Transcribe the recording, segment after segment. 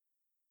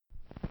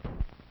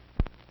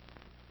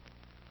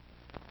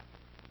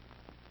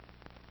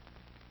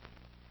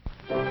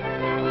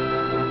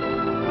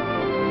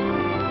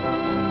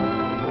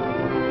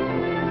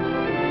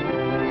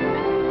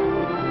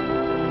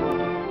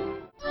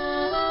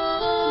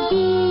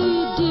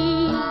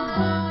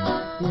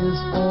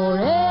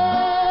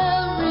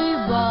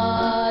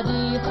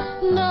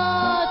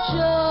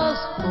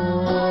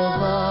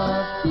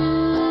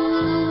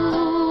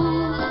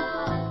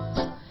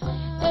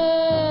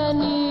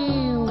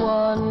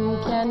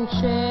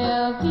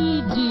share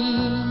VD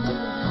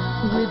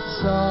with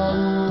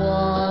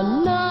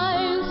someone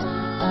nice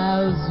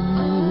as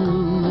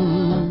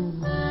you.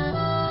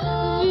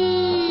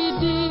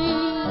 VD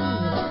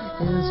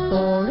is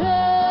for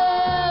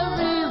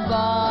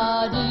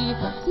everybody,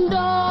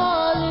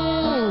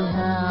 darling,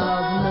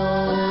 have no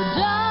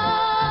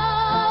doubt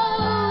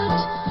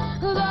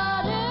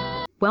that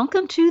it...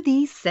 Welcome to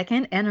the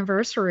second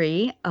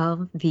anniversary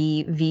of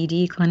the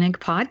VD Clinic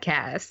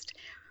podcast.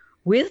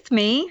 With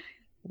me,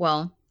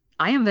 well,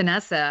 I am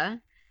Vanessa,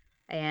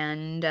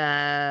 and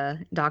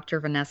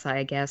Dr. Vanessa,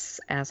 I guess,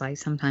 as I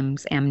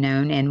sometimes am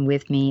known, and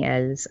with me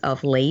as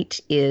of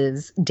late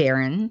is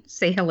Darren.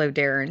 Say hello,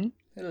 Darren.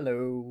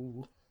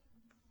 Hello.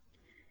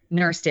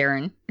 Nurse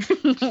Darren,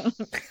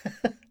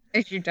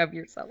 as you dub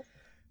yourself.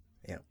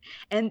 Yeah.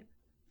 And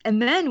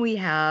then we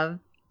have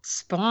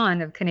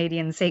spawn of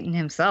Canadian Satan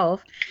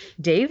himself,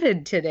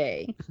 David,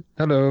 today.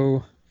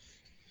 Hello.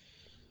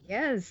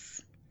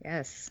 Yes.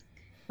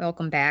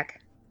 Welcome back.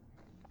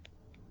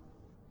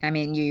 I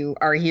mean, you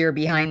are here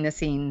behind the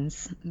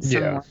scenes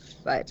somewhat,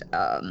 but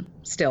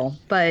still.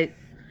 But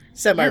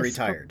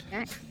Semi-retired.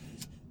 Yes,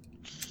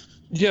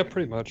 Yeah,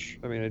 pretty much.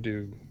 I mean, I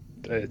do.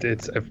 I've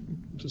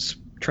just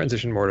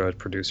transitioned more to a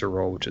producer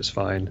role, which is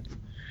fine.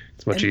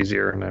 It's much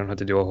easier, and I don't have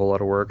to do a whole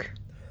lot of work.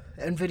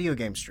 And video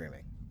game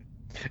streaming.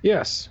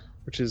 Yes,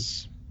 which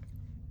is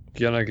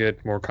gonna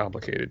get more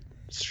complicated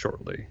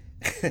shortly.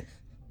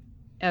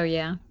 oh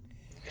yeah.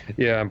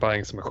 Yeah, I'm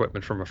buying some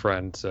equipment from a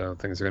friend, so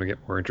things are gonna get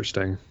more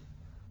interesting.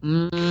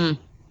 Oh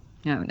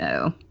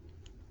no.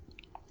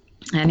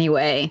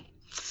 Anyway,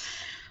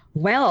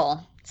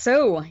 well,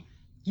 so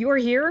you are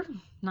here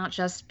not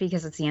just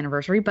because it's the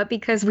anniversary, but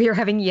because we are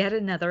having yet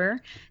another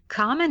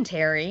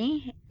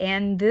commentary,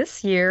 and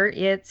this year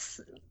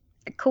it's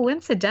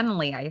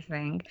coincidentally, I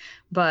think,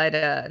 but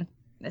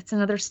it's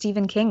another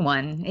Stephen King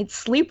one.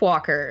 It's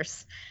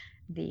Sleepwalkers,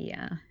 the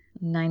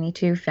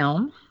 92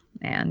 film,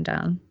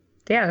 and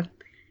yeah,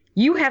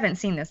 you haven't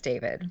seen this,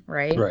 David,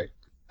 right? Right.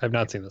 I've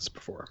not seen this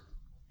before.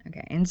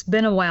 Okay, and it's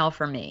been a while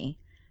for me.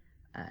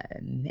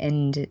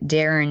 And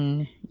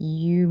Darren,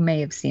 you may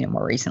have seen it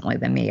more recently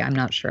than me. I'm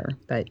not sure,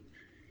 but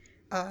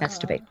that's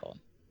debatable.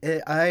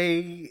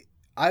 I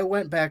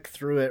went back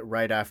through it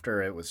right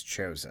after it was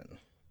chosen.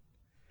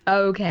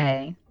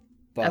 Okay.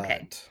 But,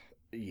 okay.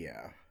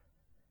 Yeah.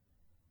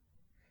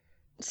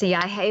 See,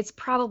 it's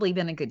probably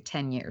been a good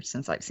 10 years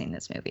since I've seen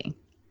this movie.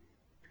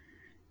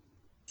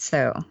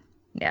 So,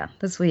 yeah,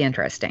 this will be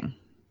interesting.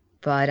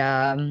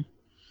 But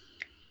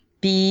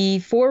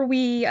before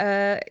we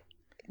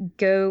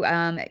go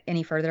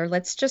any further,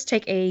 let's just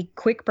take a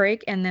quick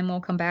break, and then we'll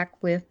come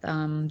back with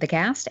the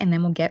cast, and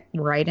then we'll get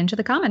right into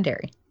the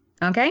commentary.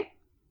 Okay?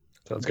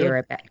 Sounds Be good.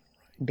 right back.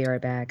 Be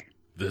right back.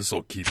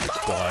 This'll keep you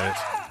quiet.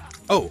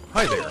 Oh,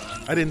 hi there.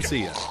 I didn't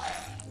see you.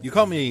 You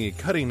caught me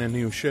cutting a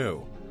new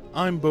show.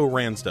 I'm Bo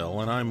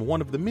Ransdell, and I'm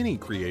one of the many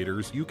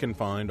creators you can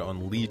find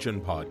on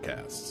Legion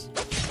Podcasts.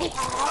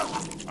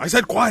 I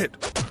said quiet!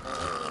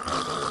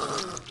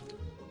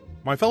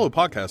 My fellow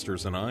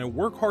podcasters and I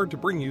work hard to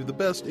bring you the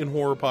best in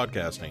horror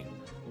podcasting,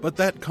 but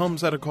that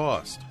comes at a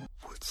cost.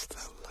 Wouldst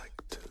thou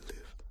like to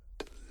live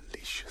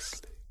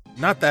deliciously?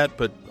 Not that,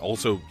 but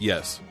also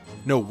yes.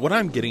 No, what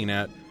I'm getting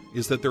at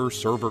is that there are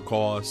server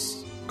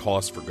costs,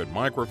 costs for good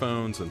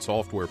microphones and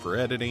software for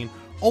editing,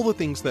 all the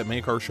things that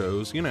make our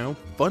shows,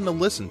 fun to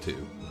listen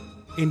to.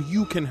 And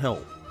you can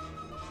help.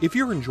 If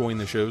you're enjoying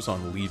the shows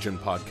on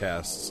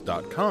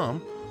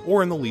legionpodcasts.com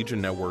or in the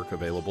Legion Network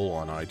available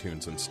on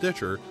iTunes and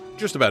Stitcher,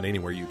 just about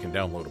anywhere you can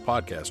download a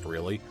podcast,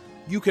 really,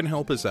 you can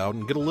help us out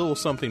and get a little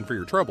something for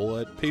your trouble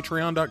at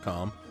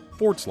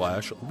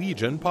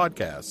patreon.com/Legion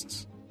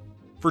Podcasts.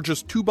 For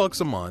just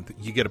 $2 a month,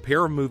 you get a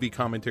pair of movie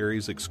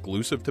commentaries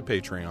exclusive to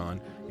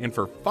Patreon, and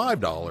for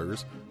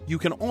 $5, you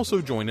can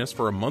also join us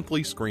for a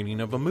monthly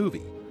screening of a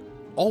movie.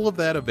 All of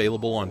that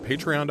available on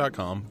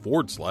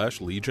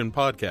patreon.com/Legion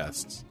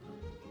Podcasts.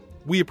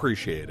 We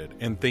appreciate it,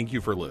 and thank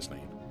you for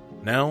listening.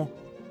 Now,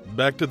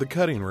 back to the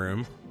cutting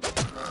room.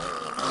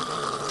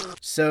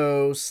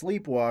 So,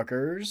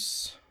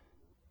 Sleepwalkers,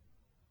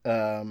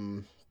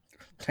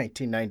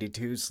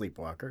 1992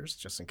 Sleepwalkers,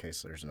 just in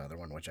case there's another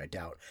one, which I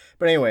doubt.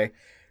 But anyway,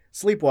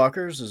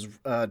 Sleepwalkers is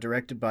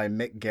directed by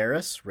Mick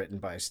Garris, written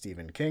by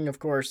Stephen King, of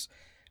course,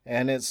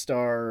 and it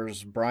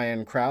stars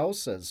Brian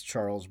Krause as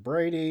Charles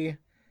Brady.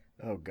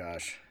 Oh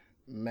gosh,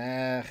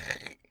 Madken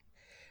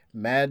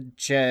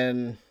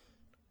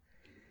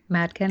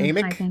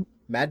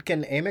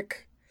Amick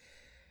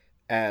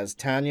as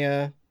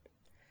Tanya.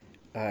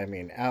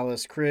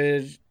 Alice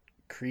Krieg,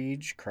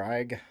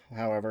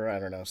 however, I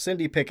don't know.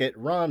 Cindy Pickett,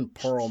 Ron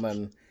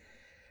Perlman,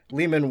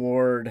 Lehman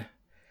Ward,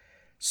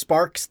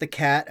 Sparks the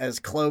Cat as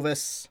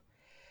Clovis.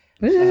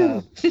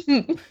 Yay,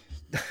 Sparks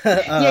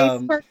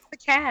the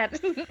Cat.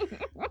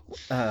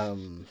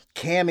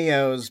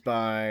 Cameos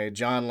by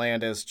John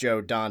Landis,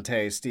 Joe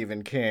Dante,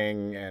 Stephen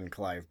King, and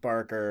Clive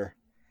Barker.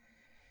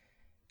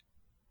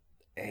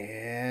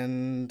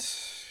 And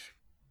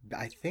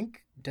I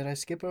think, did I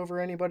skip over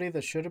anybody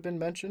that should have been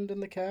mentioned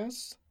in the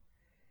cast?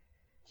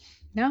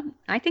 No,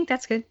 I think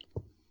that's good.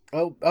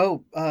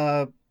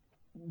 Glenn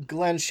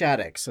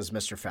Shattuck says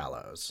Mr.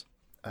 Fallows.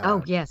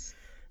 Oh, yes.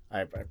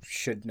 I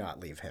should not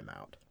leave him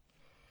out.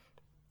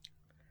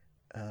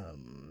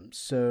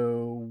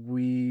 So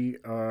we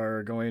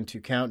are going to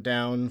count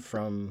down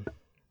from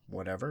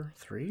whatever,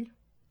 3.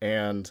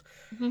 And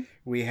Mhm.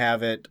 we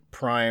have it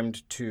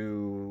primed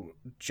to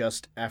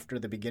just after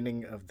the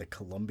beginning of the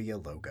Columbia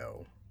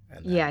logo.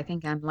 And Yeah, I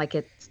think I'm like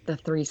at the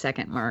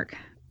 3-second mark.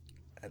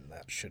 And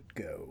that should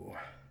go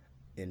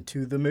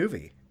into the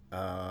movie.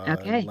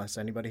 Okay. Unless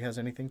anybody has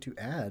anything to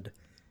add,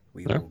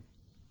 we No. will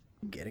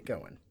get it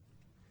going.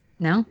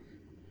 No?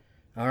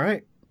 All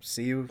right.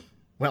 See you,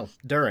 well,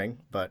 during,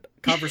 but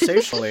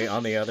conversationally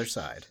on the other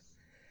side.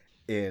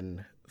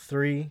 In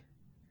 3,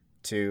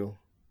 2,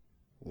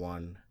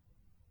 1,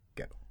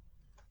 go.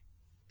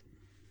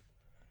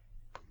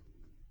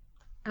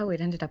 Oh,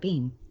 it ended up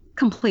being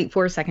complete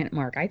 4-second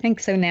mark. I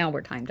think so now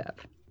we're timed up.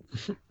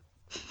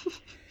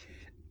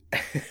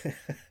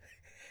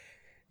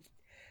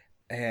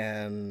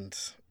 And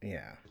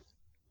yeah.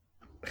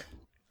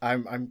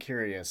 I'm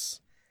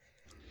curious.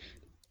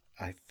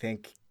 I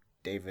think,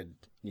 David,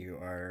 you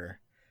are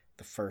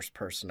the first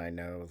person I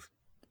know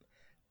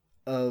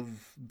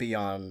of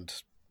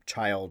beyond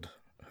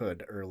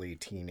childhood, early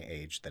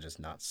teenage that has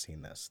not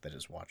seen this, that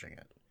is watching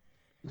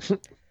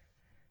it.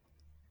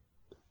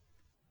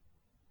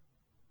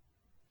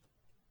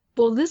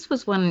 Well,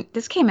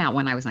 this came out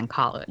when I was in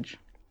college.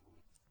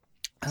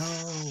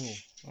 Oh,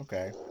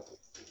 okay.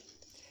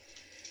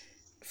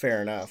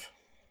 Fair enough.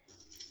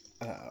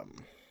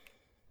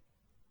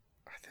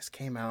 This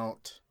came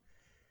out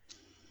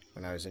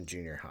when I was in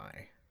junior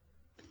high.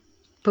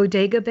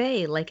 Bodega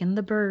Bay, like in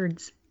the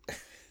birds.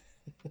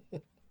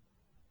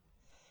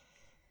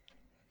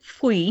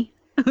 Flea.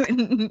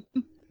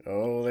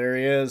 Oh, there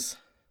he is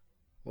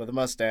with a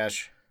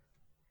mustache.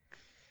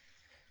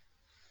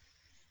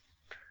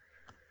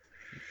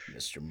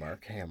 Mr.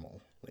 Mark Hamill,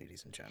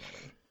 ladies and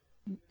gentlemen.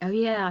 Oh,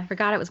 yeah. I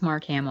forgot it was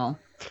Mark Hamill.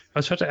 I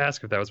was trying to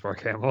ask if that was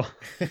Mark Hamill.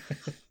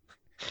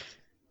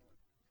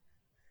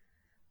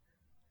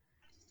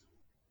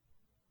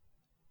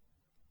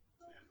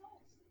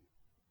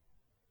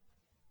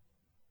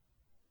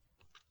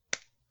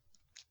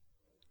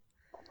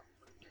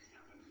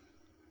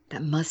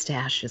 That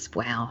mustache is,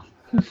 wow.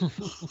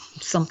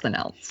 Something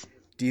else.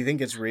 Do you think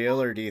it's real,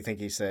 or do you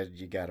think he said,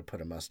 you got to put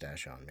a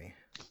mustache on me?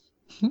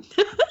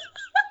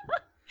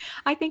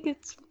 I think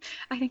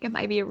it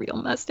might be a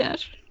real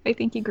mustache. I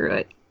think he grew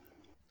it.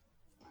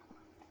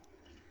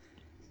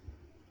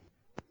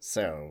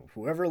 So,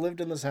 whoever lived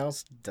in this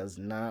house does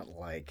not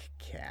like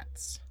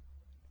cats.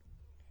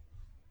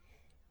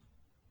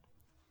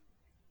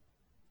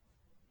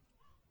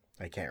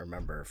 I can't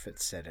remember if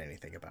it said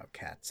anything about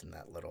cats in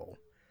that little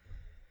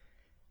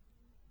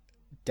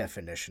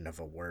definition of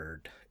a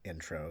word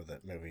intro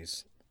that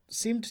movies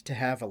seemed to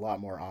have a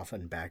lot more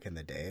often back in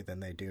the day than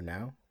they do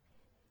now.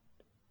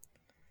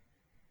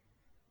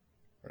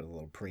 Or a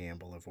little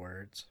preamble of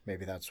words.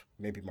 Maybe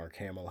Mark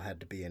Hamill had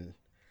to be in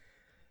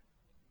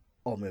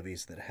all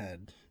movies that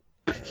had.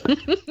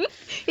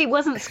 It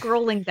wasn't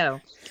scrolling,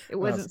 though. It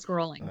wasn't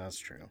scrolling. That's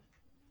true.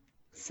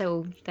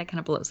 So that kind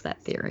of blows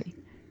that theory.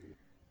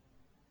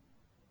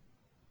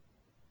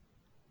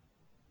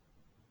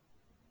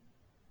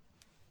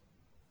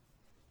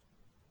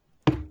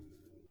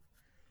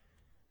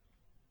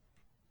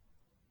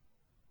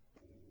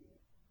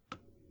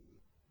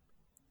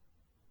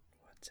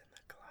 What's in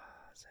the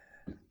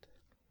closet?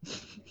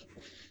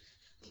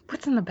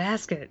 What's in the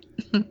basket?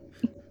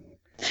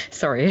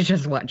 Sorry, I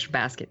just watched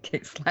Basket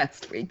Case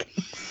last week.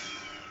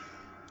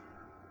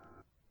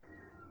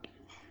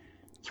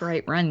 That's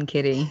right, run,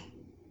 kitty.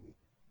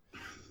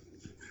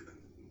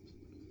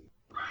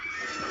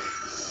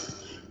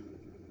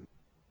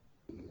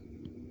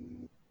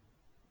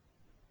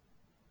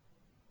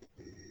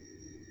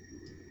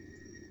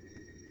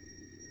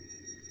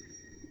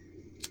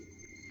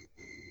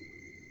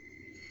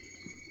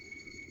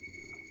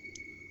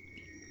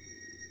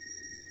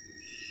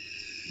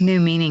 New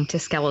meaning to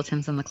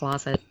skeletons in the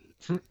closet.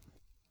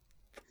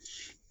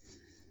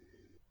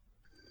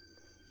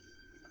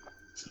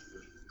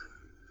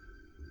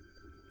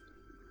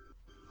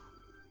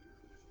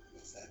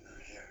 What's that in her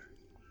hair?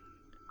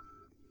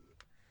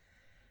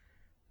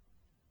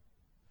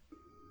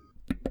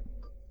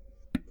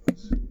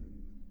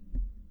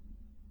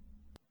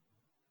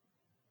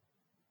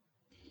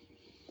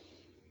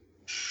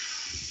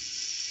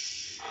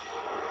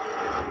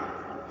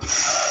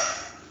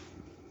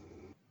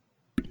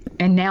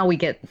 And now we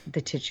get the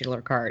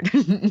titular card.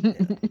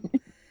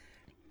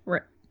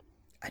 Right.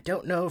 I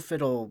don't know if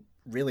it'll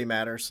really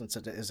matter since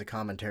it is a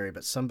commentary,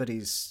 but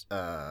somebody's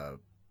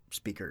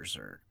speakers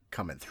are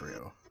coming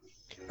through.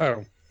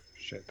 Oh,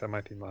 shit, that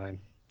might be mine.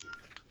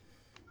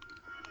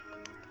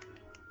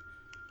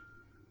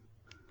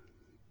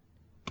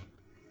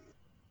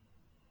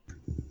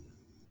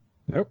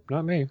 Nope,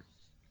 not me.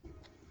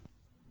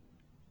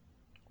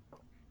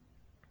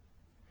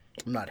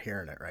 I'm not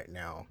hearing it right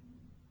now.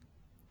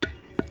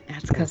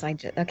 That's because I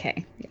just,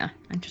 okay. Yeah,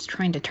 I'm just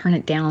trying to turn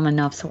it down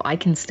enough so I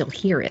can still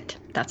hear it.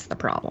 That's the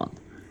problem.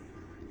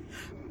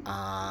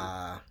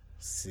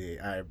 See,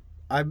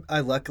 I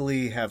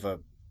luckily have a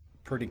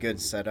pretty good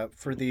setup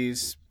for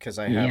these because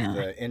I have Yeah.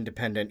 the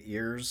independent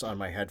ears on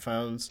my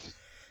headphones.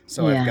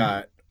 So I've Yeah.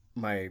 got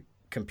my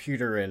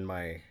computer in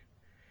my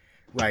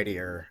right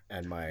ear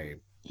and my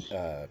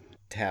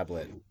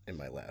tablet in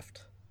my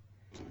left.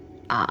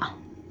 Ah,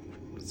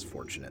 It's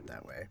fortunate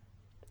that way.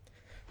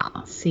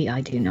 see, I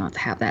do not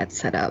have that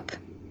set up.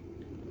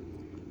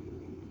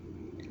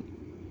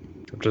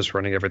 I'm just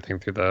running everything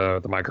through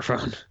the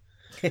microphone.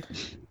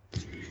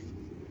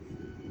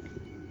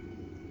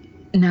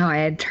 No, I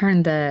had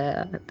turned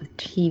the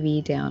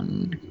TV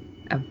down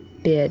a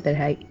bit, but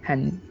I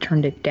hadn't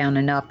turned it down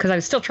enough because I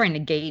was still trying to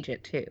gauge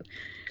it too.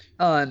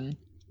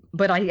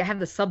 But I have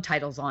the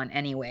subtitles on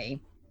anyway.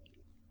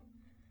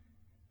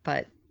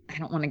 But I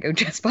don't want to go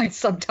just by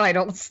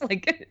subtitles.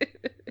 Like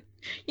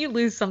you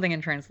lose something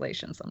in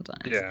translation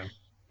sometimes. Yeah.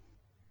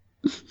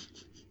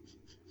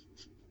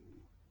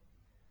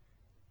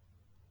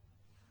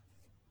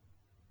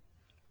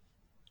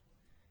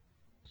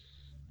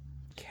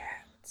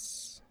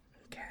 Cats.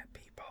 Cat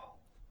people.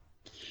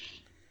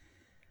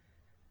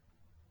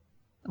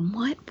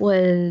 What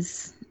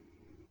was?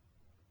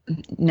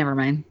 Never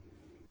mind.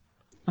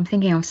 I'm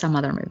thinking of some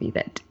other movie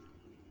that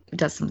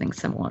does something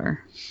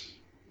similar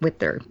with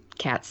their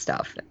cat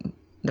stuff and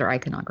their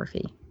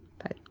iconography.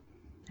 But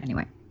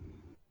anyway,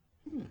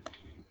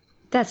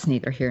 that's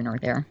neither here nor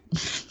there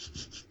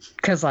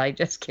because I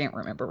just can't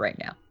remember right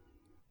now.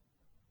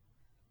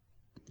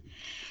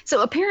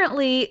 So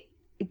apparently,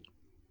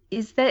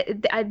 is that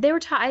they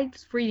were? I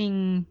was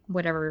reading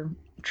whatever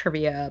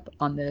trivia up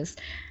on this,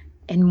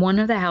 and one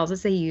of the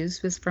houses they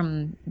used was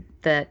from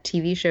the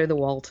TV show The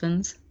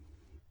Waltons.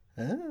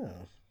 Oh.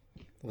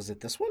 Was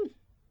it this one?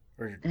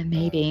 Or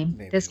Maybe.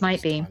 This it might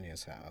was be.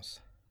 Tanya's house.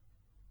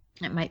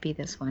 It might be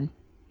this one.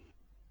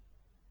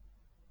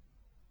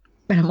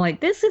 But I'm like,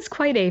 this is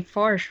quite a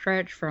far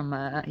stretch from,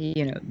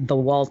 the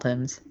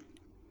Waltons.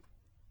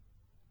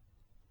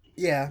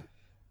 Yeah.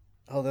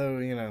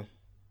 Although,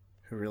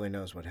 who really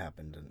knows what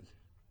happened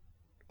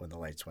when the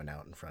lights went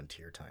out in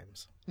Frontier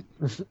times?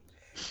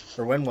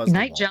 Or when was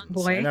Night, the John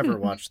Waltons? Boy. I never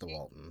watched the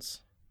Waltons.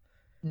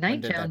 When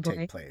Night, did John that Boy.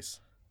 take place?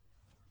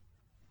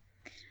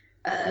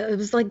 It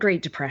was like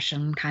Great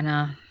Depression, kind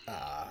of.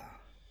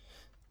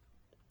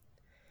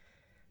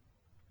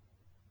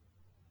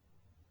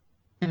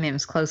 I mean, it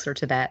was closer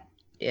to that,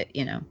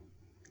 20s,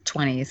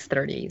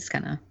 30s,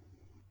 kind of.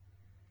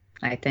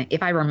 I think,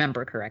 if I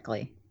remember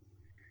correctly.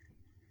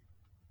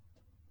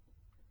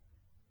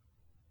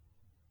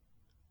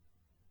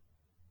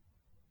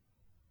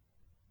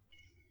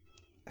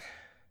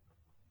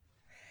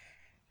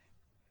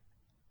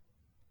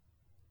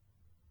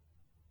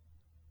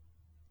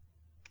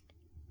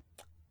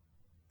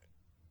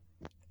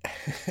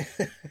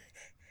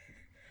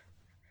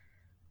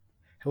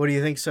 What do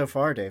you think so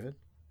far, David?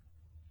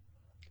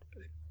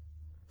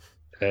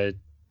 I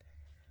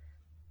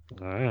don't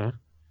know.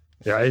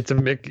 Yeah,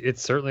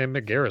 it's certainly a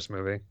Mick Garris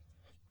movie.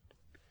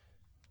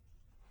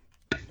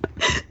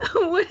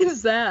 What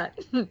does that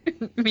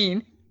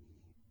mean?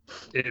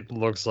 It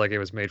looks like it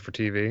was made for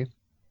TV.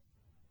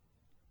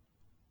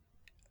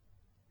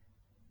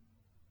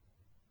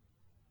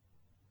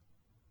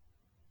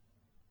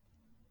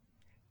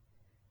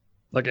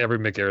 Like every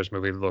Mick Garris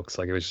movie looks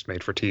like it was just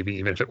made for TV,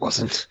 even if it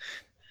wasn't.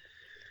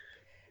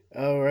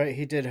 Oh, right.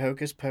 He did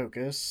Hocus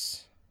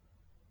Pocus.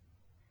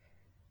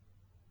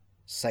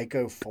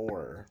 Psycho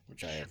 4,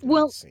 which I have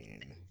not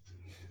seen.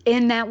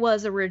 And that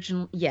was originally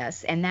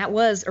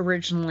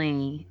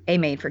a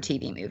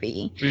made-for-TV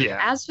movie. Yeah.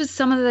 As with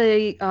some of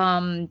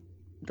the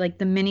like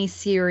the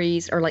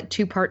mini-series or like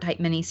two-part type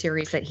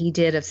mini-series that he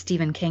did of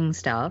Stephen King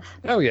stuff.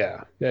 Oh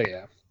yeah.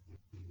 Yeah.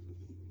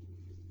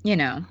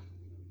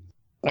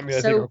 I mean,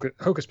 I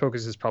think Hocus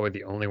Pocus is probably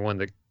the only one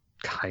that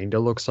kind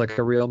of looks like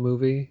a real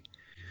movie.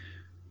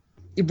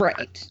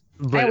 Right.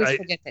 But I always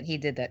forget that he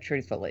did that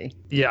truthfully.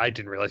 Yeah, I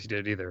didn't realize he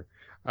did it either.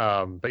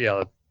 But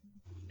yeah,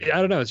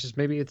 I don't know. It's just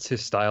maybe it's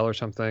his style or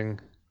something.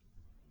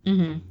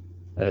 Mm-hmm.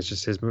 It's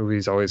just his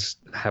movies always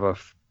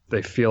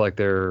they feel like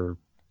they're,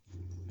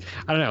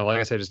 I don't know. Like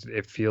I said,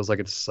 it feels like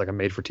it's like a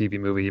made-for-TV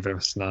movie, even if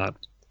it's not.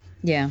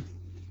 Yeah.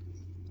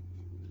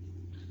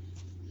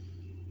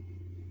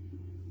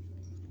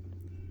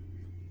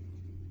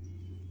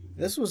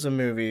 This was a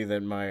movie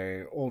that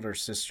my older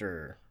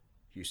sister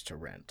used to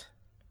rent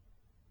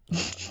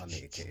on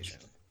the occasion.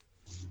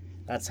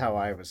 That's how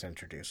I was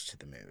introduced to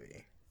the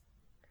movie.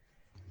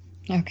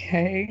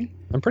 Okay.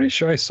 I'm pretty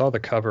sure I saw the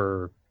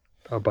cover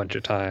a bunch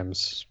of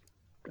times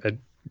at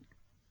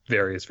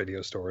various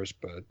video stores,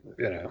 but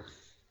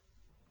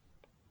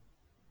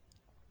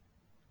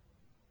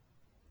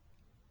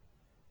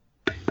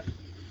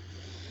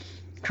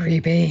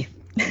Creepy.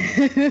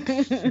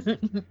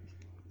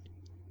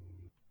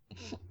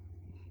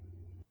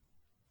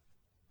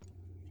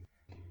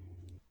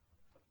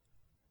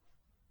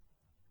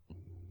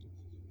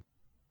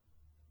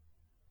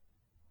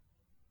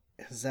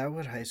 Is that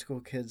what high school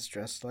kids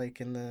dressed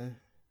like in the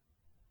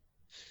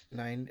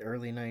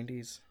early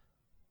 90s,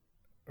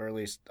 or at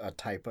least a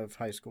type of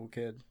high school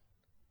kid.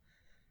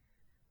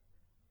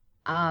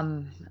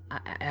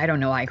 I don't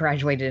know. I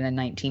graduated in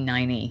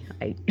 1990.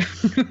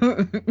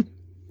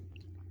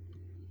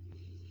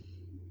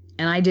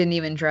 And I didn't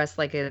even dress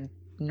like a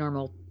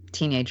normal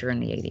teenager in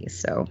the 80s,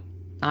 so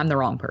I'm the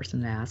wrong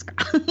person to ask.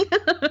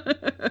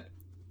 Well,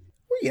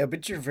 yeah,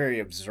 but you're very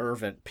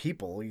observant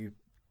people. You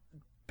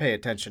pay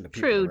attention to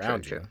people True,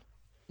 around true, you.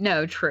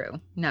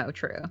 true. No,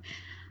 true.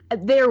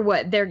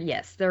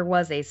 Yes, there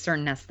was a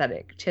certain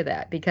aesthetic to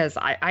that because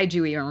I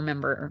do even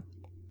remember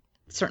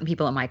certain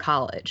people in my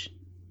college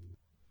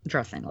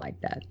dressing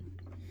like that.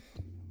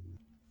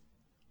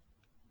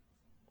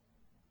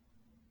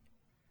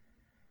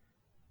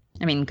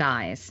 I mean,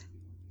 guys,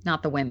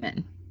 not the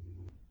women.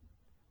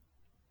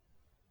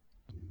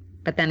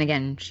 But then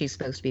again, she's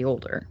supposed to be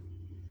older.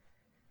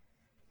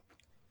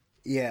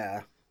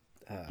 Yeah.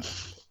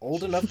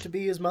 Old enough to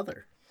be his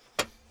mother.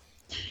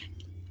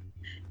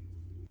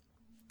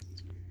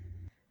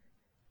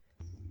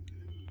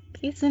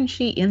 Isn't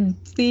she, in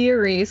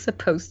theory,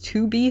 supposed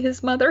to be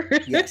his mother?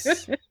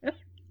 Yes.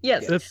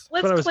 Yes. That's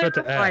Let's what I was about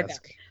to clarify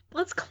ask. that.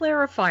 Let's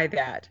clarify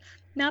that.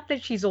 Not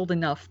that she's old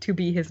enough to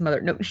be his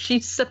mother. No,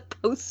 she's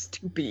supposed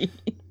to be.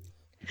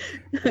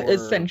 Or,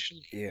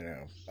 Essentially. You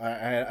know,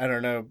 I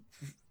don't know.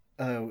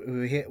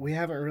 We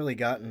haven't really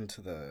gotten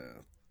to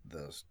the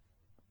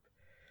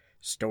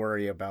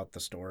story about the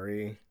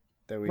story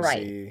that we Right.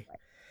 see,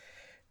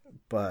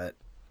 but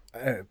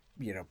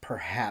you know,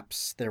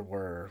 perhaps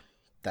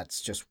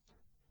that's just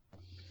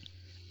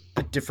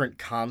a different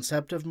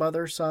concept of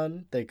mother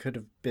son. They could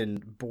have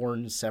been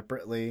born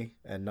separately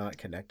and not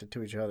connected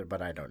to each other,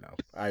 but I don't know.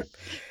 I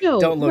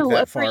don't look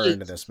that far agreed.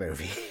 into this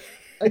movie.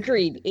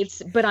 Agreed.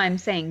 But I'm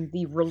saying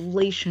the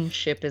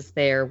relationship is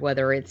there,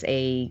 whether it's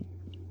a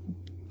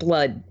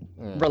blood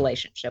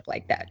relationship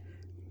like that.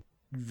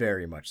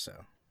 Very much so,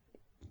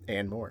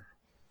 and more.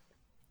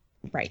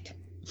 Right.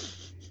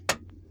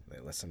 They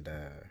listened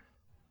to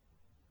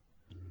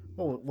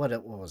what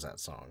was that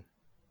song?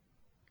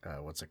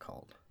 What's it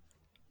called?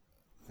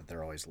 That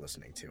they're always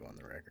listening to on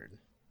the record.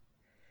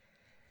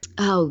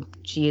 Oh,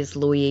 geez,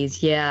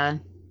 Louise. Yeah,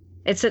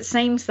 it's that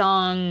same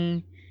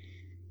song.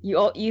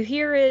 You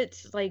hear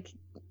it like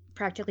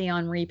practically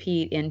on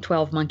repeat in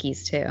 12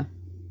 Monkeys too.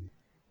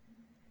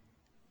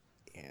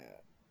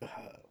 Yeah.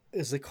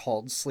 Is it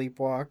called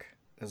Sleepwalk?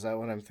 Is that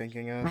what I'm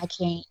thinking of? I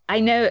can't. I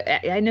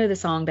know the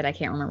song, but I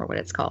can't remember what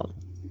it's called.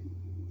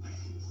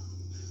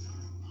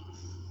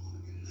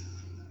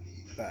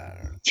 I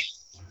don't know.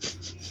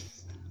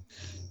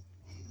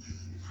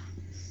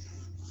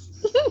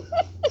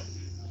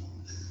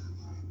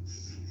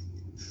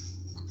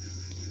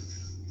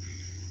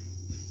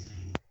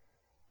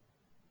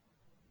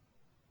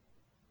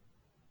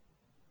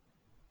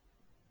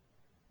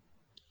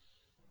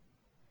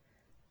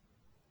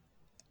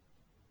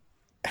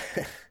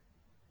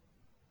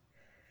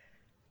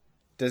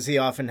 Does he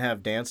often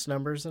have dance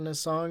numbers in his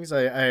songs?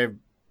 I'm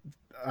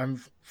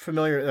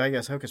familiar. I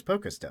guess Hocus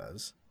Pocus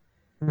does.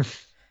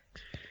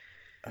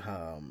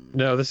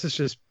 No, this is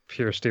just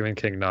pure Stephen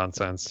King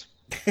nonsense.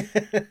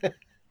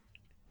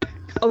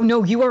 Oh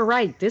no, you are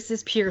right. This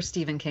is pure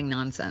Stephen King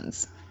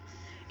nonsense,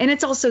 and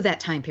it's also that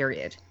time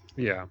period.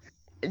 Yeah.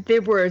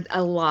 There were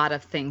a lot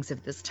of things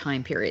of this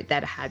time period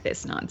that had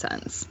this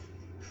nonsense.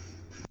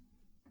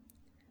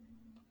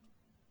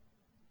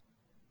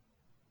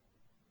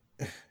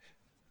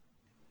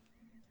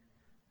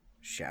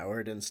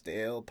 Showered in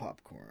stale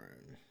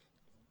popcorn.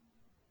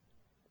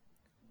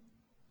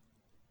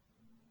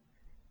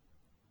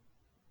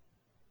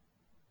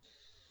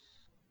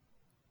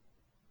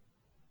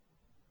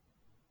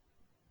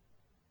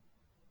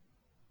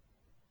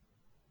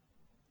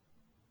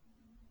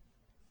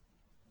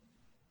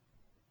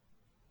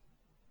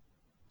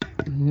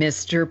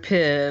 Mr.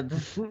 Pibb.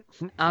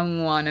 I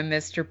want a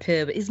Mr.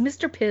 Pibb. Is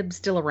Mr. Pibb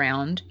still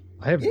around?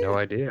 I have no Yeah.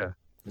 idea.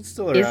 It's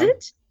still around. Is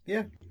it?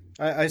 Yeah.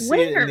 I see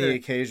it in the Where?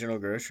 occasional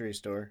grocery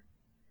store.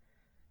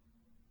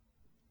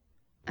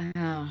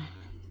 Oh,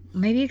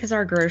 maybe because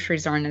our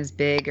groceries aren't as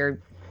big,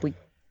 or we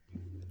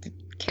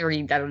carry,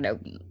 I don't know,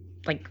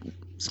 like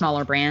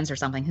smaller brands or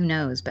something. Who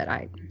knows? But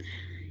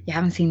you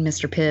haven't seen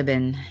Mr. Pibb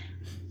in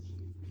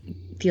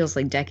feels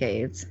like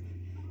decades.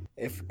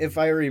 If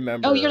I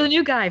remember. Oh, you're the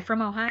new guy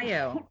from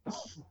Ohio.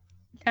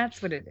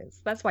 That's what it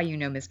is. That's why you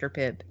know Mr.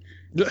 Pibb.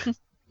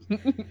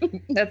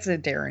 That's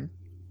it, Darren.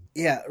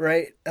 Yeah,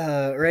 right.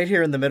 Right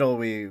here in the middle,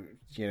 we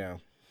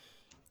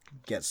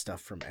get stuff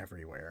from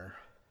everywhere.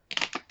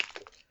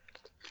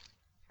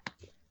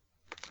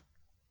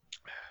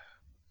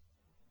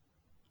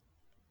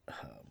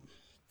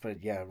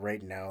 But yeah,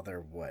 right now they're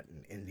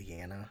in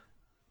Indiana?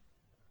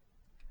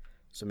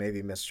 So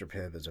maybe Mr.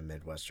 Pibb is a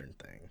Midwestern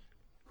thing.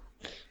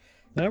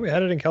 No, we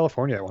had it in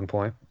California at one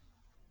point.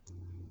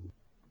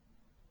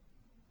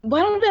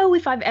 Well, I don't know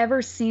if I've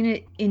ever seen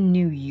it in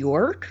New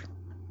York.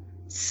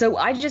 So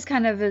I just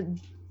kind of, I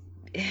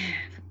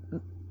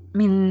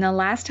mean, the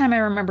last time I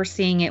remember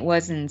seeing it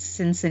was in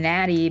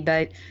Cincinnati,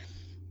 but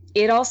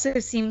It also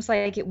seems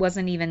like it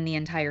wasn't even the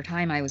entire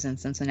time I was in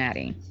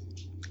Cincinnati.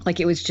 Like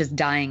it was just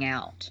dying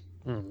out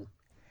Hmm.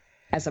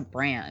 as a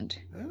brand.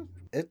 Well,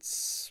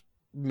 it's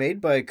made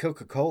by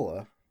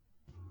Coca-Cola,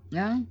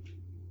 No,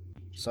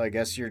 so I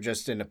guess you're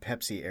just in a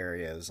Pepsi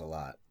areas a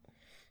lot.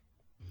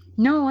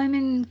 no, I'm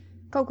in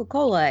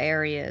Coca-Cola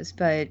areas,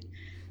 but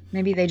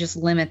maybe they just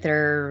limit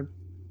their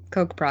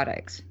Coke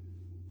products.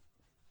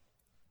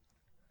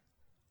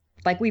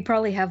 Like we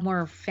probably have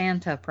more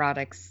Fanta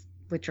products,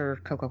 which are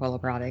Coca-Cola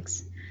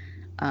products,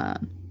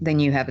 than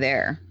you have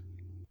there.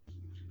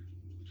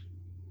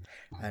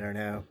 I don't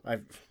know. I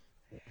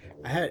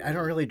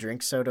don't really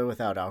drink soda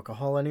without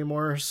alcohol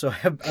anymore, so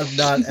I'm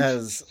not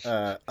as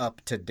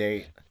up to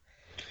date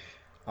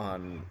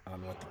on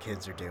what the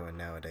kids are doing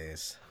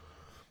nowadays.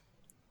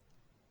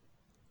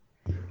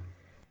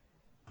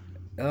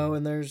 Oh,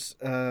 and there's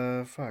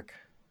fuck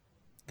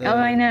Oh,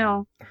 I the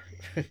know.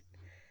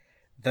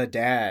 the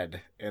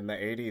dad in the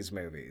 '80s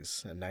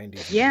movies and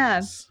 '90s Yeah.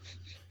 movies.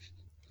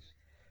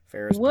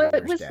 Ferris What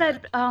Bueller's was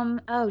dad.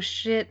 that? Oh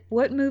shit.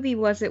 What movie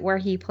was it where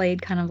he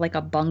played kind of like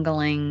a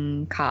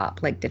bungling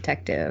cop, like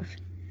detective?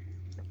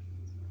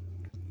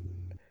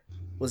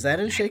 Was that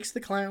in Shakes the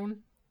Clown?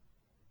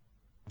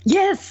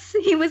 Yes,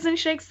 he was in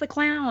Shakes the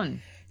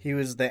Clown. He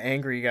was the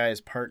angry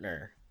guy's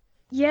partner.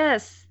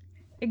 Yes,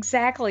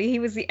 exactly. He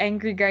was the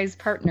angry guy's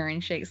partner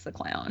in Shakes the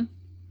Clown.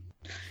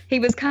 He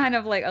was kind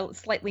of like a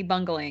slightly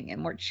bungling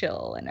and more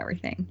chill and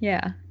everything.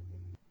 Yeah.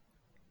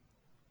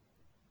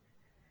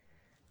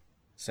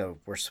 So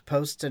we're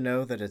supposed to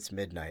know that it's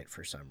midnight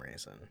for some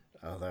reason,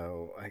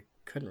 although I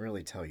couldn't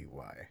really tell you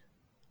why.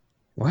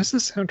 Why does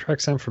this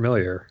soundtrack sound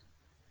familiar?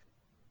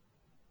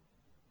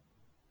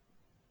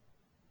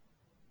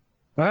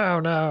 Oh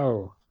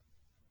no.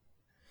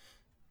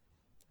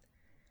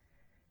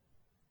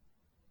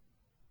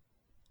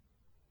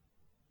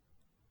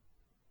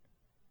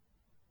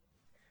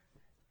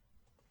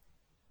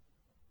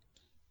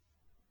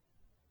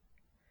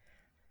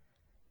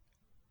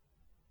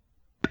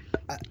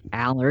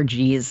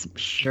 Allergies,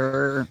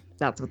 sure.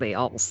 That's what they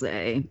all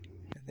say.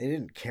 They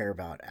didn't care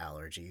about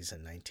allergies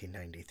in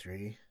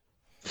 1993.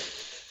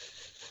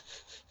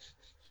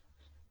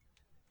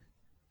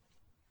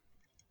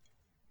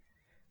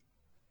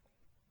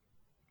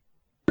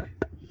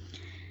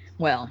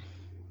 Well,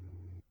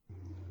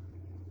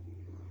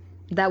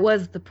 that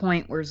was the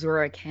point where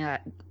Zora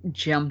Cat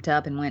jumped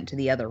up and went to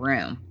the other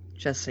room,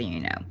 just so you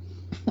know.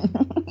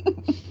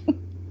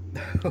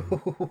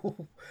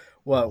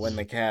 What, when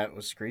the cat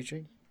was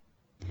screeching?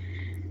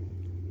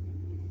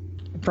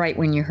 Right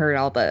when you heard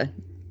all the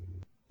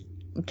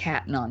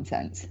cat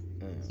nonsense.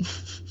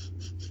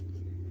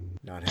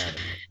 Not having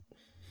it.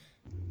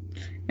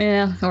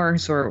 Yeah, or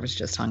Zora was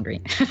just hungry.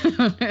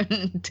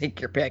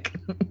 Take your pick.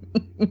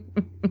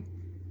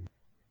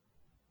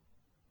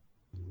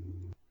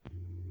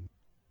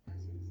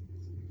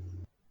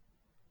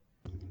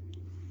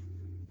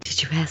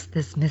 Did you ask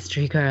this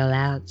mystery girl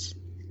out?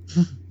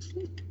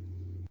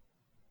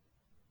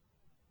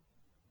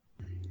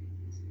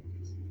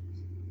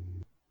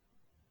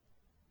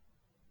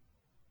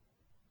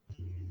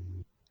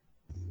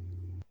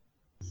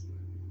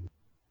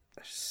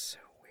 That's so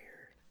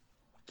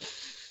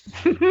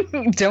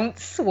weird. Don't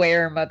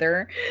swear,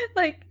 mother.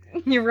 Like,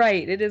 you're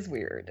right, it is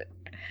weird.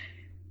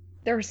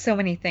 There are so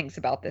many things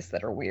about this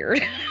that are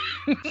weird.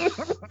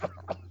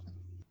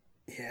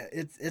 Yeah,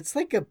 it's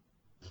like a...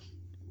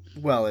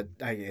 Well, it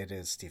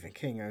is Stephen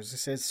King. I was going to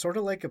say, it's sort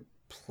of like a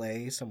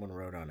play someone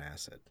wrote on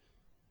acid.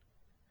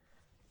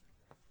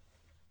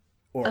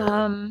 Or,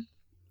 Um,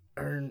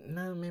 or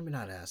no, maybe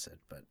not acid,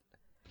 but...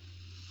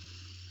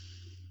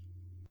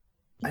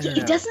 I it don't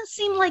know. doesn't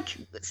seem like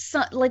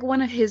like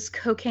one of his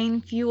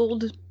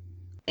cocaine-fueled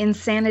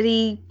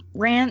insanity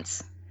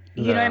rants.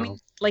 You know what I No. mean?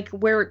 Like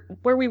where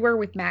we were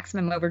with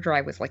Maximum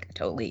Overdrive was like a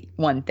totally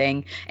one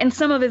thing, and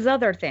some of his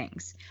other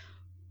things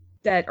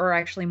that are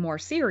actually more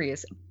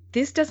serious.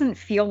 This doesn't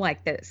feel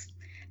like this.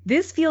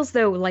 This feels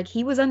though like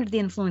he was under the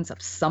influence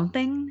of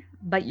something,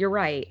 but you're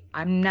right.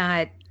 I'm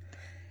not.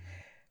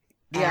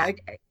 Yeah,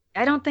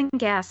 I don't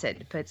think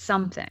acid, but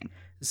something.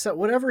 so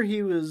whatever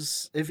he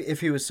was, if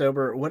he was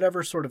sober,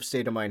 whatever sort of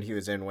state of mind he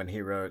was in when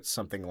he wrote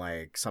something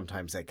like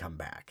 "Sometimes They Come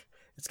Back,"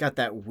 it's got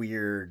that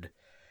weird,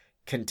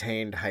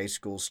 contained high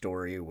school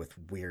story with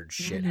weird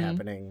shit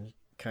happening,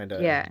 kind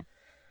of. Yeah.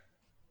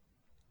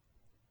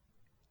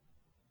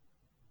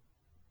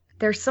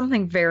 There's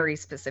something very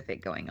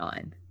specific going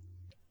on.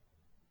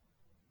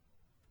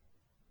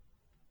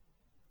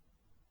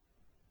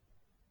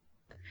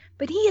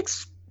 But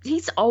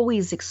he's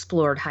always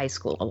explored high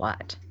school a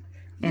lot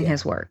in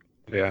his work.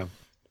 Yeah.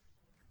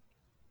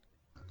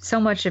 So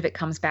much of it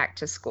comes back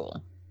to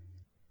school.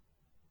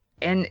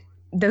 And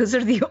those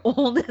are the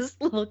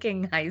oldest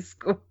looking high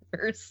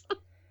schoolers.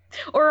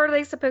 Or are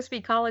they supposed to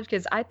be college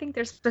kids? I think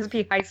they're supposed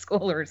to be high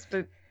schoolers,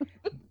 but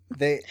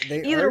They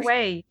either are,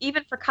 way,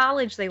 even for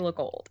college they look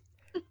old.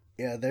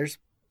 yeah.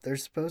 They're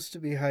supposed to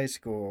be high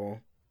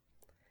school,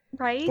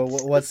 Right? but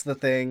what's the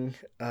thing?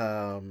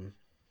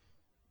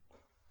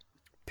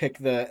 pick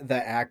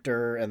the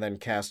actor and then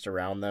cast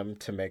around them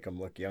to make him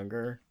look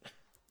younger.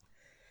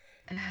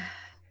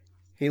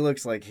 He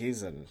looks like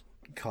he's in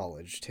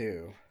college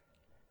too.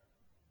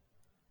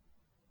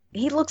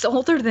 He looks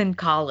older than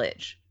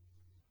college.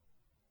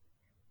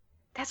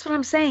 That's what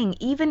I'm saying.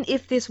 Even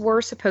if this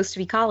were supposed to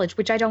be college,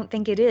 which I don't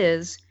think it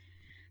is,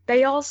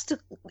 they all still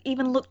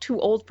even look too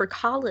old for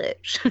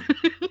college.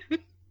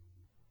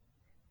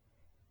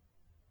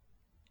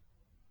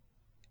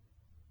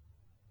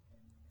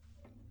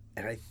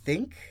 And I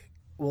think,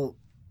 well,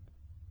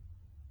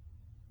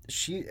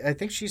 I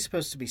think she's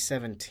supposed to be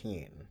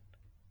 17.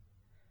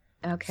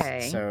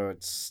 Okay. So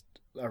it's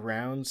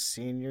around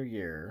senior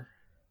year.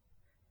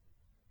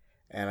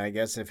 And I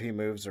guess if he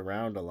moves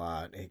around a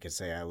lot, he could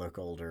say I look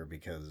older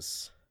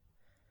because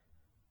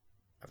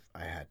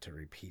I had to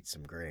repeat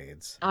some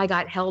grades. I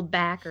got held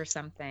back or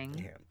something.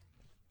 Yeah.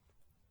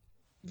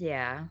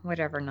 Yeah,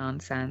 whatever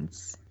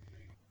nonsense.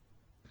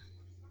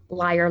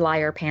 Liar,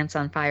 liar, pants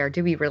on fire.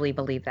 Do we really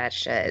believe that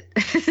shit?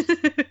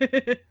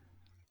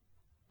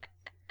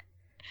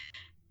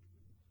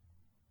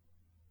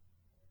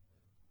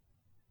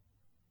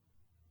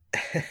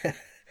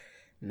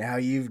 Now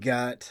you've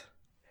got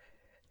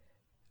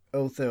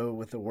Otho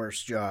with the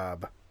worst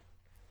job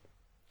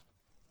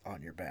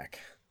on your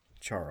back,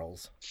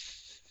 Charles.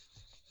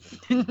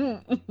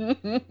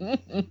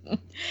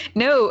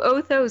 No,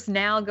 Otho's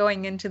now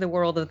going into the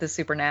world of the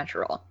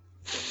supernatural.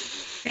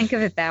 Think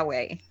of it that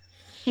way.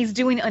 He's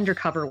doing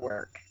undercover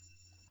work.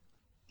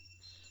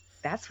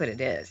 That's what it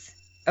is.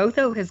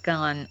 Otho has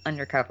gone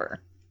undercover.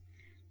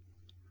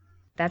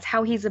 That's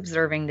how he's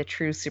observing the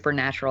true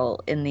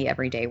supernatural in the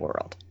everyday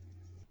world.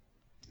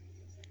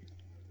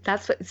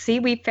 That's what,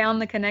 see, we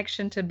found the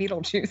connection to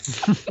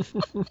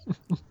Beetlejuice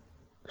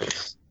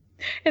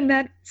in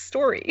that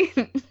story.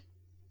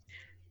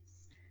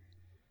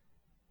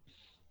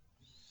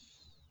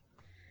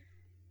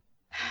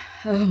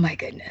 Oh my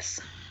goodness.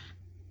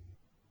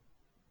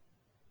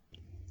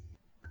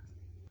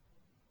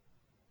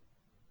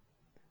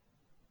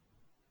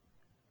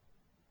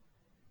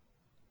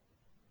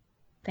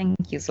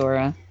 Thank you,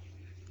 Zora.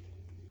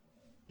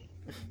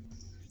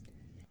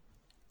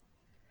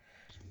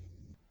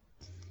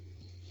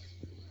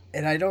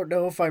 And I don't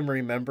know if I'm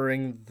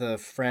remembering the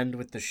friend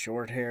with the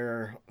short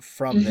hair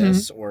from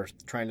this or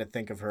trying to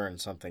think of her in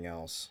something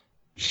else.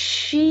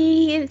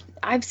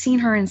 I've seen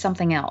her in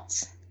something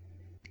else,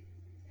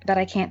 but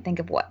I can't think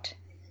of what.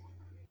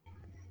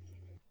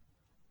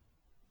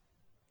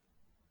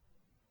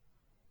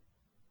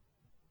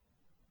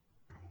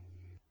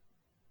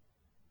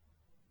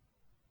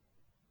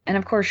 And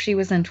of course, she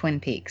was in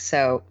Twin Peaks,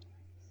 so.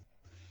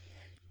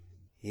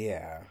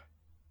 Yeah.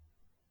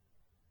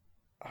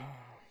 I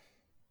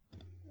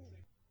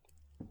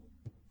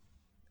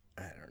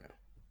don't know.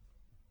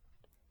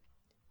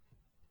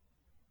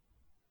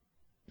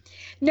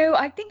 No,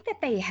 I think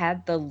that they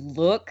had the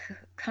look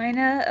kind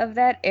of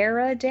that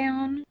era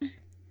down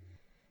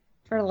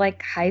for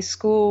like high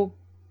school,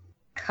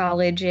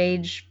 college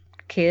age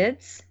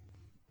kids.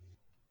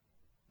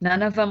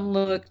 None of them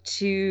look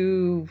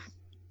too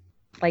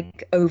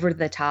like over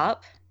the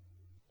top.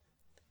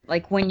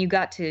 Like when you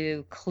got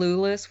to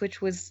Clueless,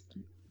 which was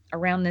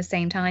around the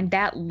same time,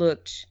 that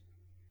looked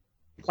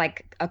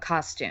like a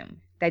costume.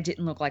 That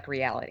didn't look like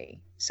reality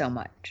so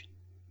much.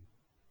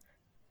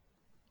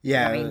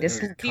 Yeah, I mean,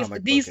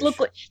 comic these bookish. look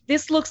like,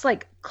 this looks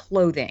like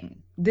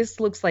clothing.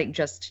 This looks like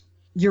just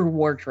your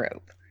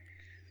wardrobe.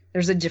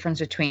 There's a difference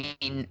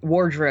between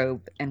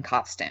wardrobe and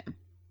costume.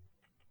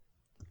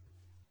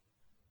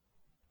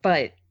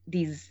 But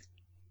these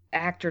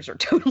actors are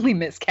totally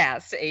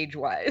miscast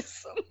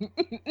age-wise.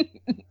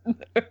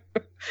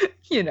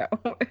 You know,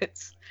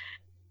 it's.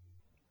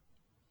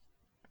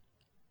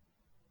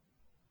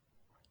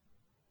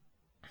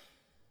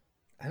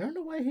 I don't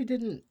know why he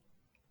didn't.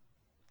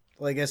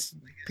 Well, I guess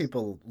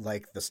people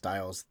like the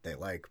styles that they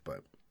like,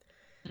 but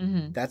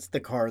that's the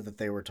car that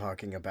they were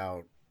talking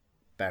about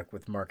back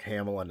with Mark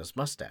Hamill and his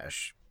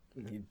mustache.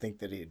 You'd think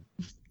that he'd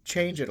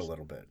change it a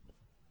little bit.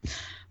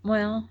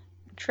 Well,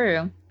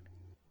 true.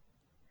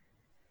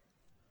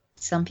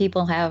 Some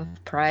people have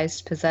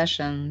prized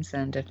possessions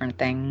and different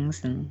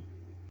things, and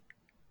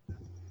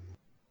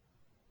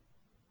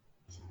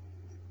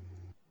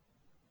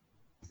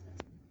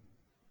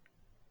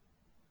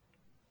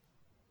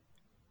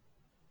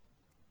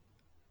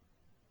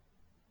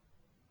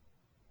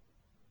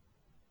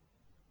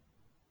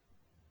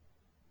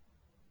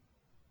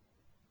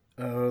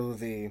Oh,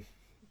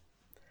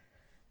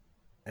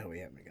 we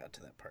haven't got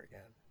to that part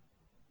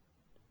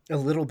yet.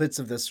 Little bits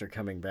of this are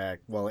coming back.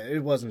 Well, it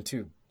wasn't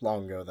too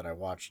long ago that I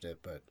watched it,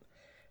 but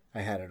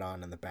I had it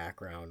on in the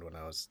background when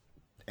I was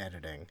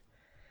editing.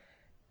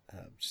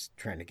 Just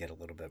trying to get a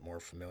little bit more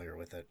familiar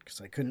with it, because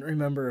I couldn't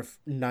remember if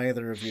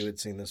neither of you had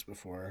seen this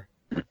before.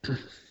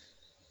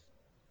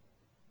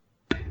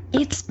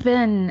 it's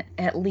been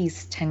at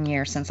least 10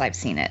 years since I've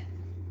seen it.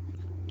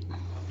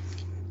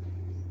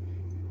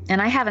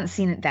 And I haven't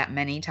seen it that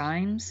many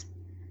times.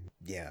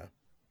 Yeah.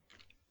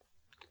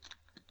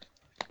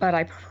 But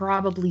I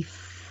probably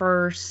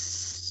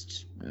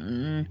first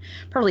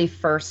probably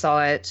first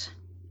saw it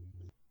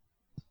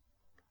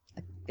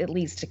at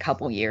least a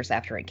couple years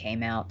after it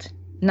came out.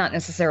 Not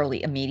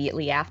necessarily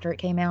immediately after it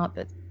came out,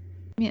 but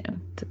the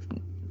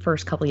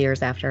first couple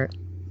years after it.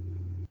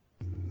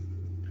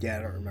 Yeah,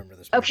 I don't remember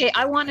this. Okay,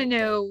 I want to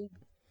know.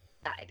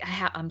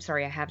 I'm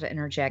sorry, I have to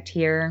interject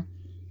here.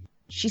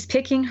 She's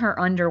picking her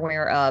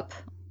underwear up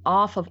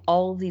off of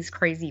all of these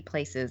crazy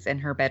places in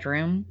her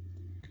bedroom.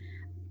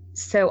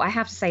 So I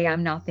have to say,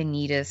 I'm not the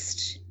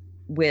neatest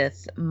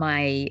with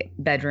my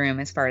bedroom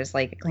as far as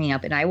like cleaning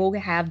up, and I will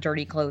have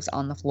dirty clothes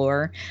on the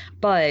floor.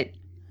 But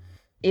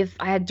if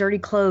I had dirty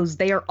clothes,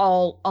 they are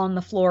all on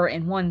the floor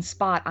in one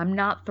spot. I'm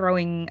not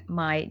throwing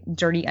my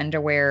dirty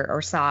underwear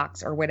or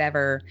socks or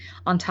whatever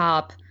on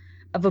top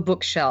of a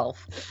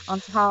bookshelf, on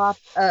top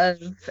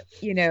of,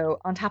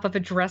 on top of a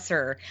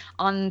dresser,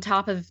 on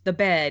top of the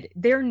bed.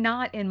 They're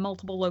not in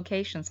multiple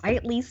locations. I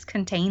at least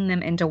contain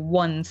them into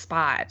one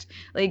spot.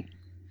 Like,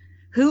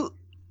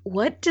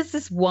 what does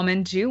this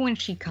woman do when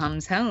she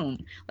comes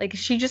home? Like,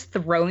 is she just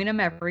throwing them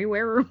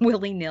everywhere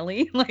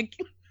willy-nilly? Like,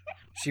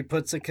 She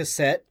puts a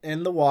cassette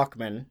in the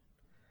Walkman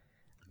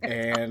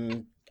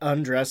and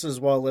undresses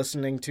while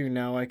listening to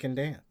Now I Can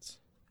Dance.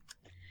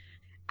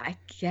 I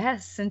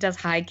guess, and does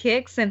high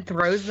kicks and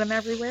throws them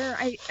everywhere.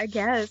 I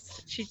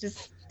guess she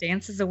just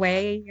dances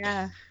away,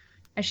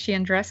 as she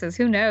undresses.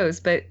 Who knows?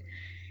 But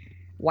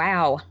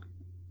wow.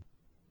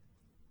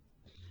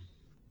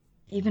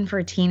 Even for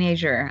a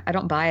teenager, I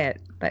don't buy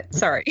it, but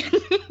sorry.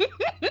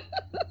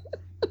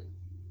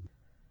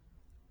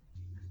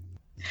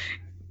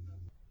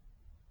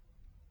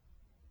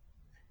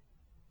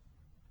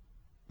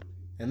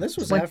 And this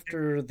was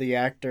after the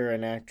actor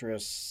and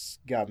actress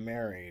got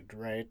married,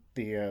 right?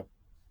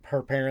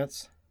 Her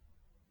parents?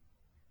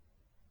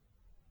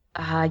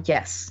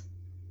 Yes.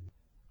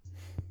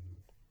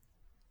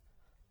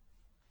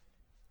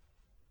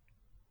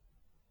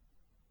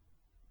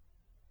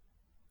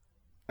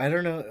 I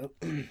don't know.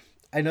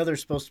 I know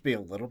there's supposed to be a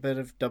little bit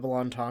of double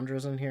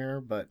entendres in here,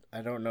 but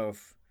I don't know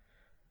if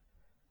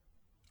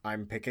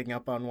I'm picking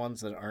up on ones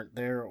that aren't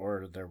there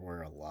or there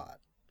were a lot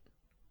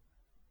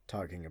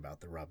talking about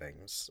the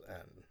rubbings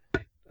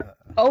and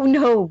Oh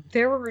no,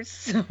 there was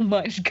so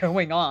much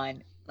going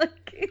on.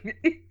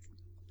 Like,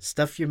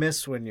 stuff you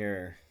miss when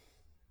you're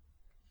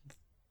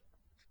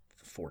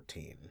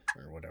 14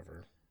 or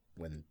whatever.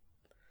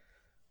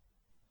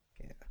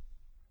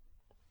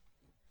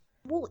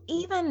 well,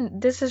 even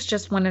this is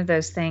just one of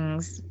those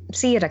things.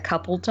 See it a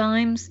couple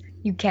times,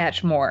 you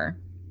catch more.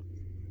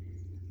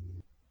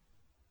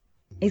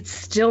 It's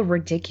still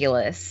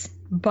ridiculous,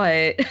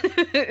 but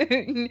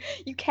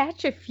you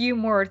catch a few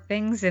more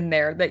things in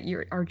there that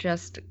you are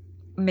just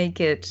make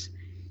it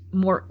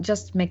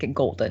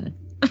golden.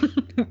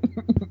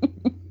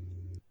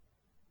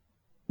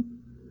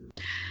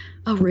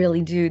 Oh,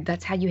 really, dude?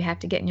 That's how you have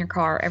to get in your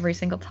car every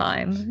single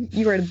time?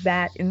 You are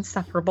that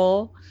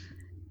insufferable?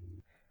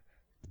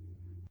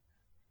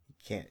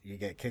 You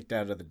get kicked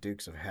out of the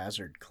Dukes of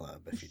Hazzard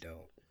Club if you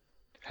don't.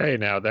 Hey,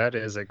 now that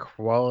is a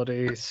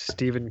quality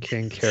Stephen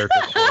King character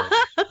quote.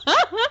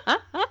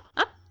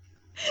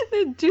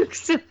 The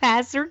Dukes of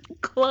Hazzard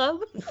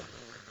Club?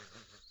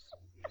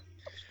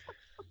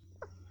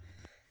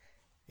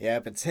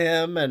 Yep, it's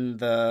him and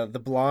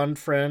the blonde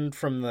friend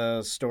from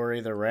the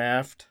story The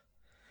Raft.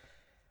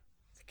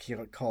 He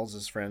calls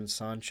his friend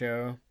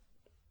Sancho.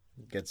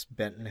 Gets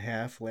bent in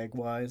half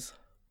leg-wise.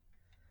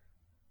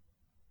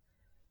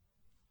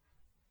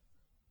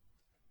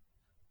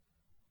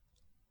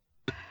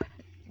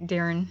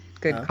 Darren,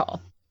 good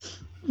call.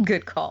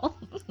 Good call.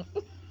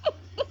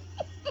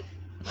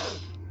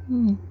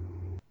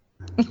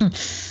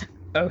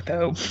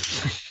 Otho.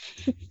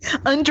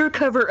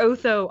 Undercover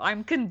Otho.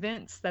 I'm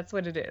convinced that's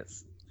what it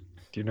is.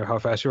 Do you know how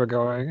fast you were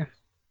going?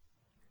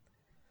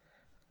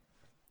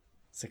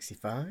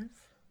 65?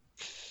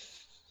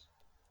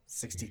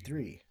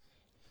 63.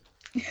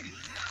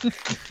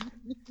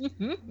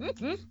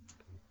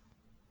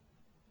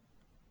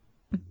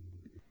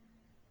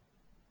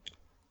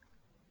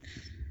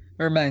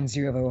 Reminds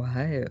you of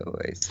Ohio,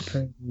 I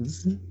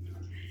suppose.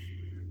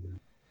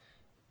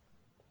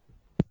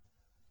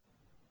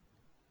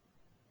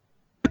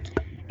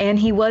 And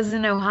he was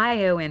in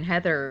Ohio in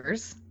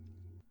Heathers,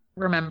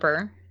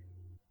 remember?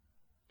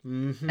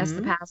 Mm-hmm. As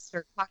the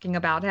pastor talking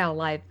about how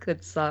life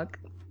could suck.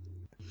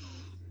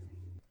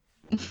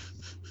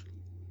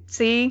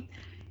 See?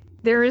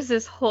 There is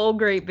this whole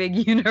great big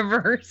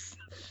universe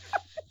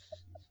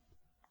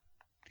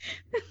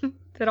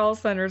that all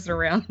centers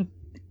around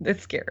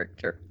this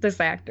character, this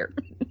actor.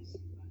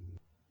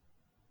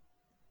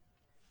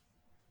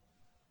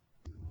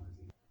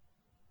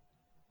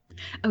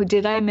 Oh,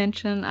 did I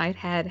mention I'd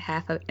had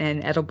half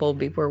an edible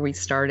before we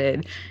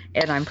started,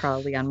 and I'm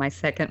probably on my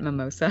second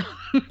mimosa?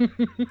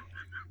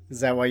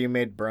 Is that why you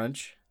made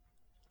brunch?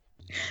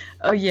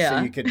 Oh, yeah.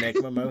 So you could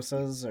make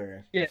mimosas,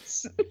 or?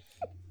 Yes.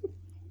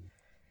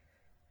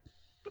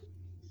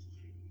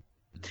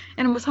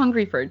 And I was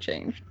hungry for a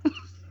change.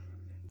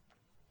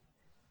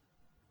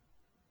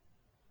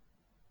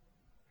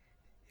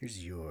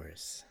 Here's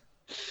yours.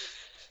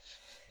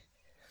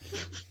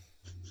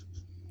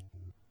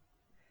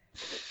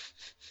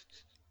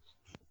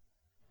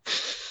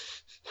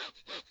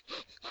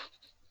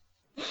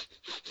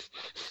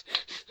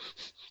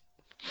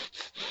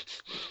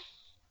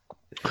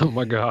 Oh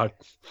my god.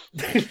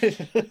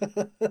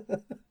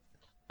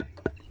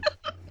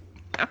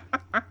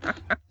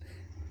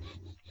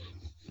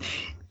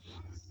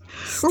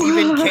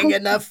 Stephen King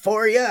enough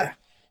for you?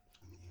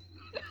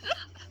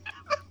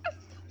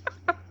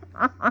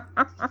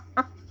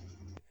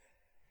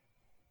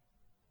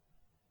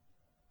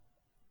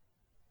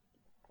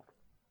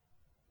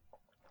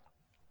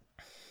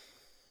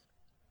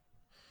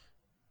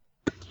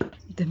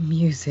 The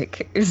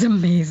music is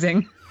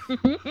amazing.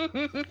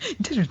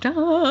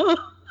 Da-da-da.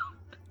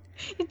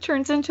 It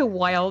turns into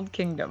Wild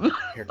Kingdom.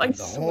 Here I come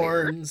the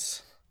swear.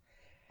 horns.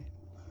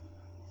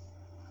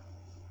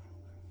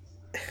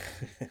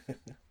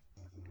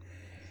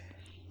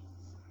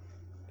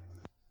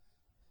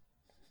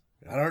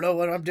 I don't know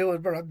what I'm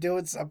doing, but I'm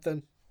doing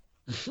something.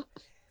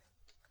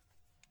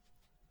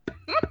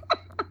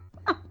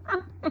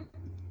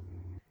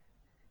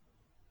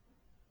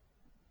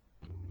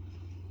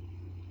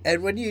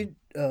 And when you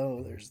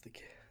there's the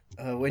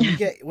when you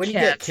get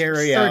Cats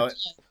carry out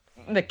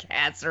circling. The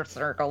cats are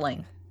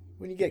circling.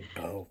 when you get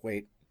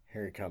wait,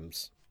 here he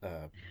comes.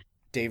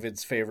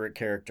 David's favorite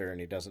character and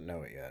he doesn't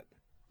know it yet.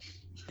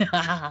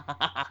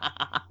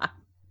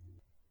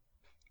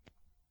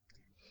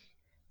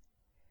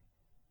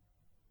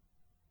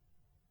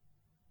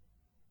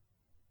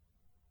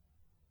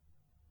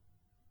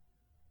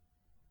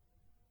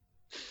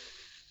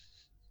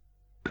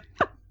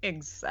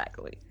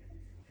 Exactly.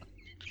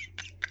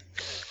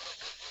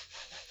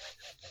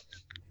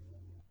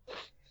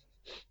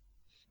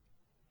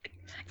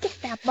 Get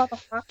that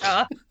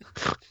motherfucker.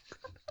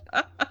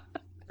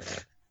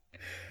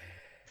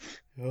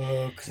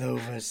 Oh,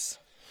 Clovis.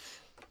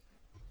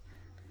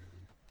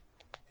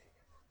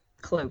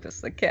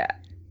 Clovis the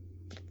cat.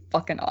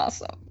 Fucking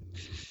awesome.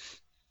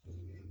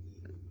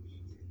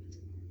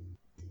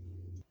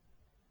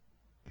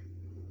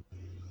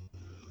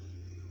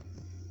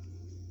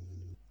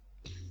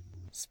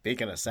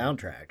 Speaking of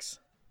soundtracks.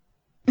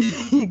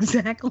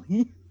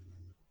 Exactly.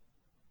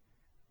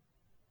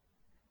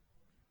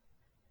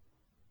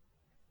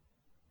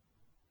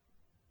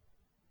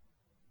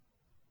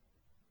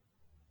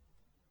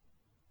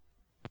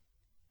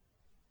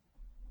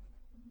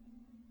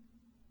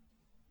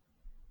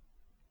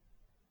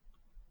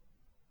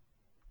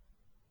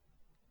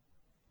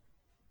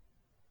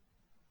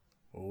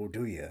 Oh,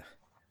 do you?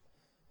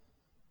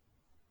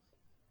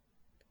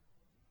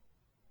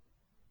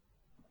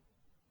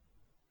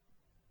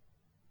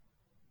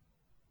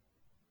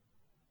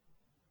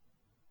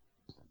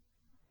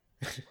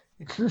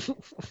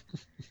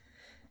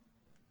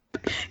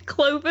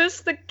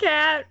 Clovis the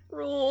cat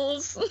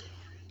rules.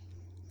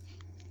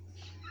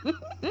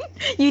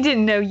 You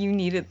didn't know you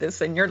needed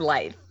this in your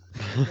life,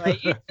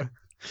 right?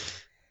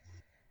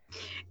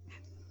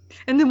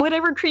 And then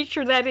whatever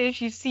creature that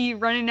is you see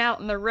running out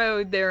in the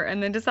road there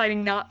and then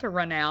deciding not to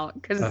run out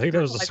because I think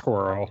that was a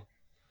squirrel.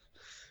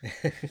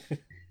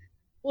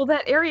 well,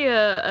 that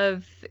area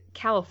of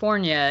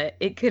California,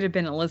 it could have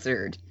been a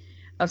lizard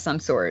of some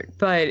sort,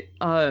 but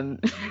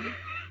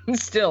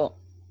still,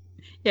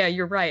 yeah,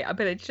 you're right.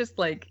 But it's just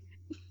like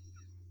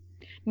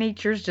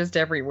nature's just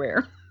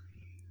everywhere.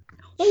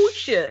 Oh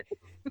shit!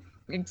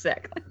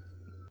 Exactly.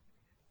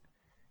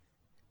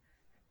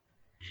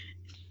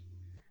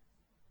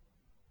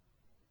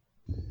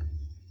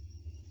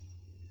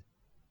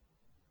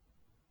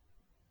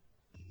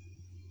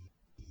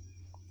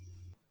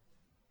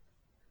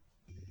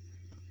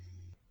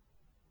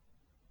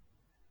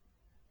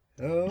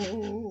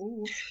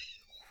 Oh.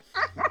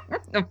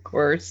 Of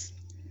course.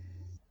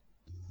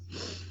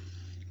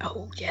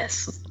 Oh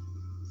yes.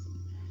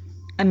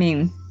 I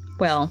mean,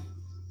 well.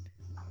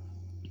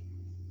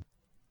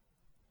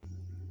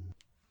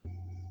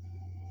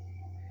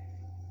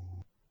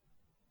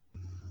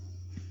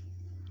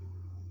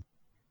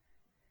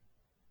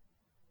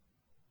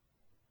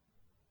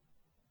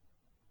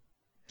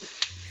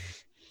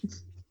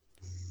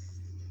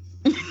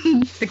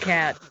 The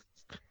cat.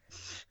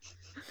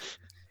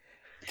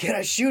 Can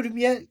I shoot him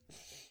yet?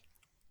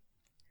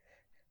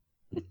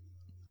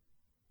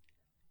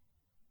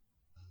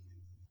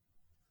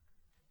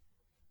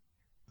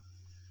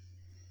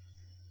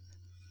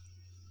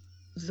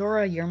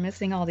 Zora, you're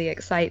missing all the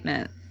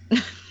excitement.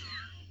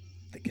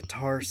 The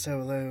guitar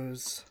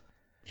solos.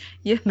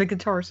 Yeah, the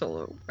guitar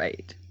solo,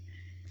 right.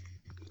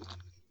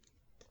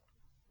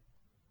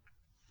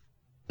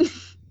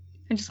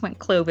 I just want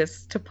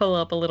Clovis to pull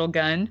up a little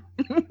gun.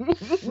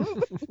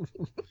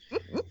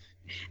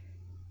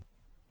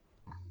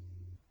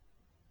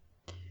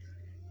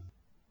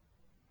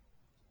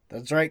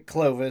 That's right,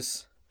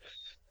 Clovis.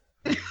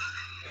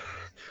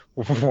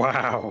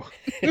 Wow.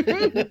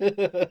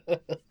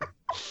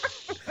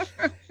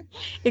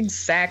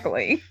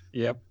 Exactly.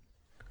 Yep.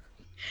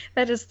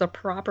 That is the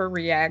proper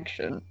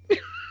reaction.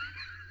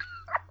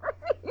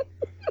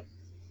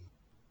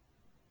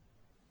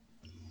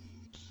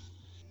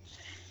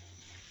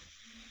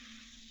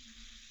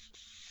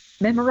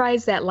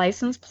 Memorize that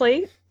license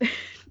plate.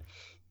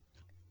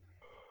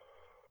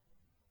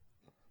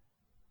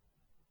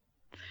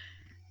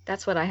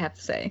 That's what I have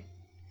to say.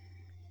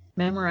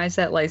 Memorize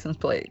that license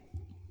plate.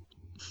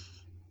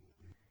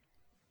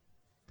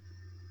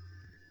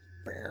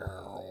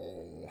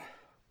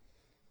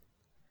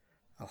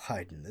 I'll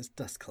hide in this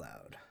dust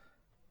cloud.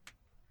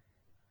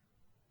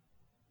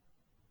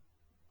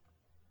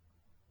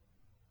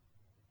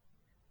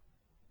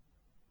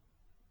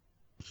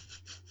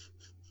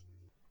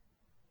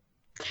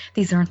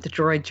 These aren't the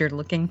droids you're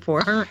looking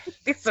for.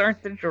 These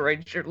aren't the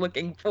droids you're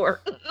looking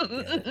for.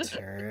 Gotta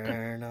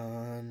turn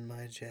on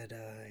my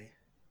Jedi.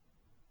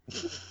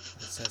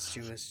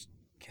 Incestuous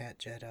cat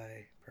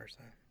Jedi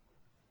person.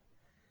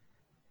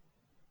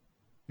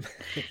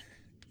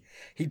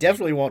 He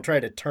definitely won't try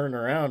to turn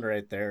around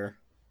right there.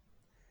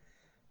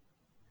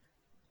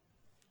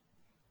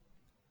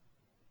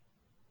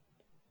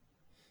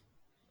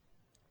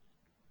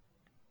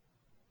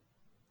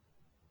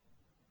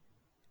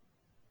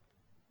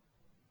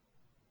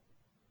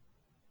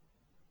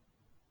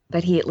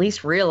 But he at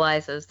least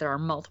realizes there are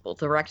multiple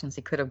directions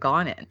he could have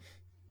gone in.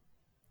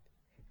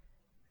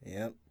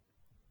 Yep.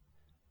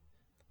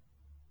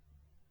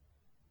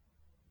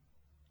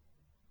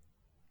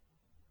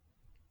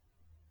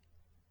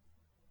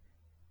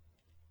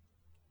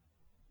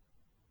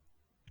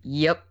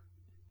 Yep.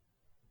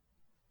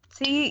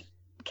 See,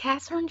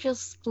 cats aren't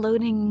just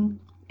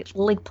floating,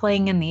 like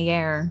playing in the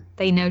air.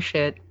 They know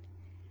shit.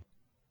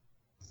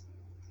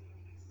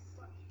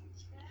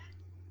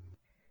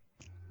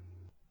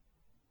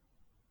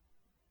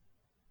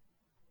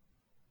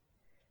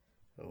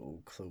 Oh,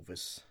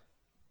 Clovis.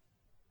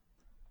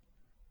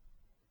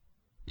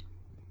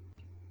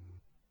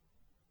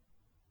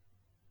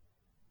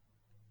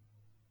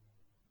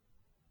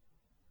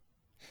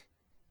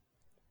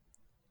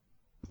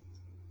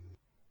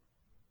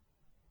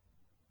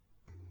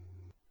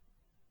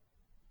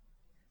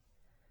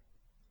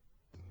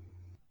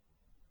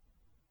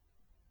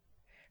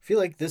 I feel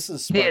like this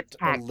has The sparked a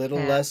attack little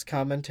cat. less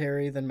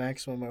commentary than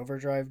Maximum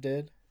Overdrive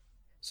did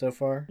so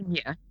far.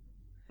 Yeah.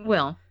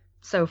 Well,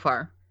 so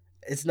far.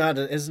 It's not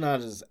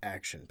as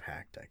action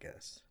packed, I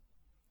guess.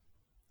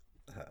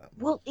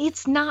 Well,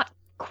 it's not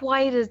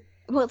quite as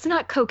well, it's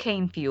not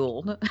cocaine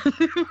fueled,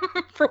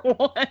 for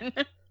one.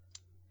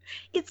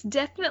 It's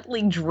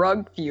definitely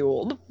drug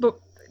fueled, but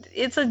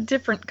it's a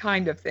different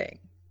kind of thing,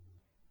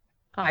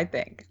 I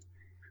think.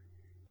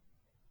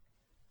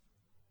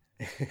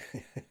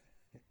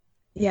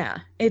 Yeah,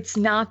 it's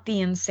not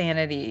the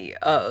insanity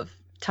of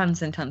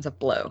tons and tons of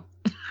blow.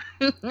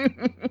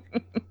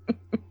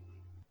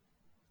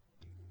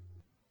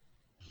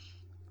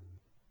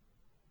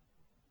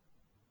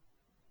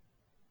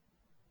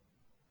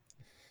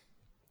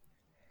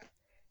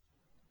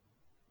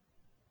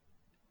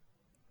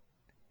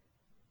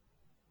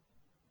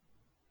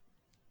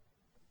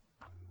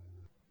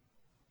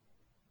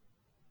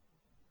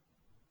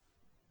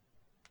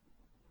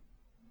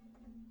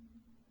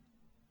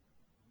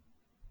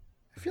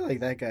 I feel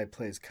like that guy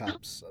plays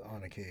cops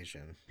on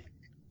occasion.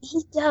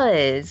 He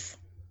does.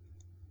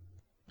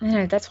 I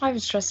know, that's why I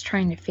was just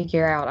trying to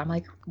figure out. I'm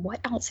like,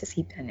 what else has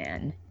he been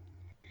in?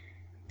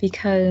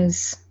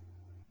 Because,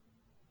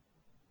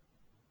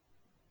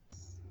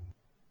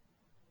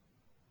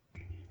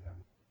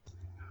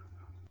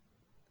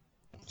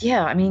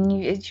 yeah, I mean,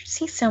 you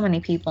see so many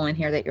people in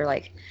here that you're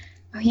like,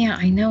 oh yeah,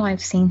 I know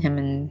I've seen him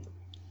in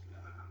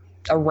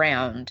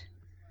around.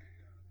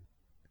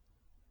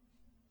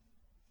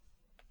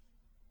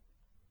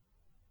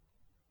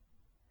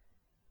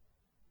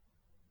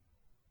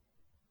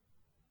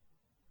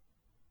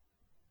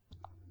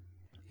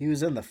 He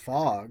was in The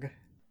Fog.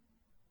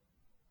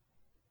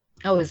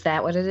 Oh, is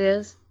that what it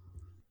is?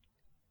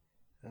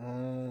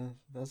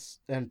 That's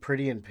and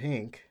Pretty in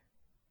Pink.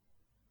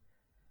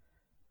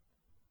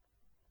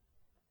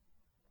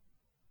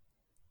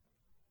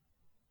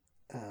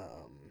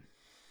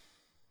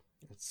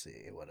 Let's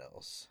see what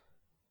else.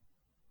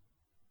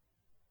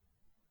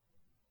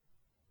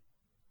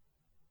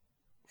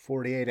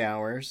 48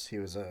 Hours. He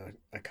was a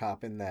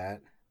cop in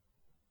that.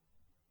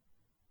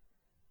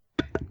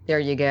 There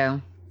you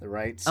go. The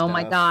Right Oh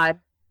my Stuff. God.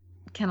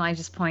 Can I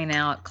just point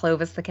out,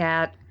 Clovis the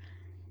cat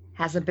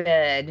has a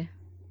bed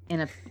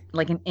in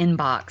like an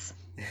inbox.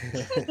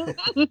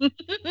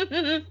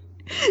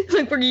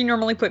 Like where you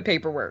normally put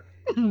paperwork.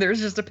 There's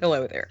just a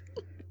pillow there.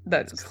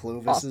 That's It's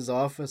Clovis's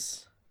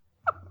office.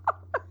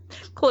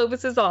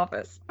 Clovis's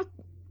office.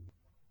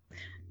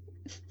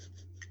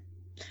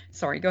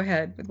 Sorry, go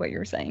ahead with what you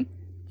were saying.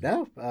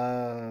 No.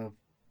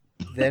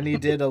 Then he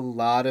did a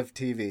lot of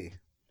TV.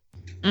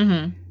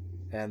 Mm-hmm.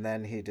 And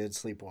then he did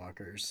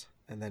Sleepwalkers.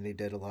 And then he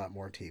did a lot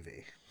more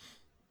TV.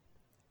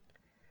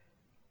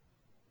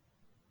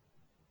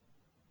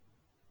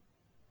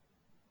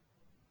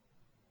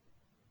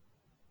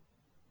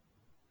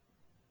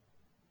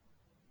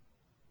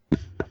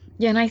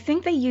 Yeah, and I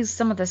think they used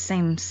some of the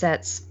same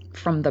sets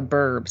from The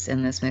Burbs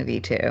in this movie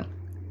too.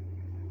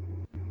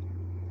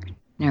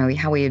 You know,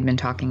 how we had been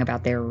talking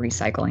about their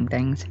recycling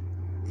things.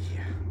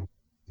 Yeah.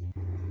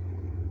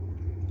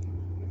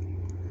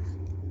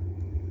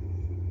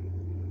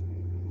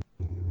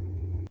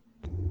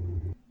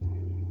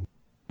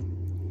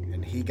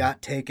 And he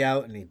got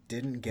takeout and he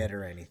didn't get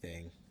her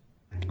anything.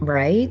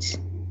 Right?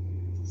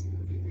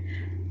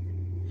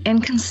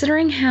 And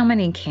considering how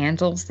many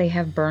candles they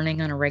have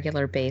burning on a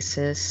regular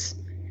basis,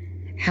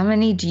 how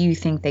many do you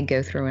think they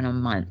go through in a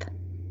month?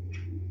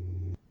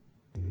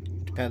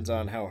 Depends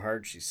on how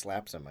hard she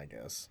slaps him, I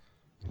guess.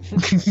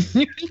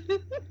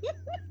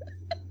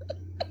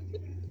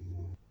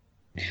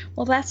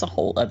 Well, that's a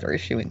whole other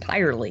issue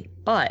entirely,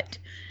 but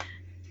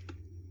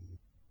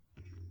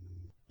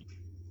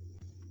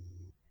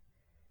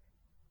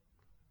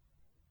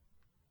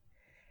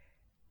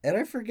And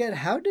I forget,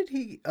 how did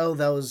he... Oh,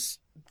 that was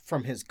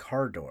from his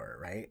car door,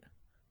 right?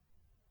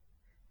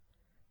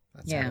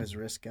 That's Yeah. how his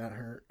wrist got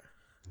hurt.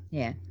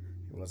 yeah.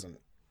 It wasn't...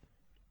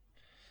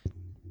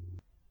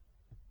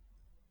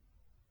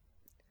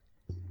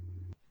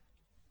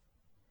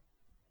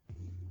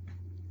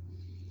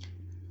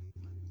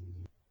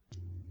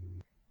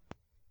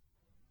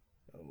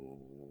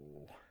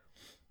 Oh.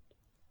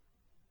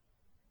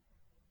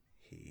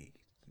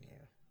 Yeah.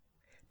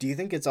 Do you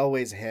think it's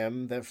always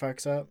him that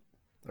fucks up?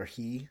 Or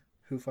he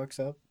who fucks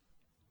up?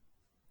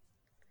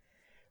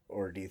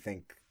 Or do you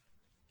think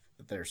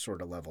they're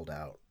sort of leveled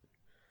out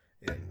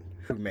in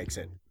who makes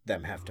it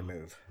them have to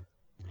move?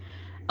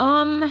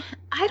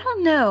 I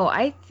don't know.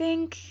 I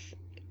think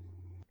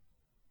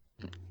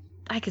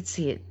I could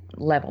see it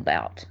leveled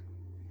out.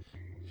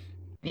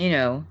 You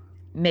know,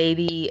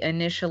 maybe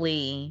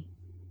initially,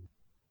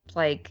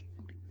 like,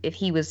 if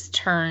he was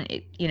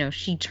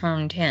she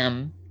turned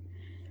him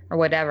or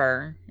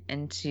whatever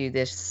into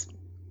this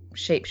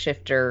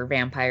shapeshifter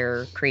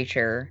vampire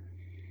creature,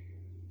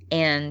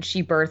 and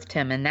she birthed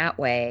him in that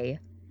way.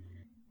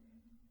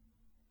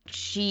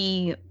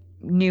 She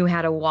knew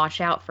how to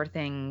watch out for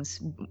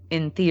things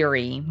in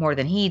theory more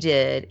than he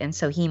did, and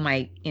so he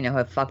might,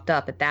 have fucked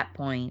up at that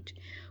point.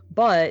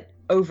 But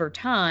over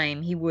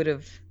time, he would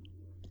have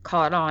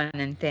caught on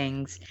and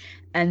things,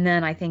 and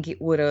then I think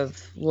it would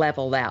have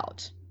leveled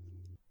out.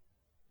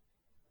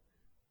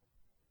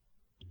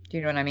 Do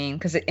you know what I mean?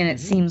 Because it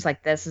seems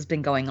like this has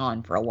been going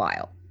on for a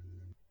while.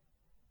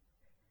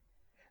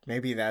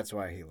 Maybe that's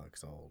why he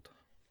looks old.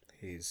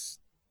 He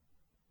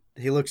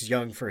looks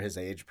young for his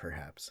age,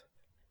 perhaps.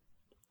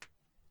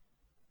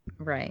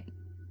 Right.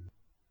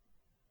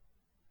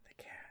 The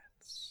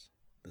cats.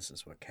 This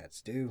is what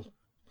cats do.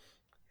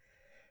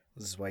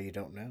 This is why you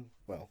don't know.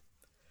 Well,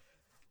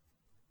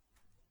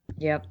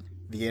 Yep.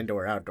 the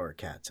indoor-outdoor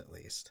cats, at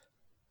least.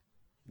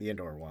 The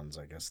indoor ones,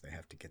 I guess they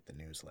have to get the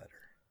newsletter.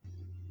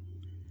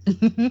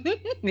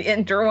 The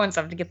indoor ones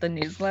have to get the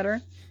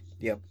newsletter.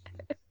 Yep.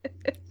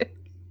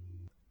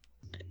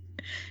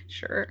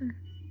 Sure.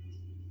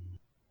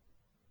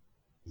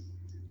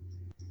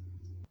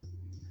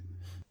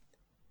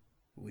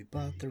 We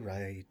bought the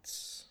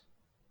rights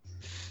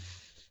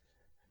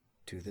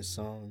to this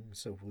song,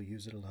 so we'll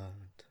use it a lot.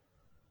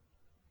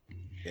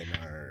 In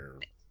our...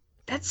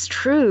 That's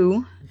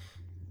true.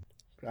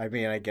 I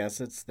mean, I guess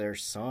it's their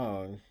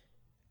song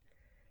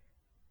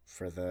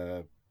for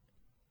the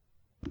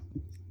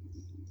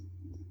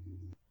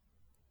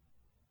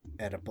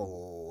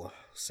edible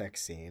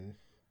sex scene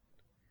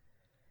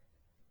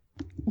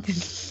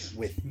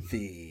with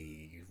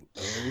the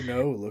oh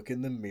no, look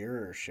in the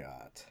mirror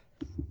shot.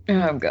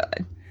 Oh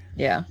god.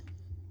 Yeah.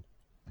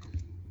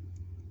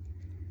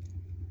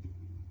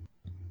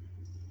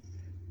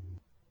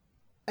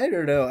 I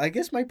don't know. I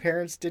guess my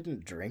parents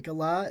didn't drink a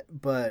lot,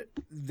 but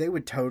they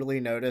would totally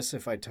notice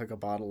if I took a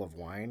bottle of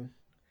wine.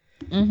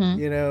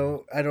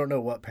 Mm-hmm. I don't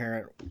know what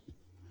parent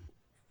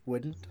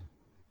wouldn't,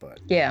 but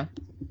Yeah.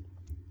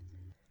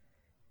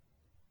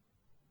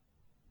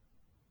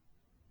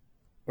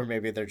 or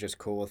maybe they're just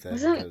cool with it.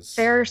 Wasn't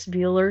Ferris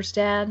Bueller's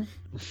dad?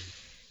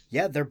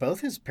 Yeah, they're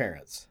both his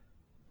parents.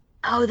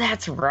 Oh,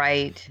 that's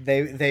right.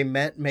 They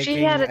met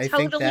making, I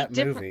think, that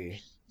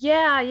movie.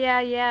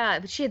 Yeah.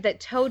 But she had that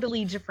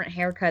totally different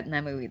haircut in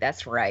that movie.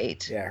 That's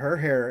right. Yeah, her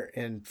hair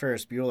in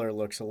Ferris Bueller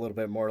looks a little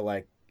bit more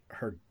like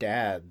her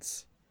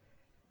dad's.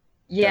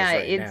 Yeah,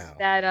 right it's now.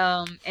 that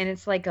and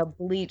it's like a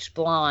bleach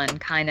blonde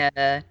kind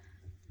of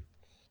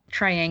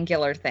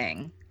triangular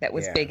thing that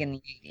was Yeah. big in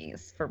the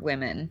 80s for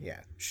women.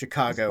 Yeah,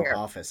 Chicago hair.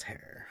 office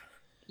hair.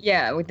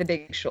 Yeah, with the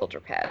big shoulder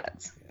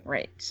pads. Yeah.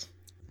 Right.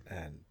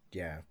 And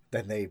yeah,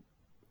 then they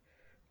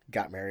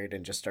got married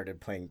and just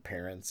started playing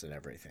parents and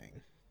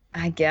everything.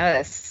 I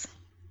guess.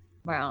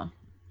 Wow.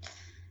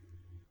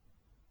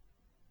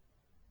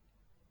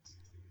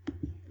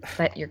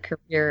 But your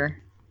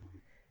career.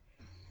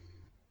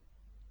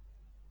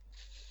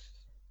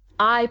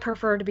 I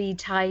prefer to be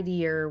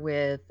tidier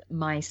with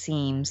my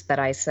seams that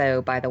I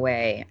sew, by the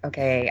way.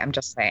 Okay, I'm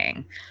just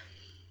saying.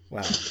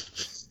 Wow.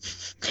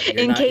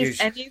 In case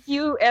any of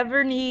you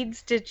ever need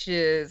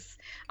stitches,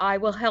 I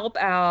will help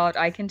out.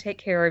 I can take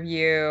care of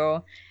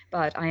you.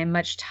 But I am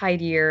much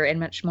tidier and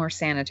much more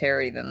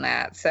sanitary than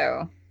that.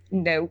 So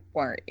no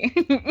worry.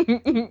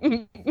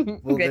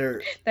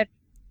 Well,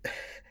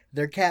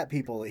 they're cat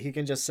people. He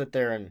can just sit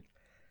there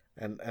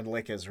and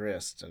lick his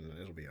wrist and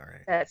it'll be all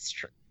right. That's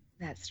true.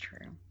 That's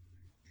true.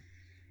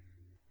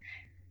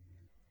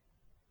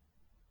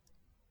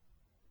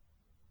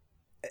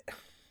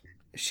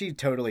 She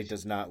totally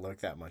does not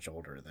look that much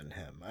older than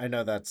him. I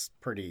know that's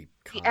pretty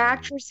The common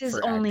actress is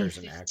for only actors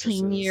and 15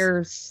 actresses.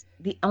 years.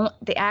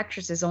 The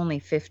actress is only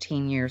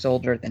 15 years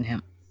older than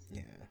him.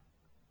 Yeah,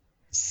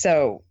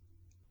 So,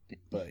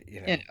 but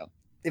you know,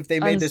 if they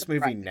made this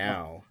movie unsurprisingly.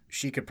 now,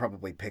 she could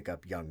probably pick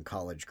up young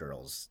college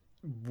girls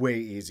way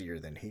easier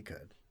than he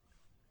could.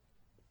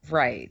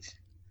 Right.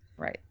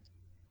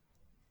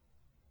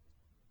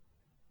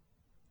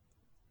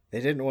 They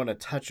didn't want to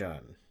touch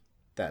on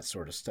that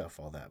sort of stuff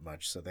all that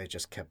much, so they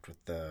just kept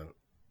with the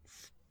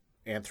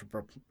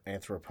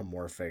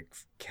anthropomorphic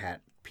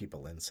cat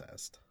people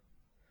incest.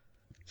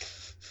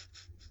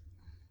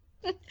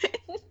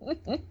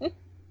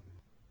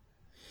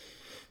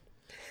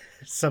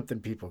 Something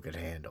people could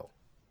handle.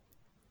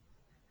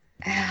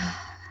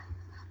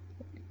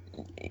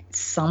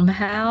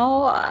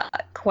 Somehow,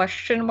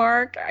 question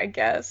mark, I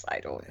guess. I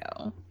don't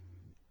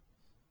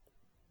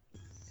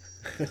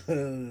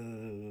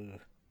know.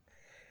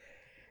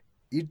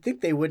 You'd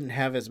think they wouldn't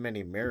have as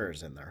many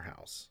mirrors in their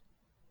house,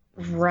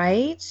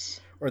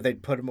 Right? or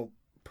they'd put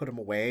them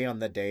away on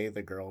the day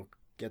the girl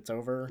gets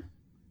over.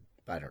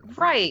 I don't know.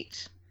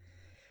 Right.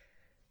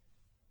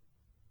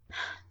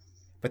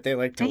 But they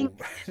like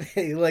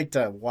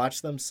to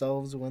watch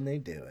themselves when they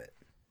do it.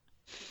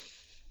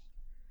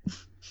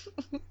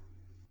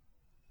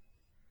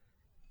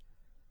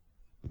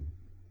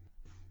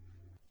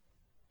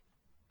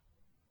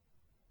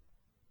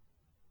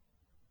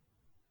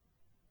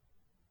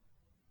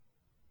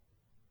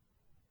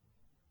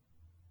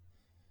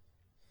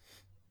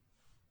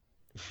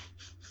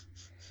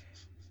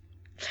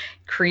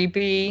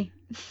 Creepy.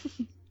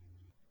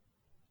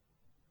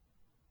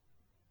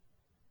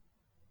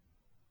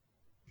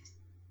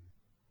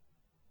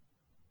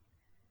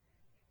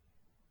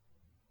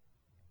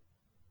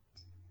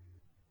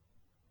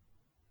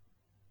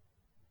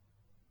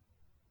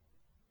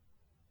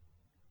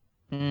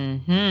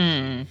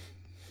 Mm-hmm.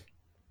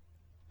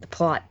 The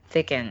plot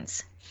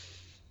thickens.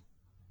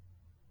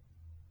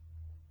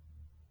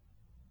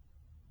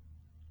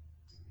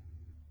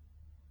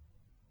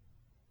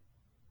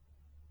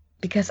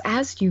 Because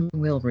as you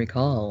will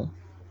recall,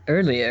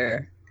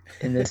 earlier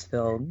in this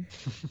film,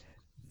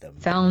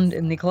 found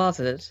in the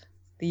closet,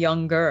 the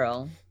young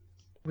girl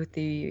with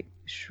the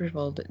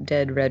shriveled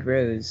dead red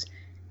rose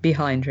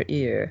behind her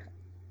ear.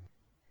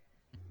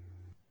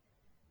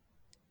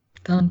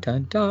 Dun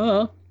dun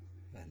dun.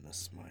 And the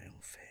smile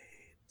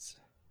fades.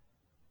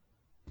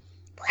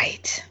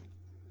 Right.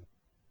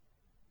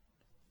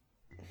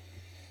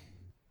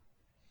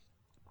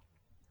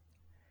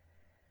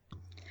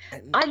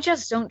 I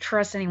just don't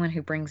trust anyone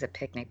who brings a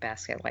picnic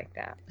basket like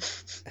that.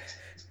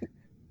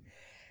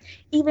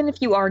 Even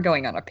if you are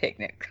going on a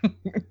picnic.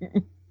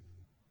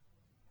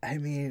 I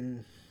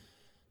mean,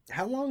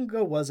 how long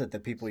ago was it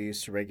that people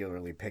used to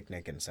regularly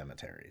picnic in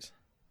cemeteries?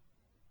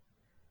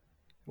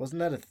 Wasn't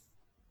that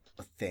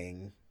a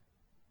thing?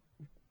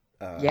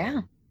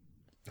 Yeah.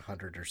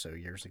 100 or so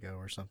years ago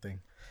or something.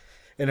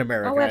 In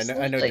America, Oh, I know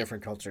absolutely.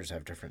 different cultures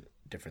have different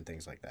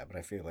things like that, but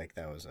I feel like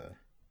that was a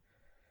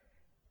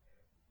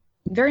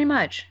Very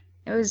much.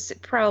 It was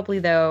probably,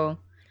 though,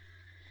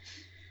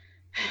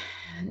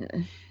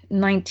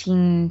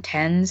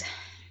 1910s,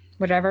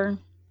 whatever,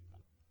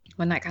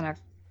 when that kind of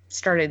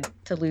started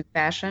to lose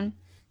fashion.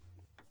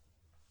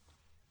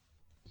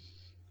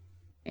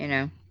 You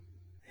know?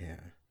 yeah.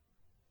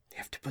 You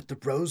have to put the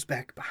rose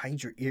back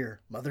behind your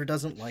ear. Mother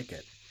doesn't like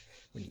it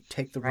when you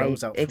take the Right,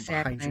 rose out from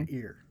behind your exactly.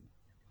 ear.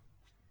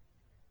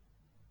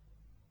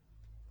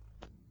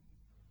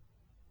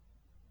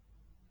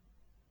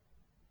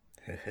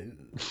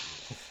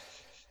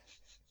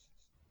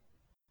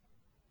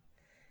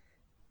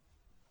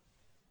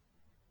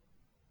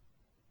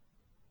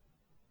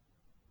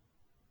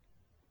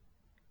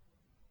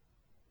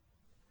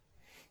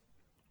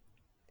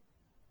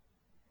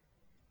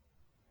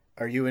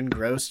 Are you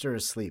engrossed or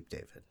asleep,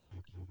 David?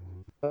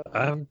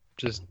 I'm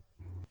just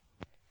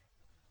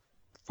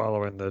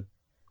following the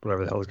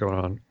whatever the hell is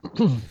going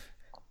on.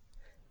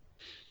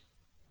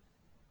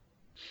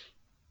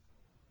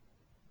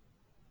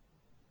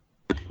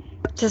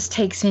 Just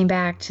takes me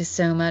back to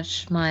so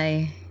much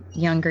my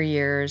younger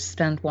years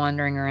spent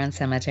wandering around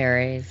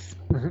cemeteries.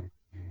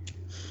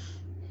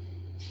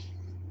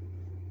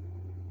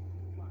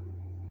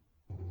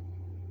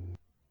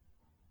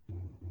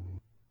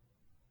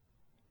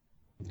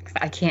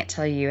 I can't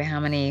tell you how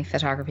many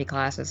photography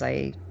classes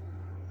I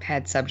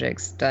had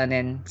subjects done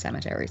in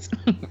cemeteries.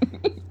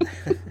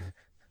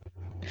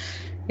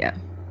 Yeah.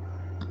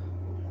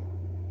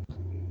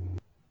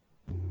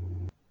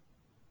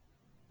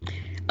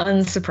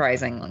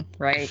 Unsurprisingly,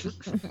 right?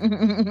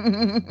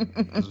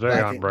 It's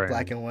very on brand.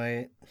 Black and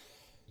white.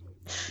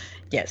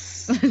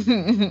 Yes.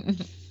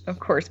 Of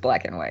course,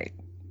 black and white.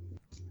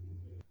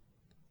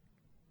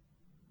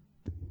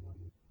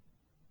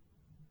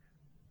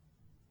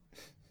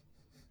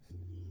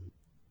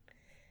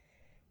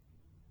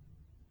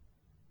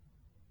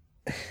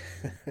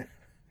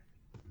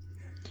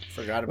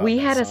 Forgot about We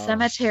that had a song.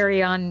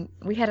 cemetery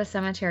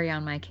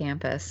on my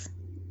campus.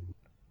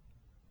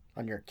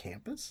 On your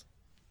campus?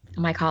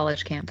 My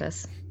college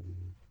campus.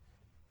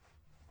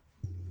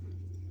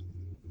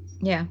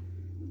 Yeah.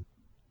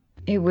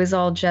 It was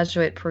all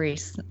Jesuit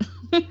priests.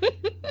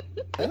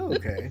 Oh,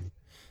 okay.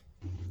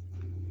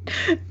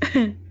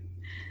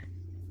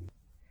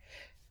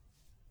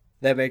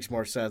 That makes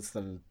more sense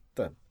than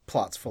the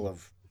plots full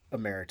of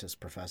emeritus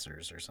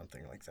professors or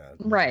something like that.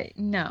 Right.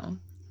 No.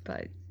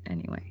 But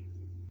anyway.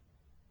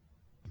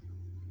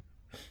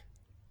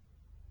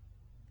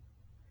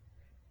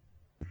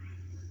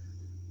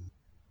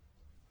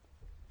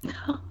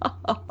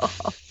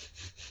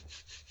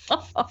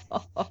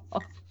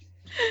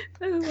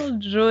 I will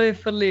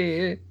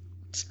joyfully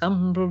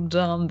tumble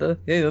down the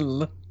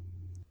hill.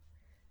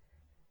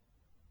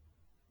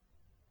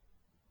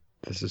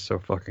 This is so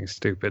fucking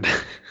stupid.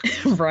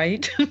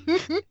 Right?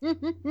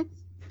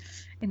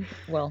 And,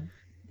 well,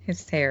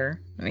 his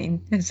hair. I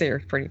mean, his hair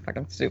is pretty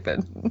fucking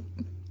stupid.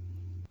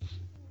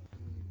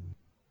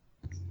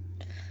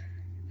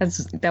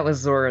 That was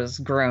Zora's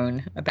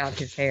groan about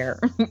his hair.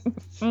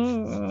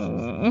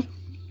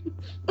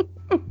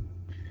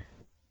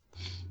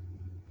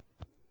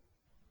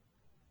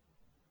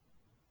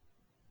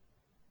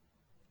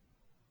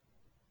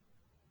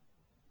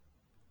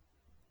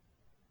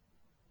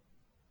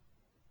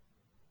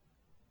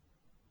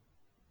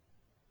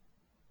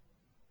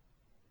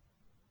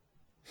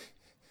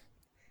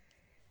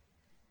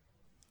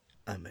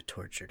 I'm a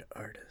tortured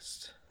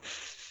artist.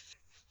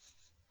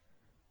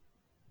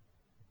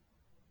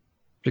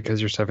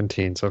 Because you're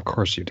 17, so of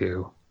course you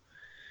do.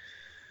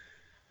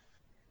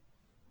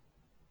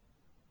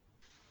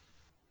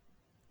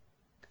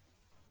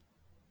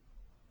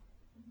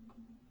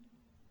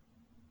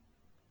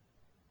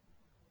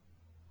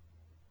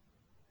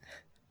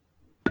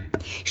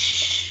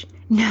 Shh.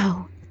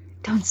 No.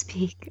 Don't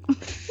speak.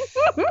 Let's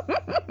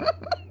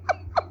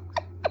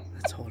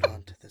hold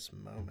on to this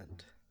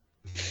moment.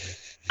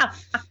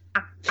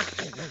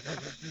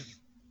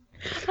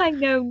 I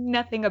know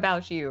nothing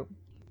about you,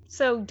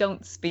 so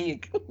don't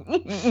speak.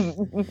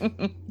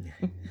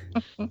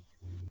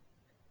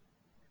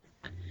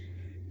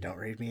 Don't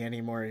read me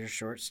any more of your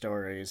short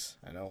stories.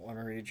 I don't want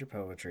to read your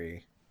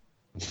poetry.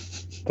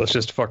 Let's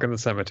just fuck in the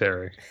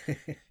cemetery.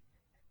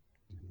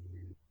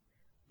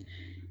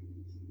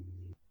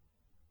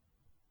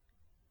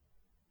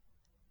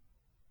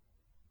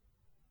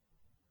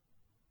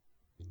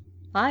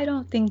 I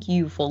don't think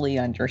you fully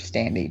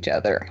understand each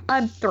other.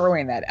 I'm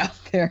throwing that out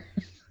there.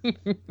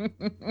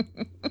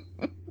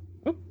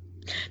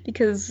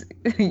 Because,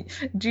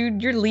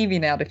 dude, you're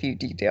leaving out a few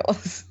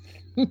details.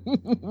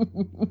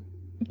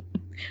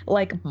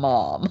 Like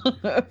mom.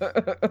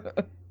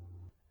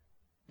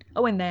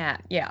 Oh, and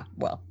that. Yeah.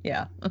 Well,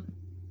 yeah.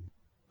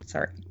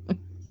 Sorry.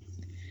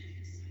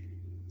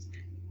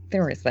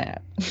 There is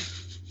that.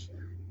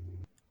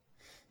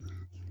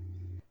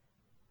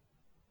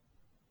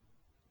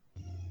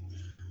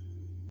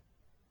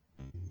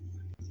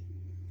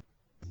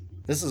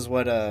 This is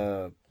what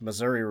a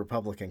Missouri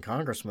Republican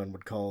congressman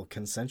would call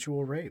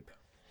consensual rape.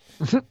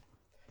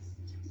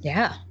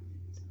 Yeah.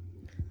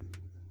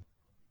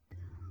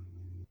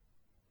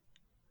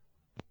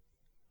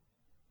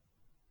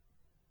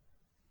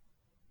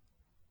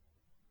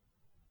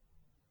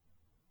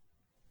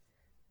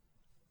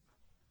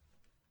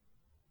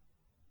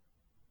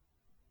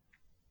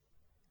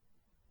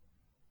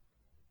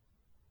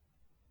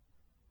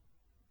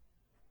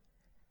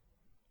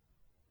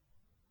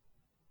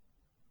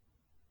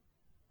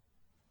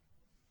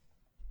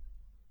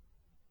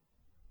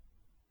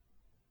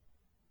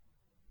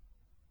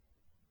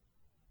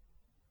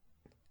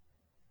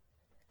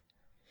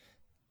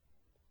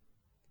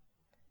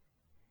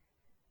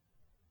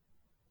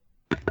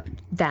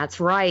 That's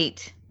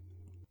right.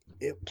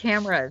 Yep.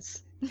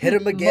 Cameras. Hit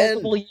him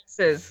again. Multiple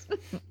uses.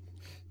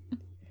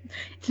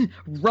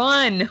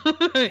 Run.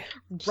 Run.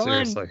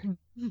 Seriously.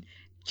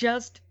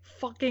 Just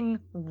fucking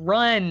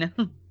run.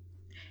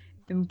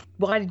 And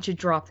why did you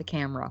drop the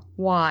camera?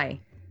 Why?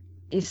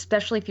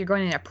 Especially if you're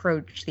going to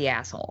approach the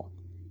asshole.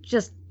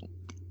 Just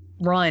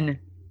run.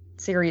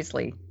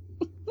 Seriously.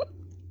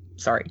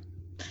 Sorry.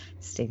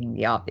 Stating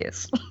the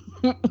obvious.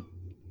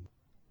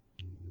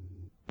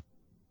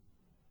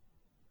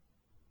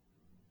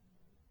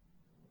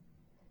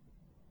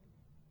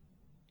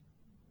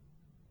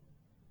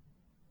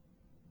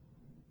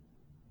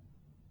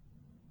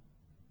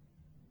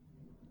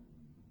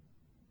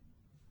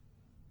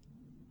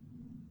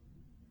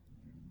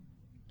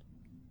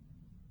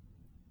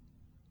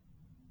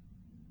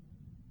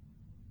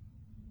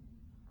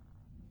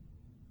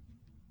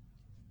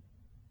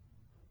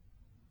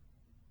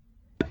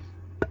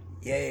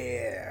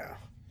 Yeah.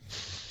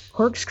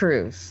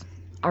 Corkscrews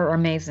are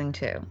amazing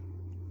too.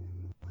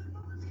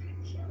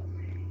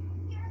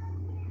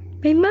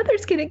 My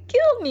mother's gonna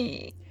kill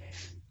me.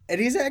 And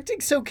he's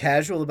acting so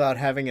casual about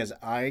having his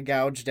eye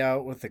gouged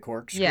out with the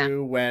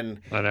corkscrew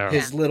when I know.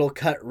 his little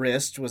cut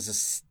wrist was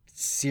a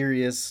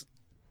serious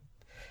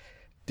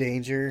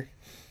danger.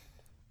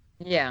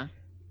 Yeah,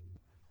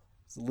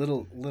 It's a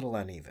little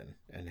uneven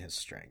in his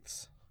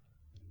strengths.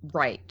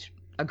 right.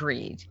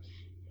 Agreed.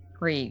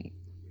 Great.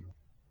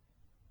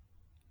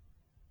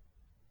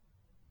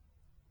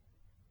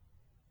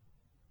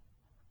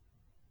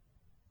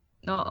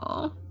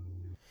 Oh,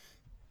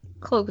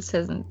 Clovis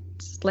has a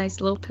nice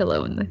little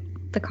pillow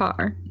in the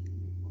car.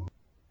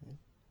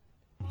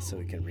 So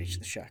he can reach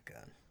the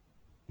shotgun.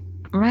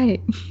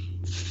 Right.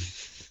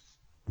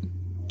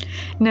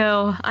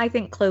 No, I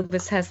think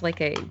Clovis has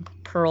like a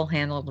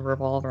pearl-handled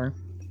revolver.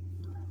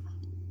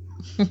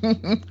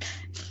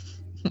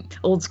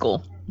 Old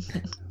school.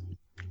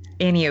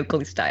 Annie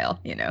Oakley style,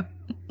 you know.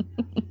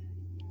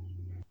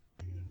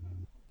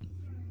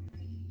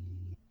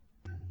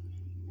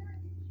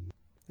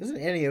 Isn't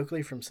Annie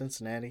Oakley from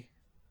Cincinnati?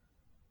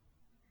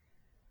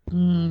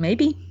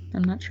 Maybe.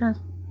 I'm not sure.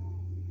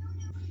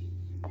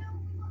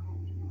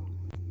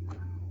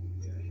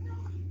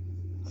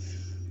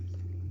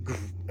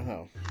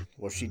 Oh,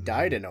 well, she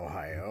died in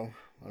Ohio.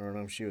 I don't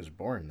know if she was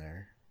born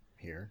there.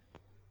 Here.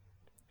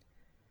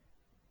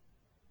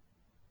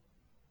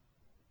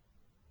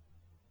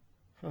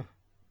 Huh.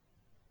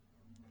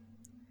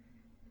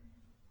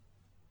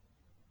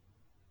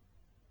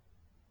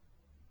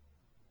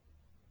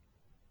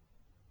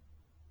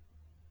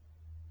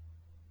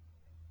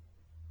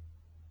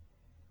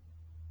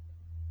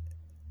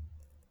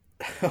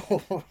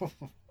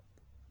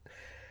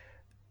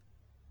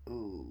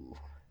 Ooh.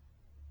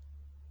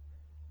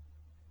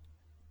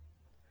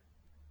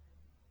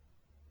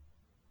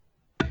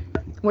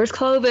 Where's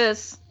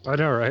Clovis? I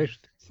know, right?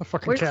 The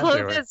fucking Where's cat do it.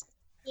 Clovis?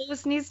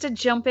 Clovis needs to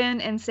jump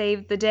in and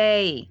save the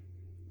day.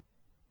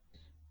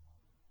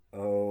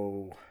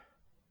 Oh.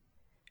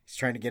 He's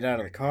trying to get out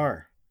of the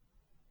car.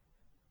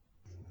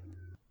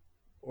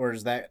 Or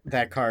does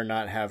that car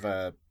not have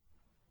a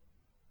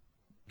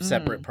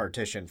separate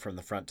partition from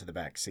the front to the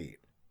back seat?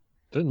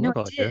 Didn't No, look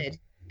I like it. did.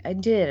 I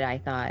did, I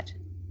thought.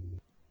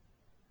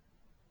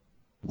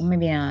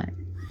 Maybe not.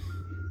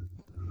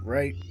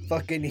 Right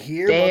fucking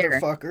here, There.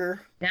 motherfucker.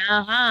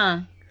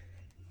 Uh-huh.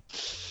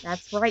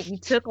 That's right. You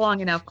took long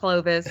enough,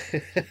 Clovis.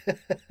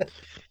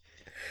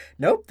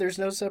 Nope, there's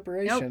no Nope,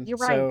 you're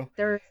right. So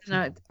There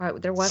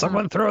wasn't.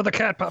 Someone throw the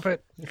cat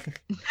puppet.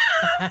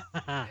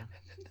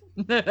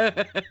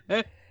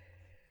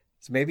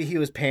 So maybe he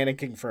was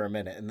panicking for a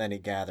minute and then he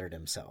gathered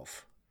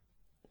himself.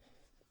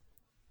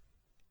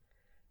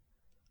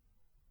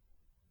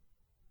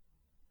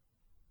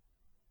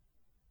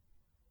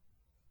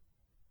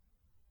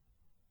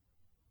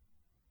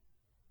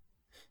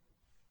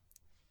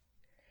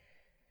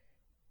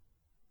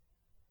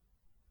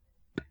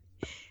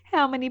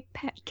 How many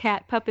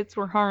cat puppets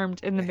were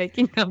harmed in the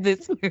making of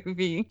this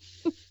movie?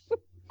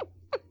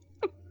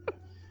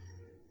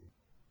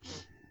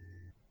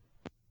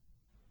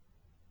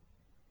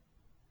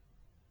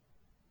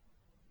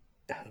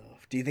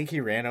 Do you think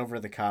he ran over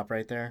the cop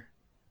right there?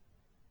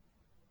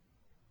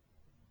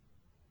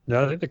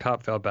 No, I think the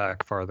cop fell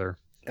back farther.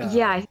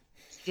 Yeah, I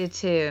did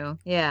too.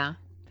 Yeah.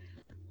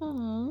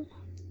 Oh.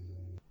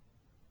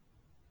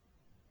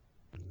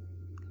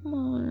 Come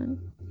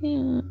on.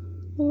 Yeah.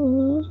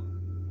 Oh.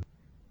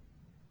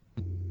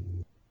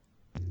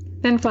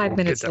 Then 5 We'll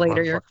minutes get that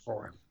later, motherfucker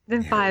for him.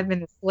 then 5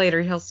 minutes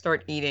later, he'll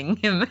start eating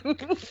him.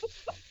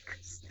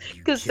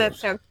 Because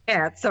that's how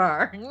cats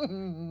are.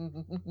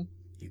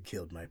 You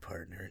killed my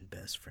partner and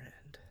best friend.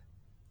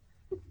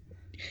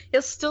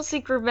 He'll still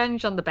seek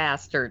revenge on the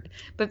bastard,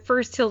 but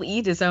first he'll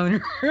eat his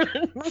owner.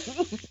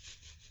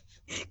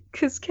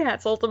 Because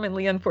cats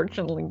ultimately,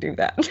 unfortunately, do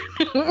that.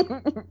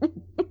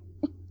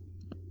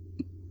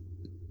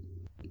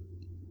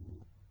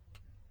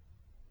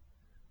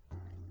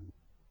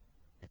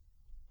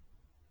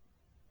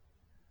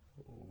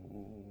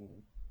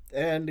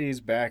 And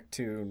he's back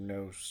to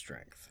no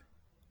strength.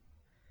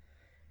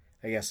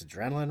 I guess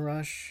adrenaline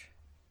rush.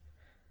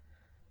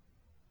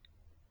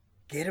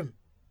 Get him.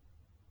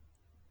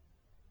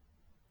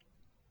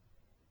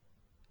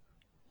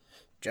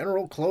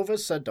 General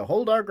Clovis said to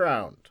hold our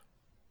ground.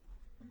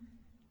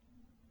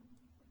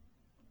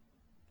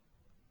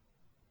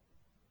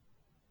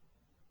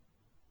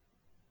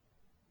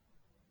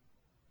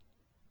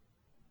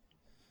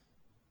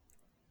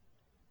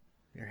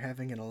 You're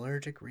having an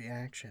allergic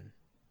reaction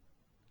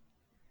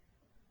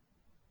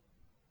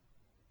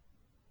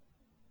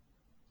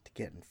to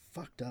getting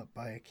fucked up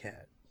by a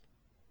cat.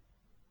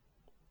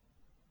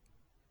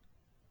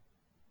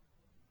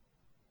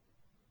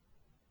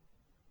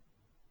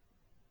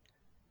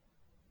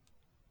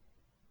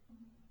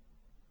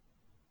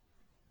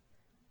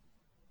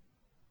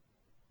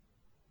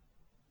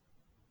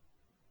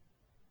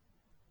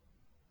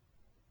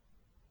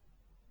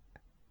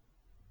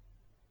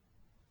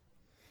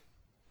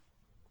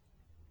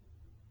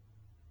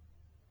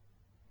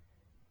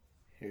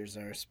 Here's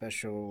our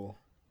special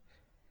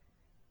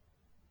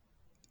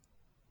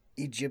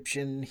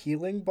Egyptian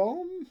healing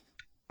balm.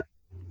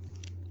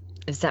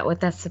 Is that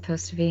what that's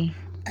supposed to be?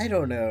 I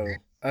don't know.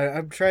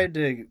 I'm trying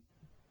to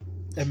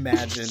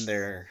imagine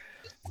their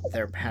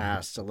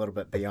past a little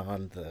bit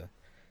beyond the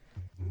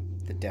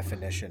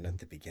definition at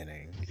the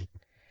beginning.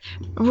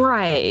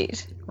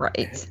 Right.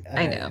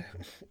 I know.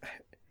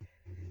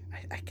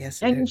 I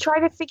guess And try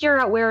to figure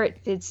out where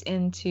it fits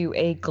into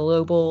a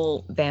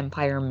global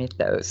vampire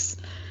mythos.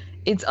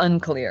 It's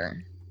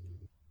unclear.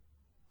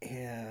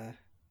 Yeah.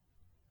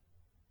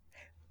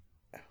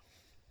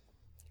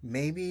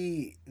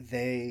 Maybe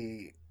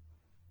they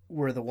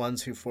were the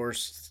ones who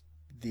forced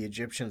the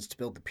Egyptians to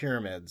build the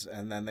pyramids,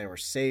 and then they were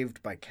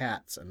saved by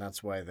cats, and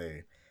that's why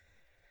they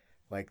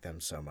like them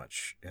so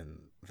much in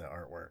the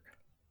artwork.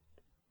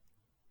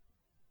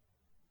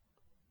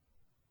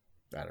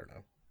 I don't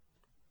know.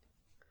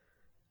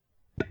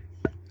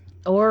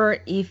 Or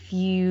if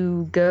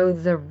you go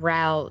the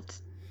route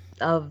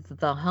of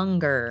The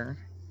Hunger,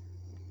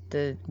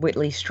 the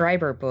Whitley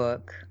Strieber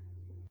book,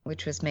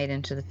 which was made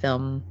into the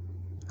film,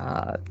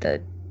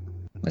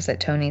 was that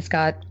Tony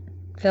Scott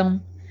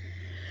film?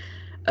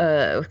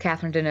 With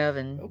Catherine Deneuve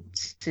and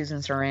Susan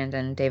Sarandon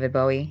and David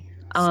Bowie.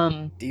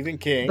 Stephen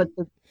King.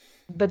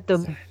 But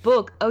the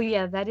book, oh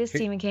yeah, that is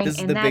Stephen King, This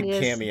is and the that big is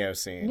cameo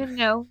scene.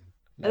 no.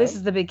 No? This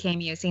is the big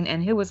cameo scene.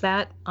 And who was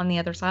that on the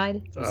other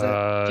side?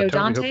 Joe Toby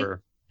Dante?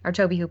 Hooper. Or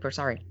Toby Hooper,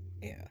 sorry.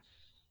 Yeah.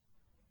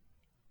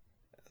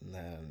 And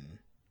then...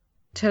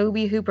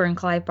 Toby Hooper and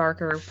Clive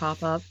Barker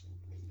pop up.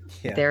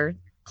 Yeah. They're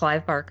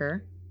Clive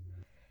Barker.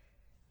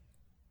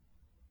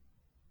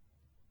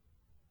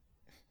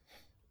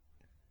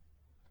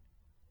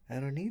 I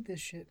don't need this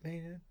shit,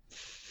 man.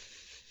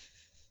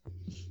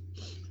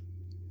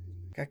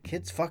 Got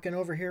kids fucking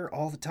over here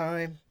all the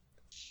time.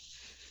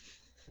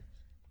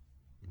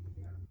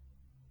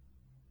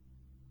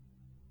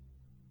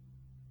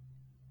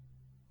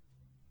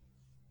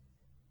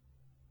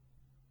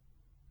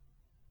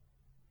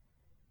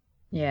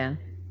 Yeah.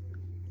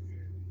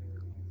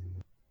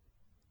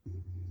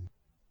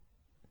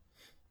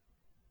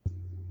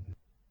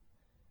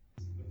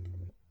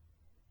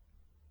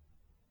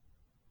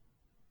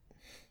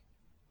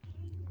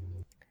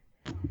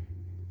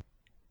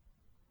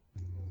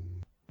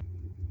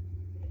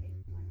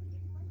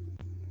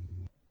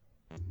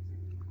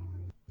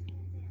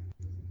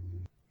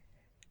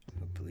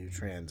 A blue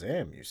Trans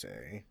Am, you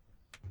say?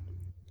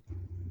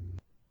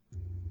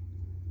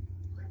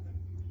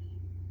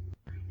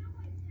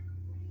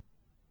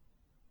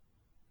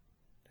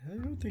 I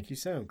don't think you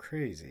sound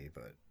crazy,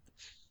 but...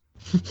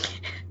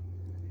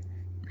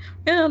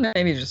 Yeah,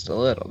 maybe just a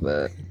little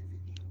bit.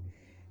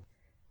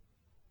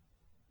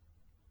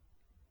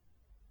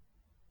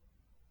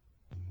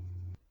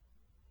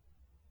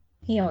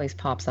 He always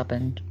pops up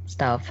in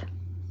stuff.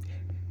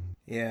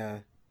 Yeah.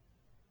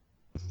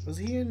 Was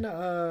he in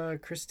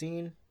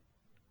Christine?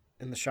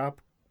 In the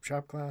shop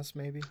class,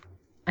 maybe?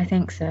 I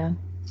think so.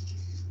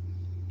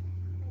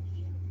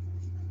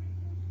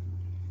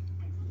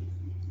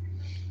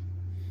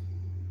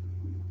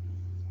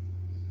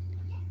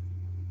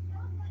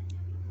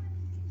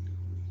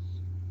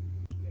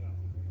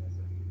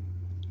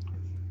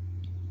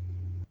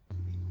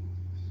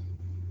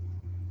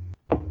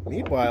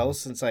 Meanwhile,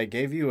 since I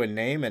gave you a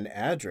name and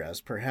address,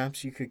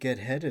 perhaps you could get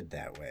headed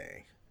that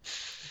way.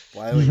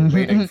 While you're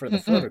waiting for the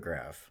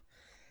photograph.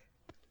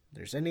 If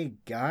there's any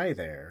guy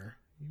there,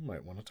 you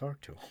might want to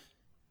talk to him.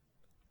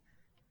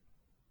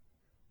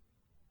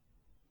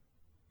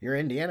 You're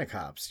Indiana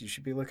cops. You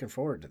should be looking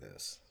forward to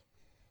this.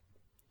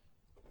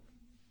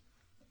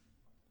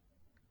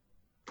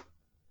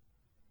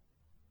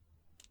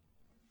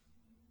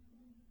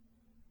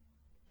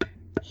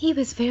 He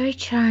was very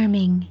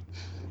charming.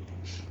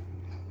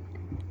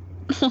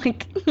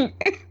 Like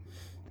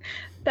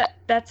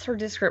that's her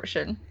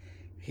description.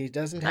 He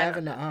doesn't have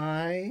an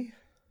eye.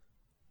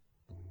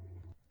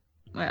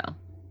 Well,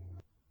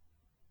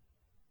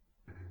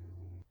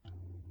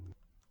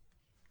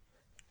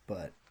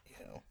 But,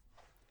 you know.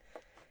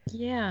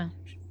 yeah.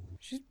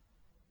 She's...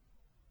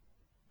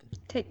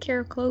 Take care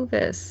of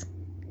Clovis.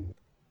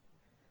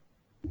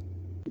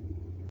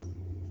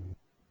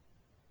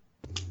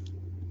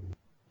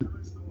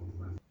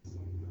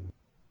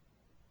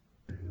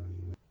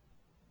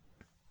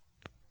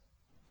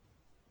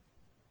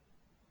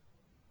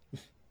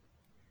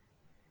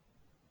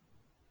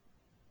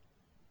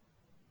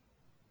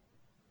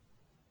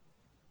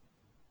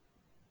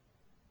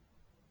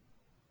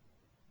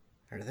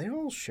 Are they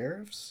all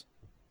sheriffs?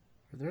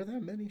 Are there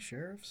that many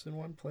sheriffs in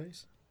one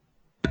place?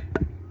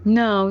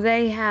 No,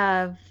 they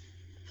have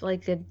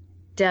like a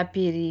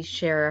deputy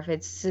sheriff.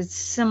 It's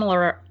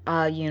similar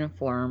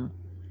uniform.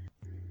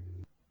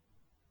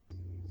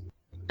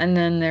 And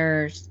then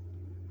there's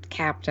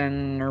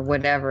captain or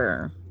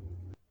whatever.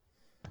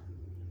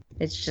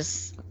 It's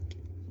just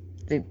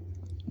the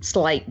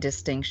slight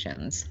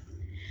distinctions.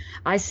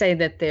 I say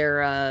that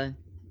their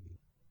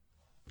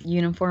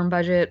uniform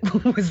budget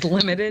was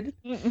limited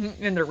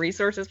and the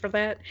resources for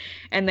that,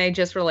 and they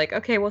just were like,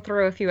 okay, we'll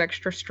throw a few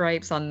extra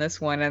stripes on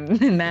this one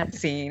and in that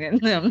scene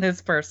and on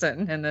this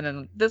person, and then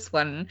in this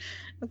one,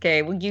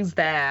 okay, we'll use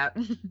that.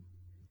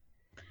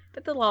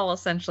 But they'll all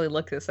essentially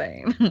look the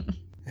same.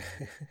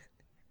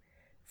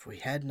 If we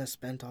hadn't have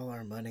spent all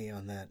our money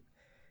on that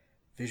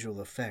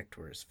visual effect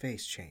where his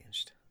face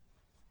changed.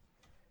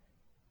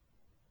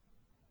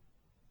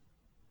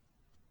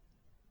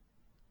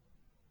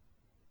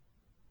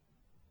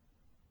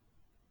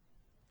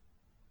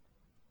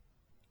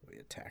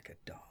 attack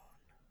at dawn.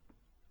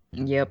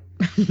 Yep.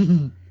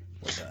 Or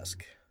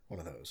dusk. One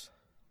of those.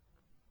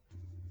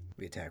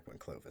 We attack when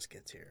Clovis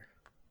gets here.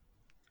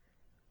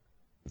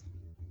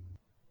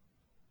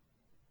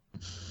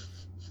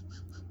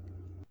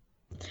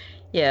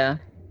 Yeah.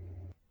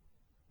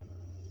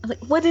 Like,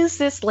 what is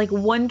this? Like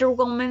Wonder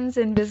Woman's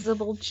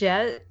invisible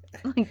jet?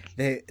 Like,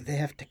 They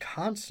have to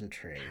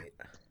concentrate.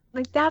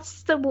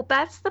 that's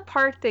the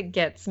part that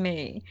gets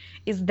me,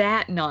 is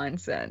that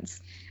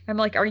nonsense. I'm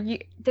like,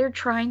 they're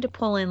trying to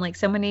pull in like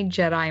so many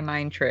Jedi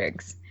mind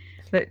tricks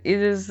that it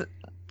is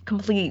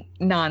complete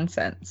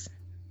nonsense.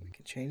 We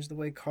can change the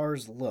way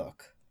cars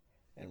look,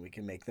 and we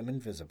can make them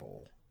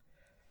invisible.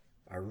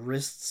 Our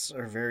wrists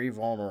are very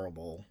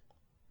vulnerable,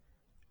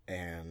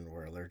 and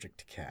we're allergic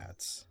to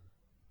cats.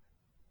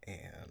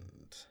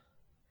 And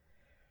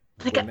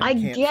Like, women I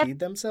can't get feed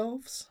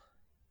themselves?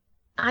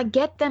 I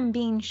get them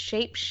being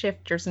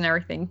shapeshifters and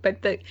everything,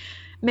 but the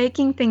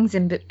making things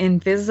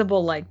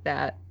invisible like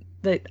that,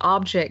 the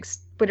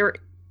objects,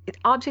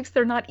 objects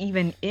they're not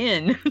even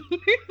in.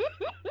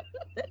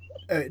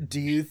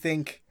 Do you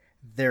think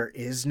there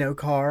is no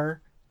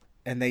car,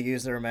 and they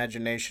use their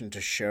imagination to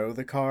show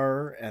the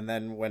car, and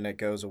then when it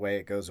goes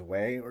away,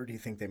 or do you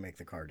think they make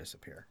the car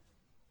disappear?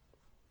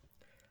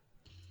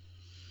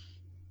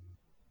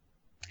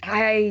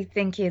 I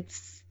think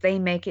they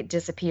make it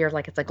disappear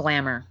like it's a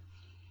glamour.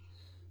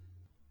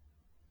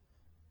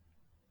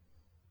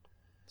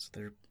 So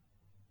they're,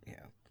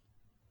 yeah.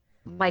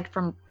 Like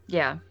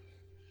yeah.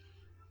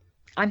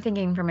 I'm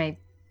thinking from a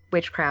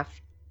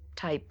witchcraft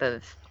type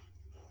of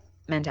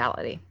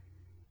mentality.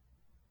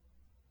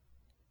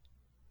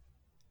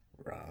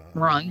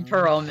 Ron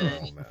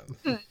Perlman.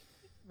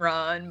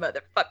 Ron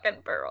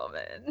motherfucking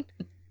Perlman.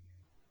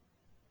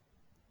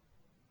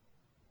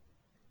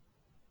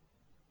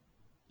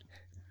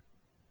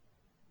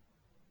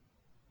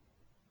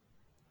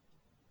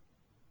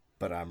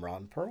 But I'm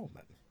Ron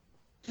Perlman.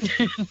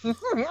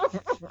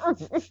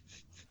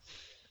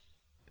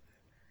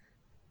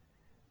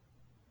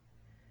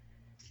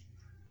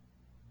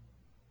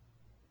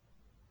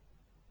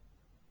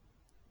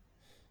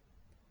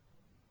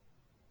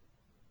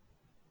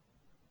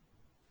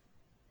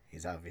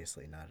 He's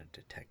obviously not a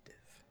detective.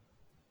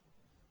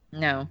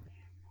 No.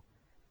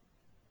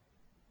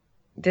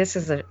 This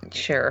is a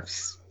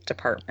sheriff's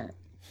department.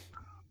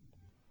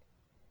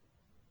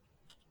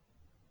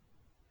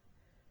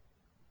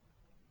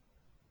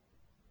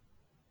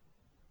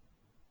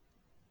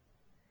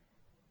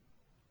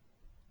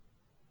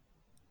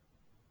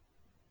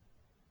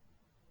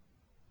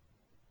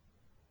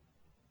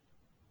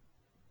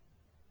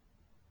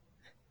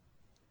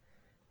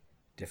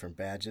 Different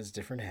badges,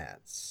 different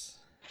hats.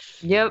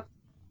 Yep.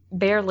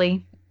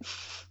 Barely.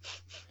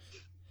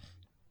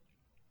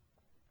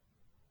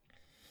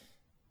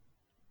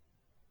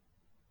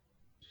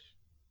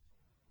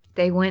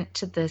 They went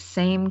to the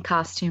same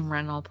costume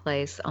rental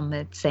place on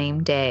the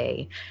same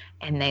day,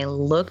 and they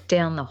looked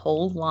down the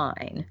whole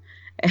line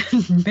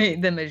and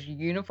made them as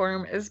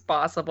uniform as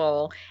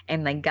possible,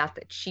 and they got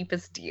the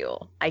cheapest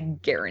deal. I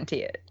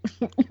guarantee it.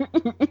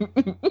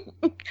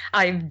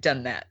 I've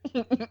done that.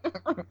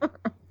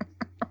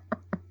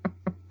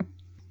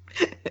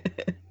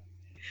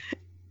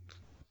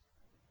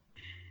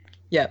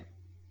 Yep.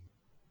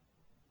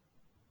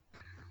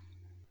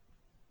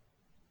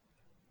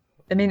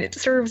 I mean, it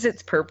serves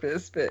its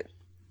purpose, but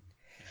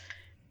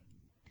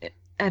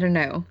I don't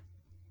know.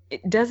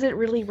 Does it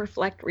really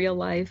reflect real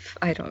life?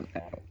 I don't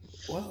know.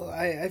 Well,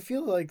 I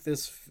feel like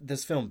this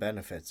film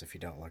benefits if you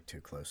don't look too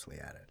closely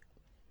at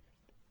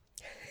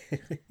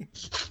it.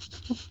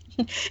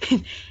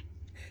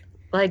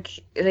 Like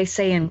they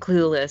say in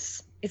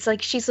Clueless, it's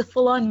like she's a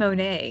full-on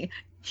Monet.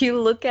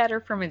 You look at her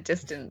from a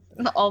distance,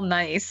 all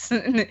nice,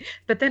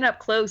 but then up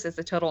close, it's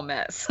a total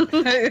mess.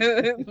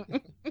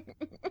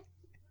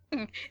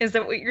 Is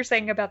that what you're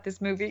saying about this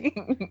movie?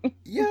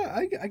 Yeah,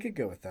 I could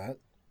go with that.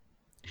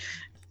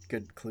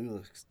 Good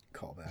Clueless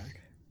callback.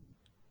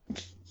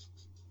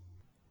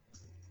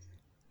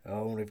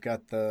 Oh, and we've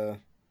got the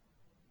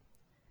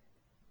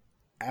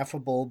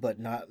affable but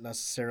not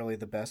necessarily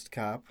the best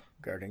cop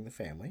guarding the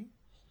family.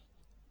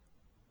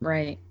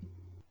 Right.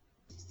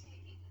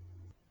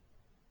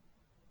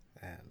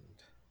 And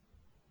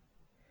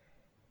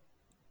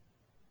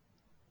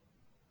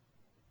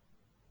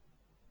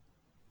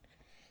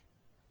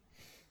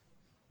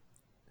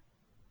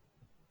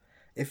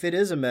if it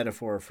is a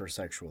metaphor for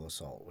sexual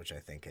assault, which I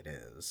think it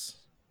is,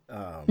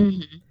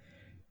 Mm-hmm.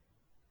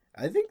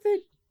 I think they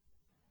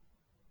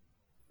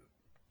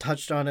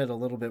touched on it a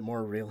little bit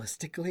more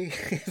realistically,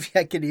 if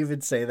I could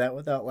even say that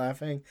without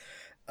laughing,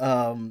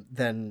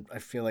 than I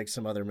feel like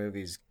some other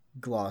movies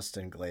glossed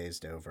and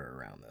glazed over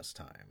around this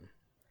time.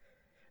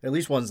 At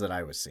least ones that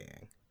I was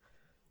seeing.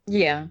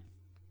 Yeah.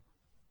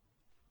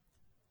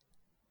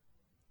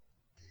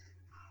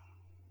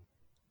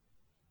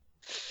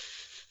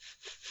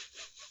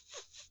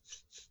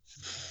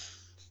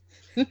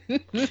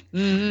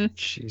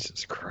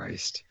 Jesus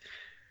Christ.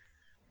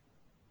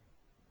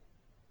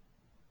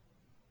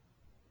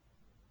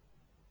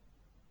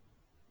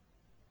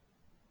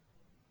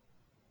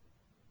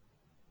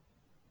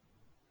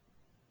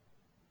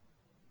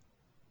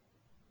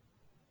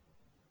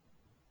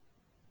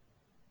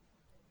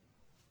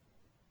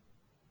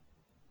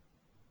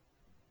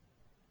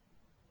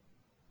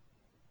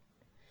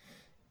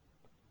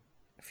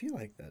 feel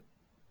like that.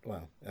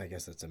 Well, I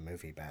guess it's a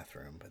movie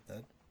bathroom, but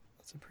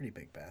that's a pretty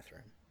big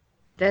bathroom.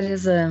 That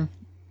is a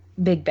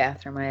big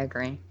bathroom, I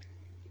agree.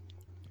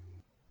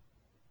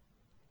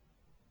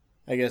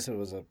 I guess it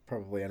was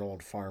probably an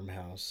old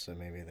farmhouse, so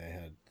maybe they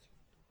had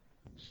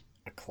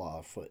a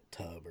clawfoot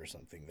tub or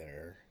something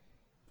there.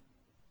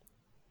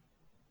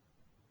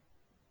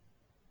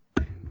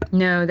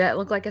 No, that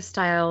looked like a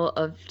style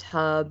of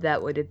tub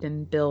that would have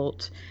been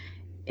built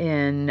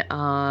in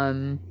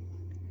the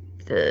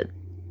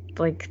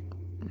like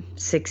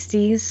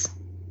 60s.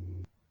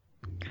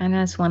 Kind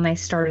of is when they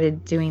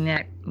started doing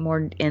that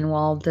more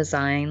in-wall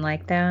design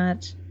like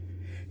that.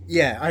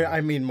 Yeah,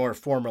 I mean more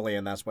formally,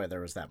 and that's why there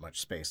was that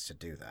much space to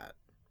do that.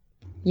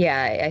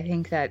 Yeah, I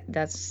think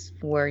that's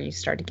where you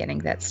started getting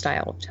that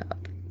style of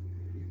tub.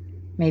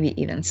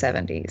 Maybe even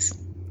 70s.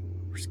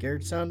 We're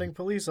scared sounding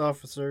police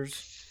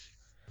officers.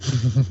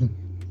 It's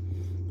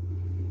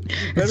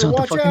Better not the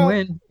watch fucking out.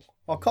 wind.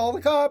 I'll call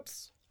the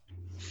cops.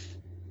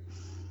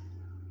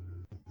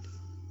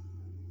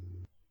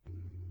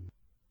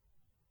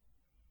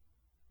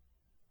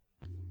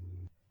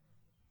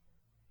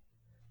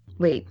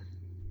 Wait,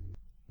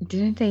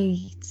 didn't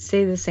they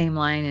say the same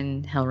line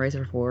in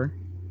Hellraiser 4?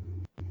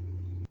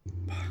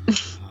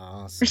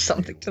 Or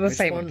something to the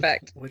same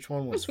effect. Which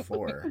one was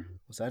 4?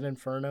 Was that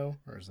Inferno,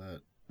 or is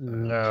that...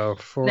 No,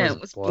 four No, is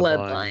it was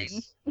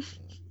Bloodlines.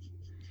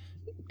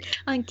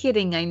 I'm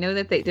kidding. I know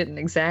that they didn't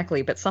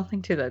exactly, but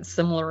something to that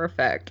similar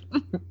effect.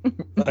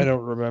 I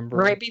don't remember.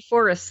 Right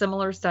before a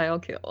similar style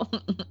kill.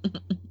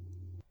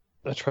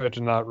 I tried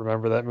to not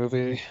remember that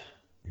movie.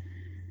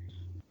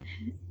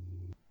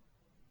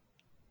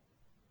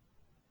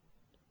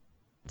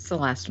 It's the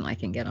last one I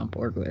can get on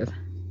board with.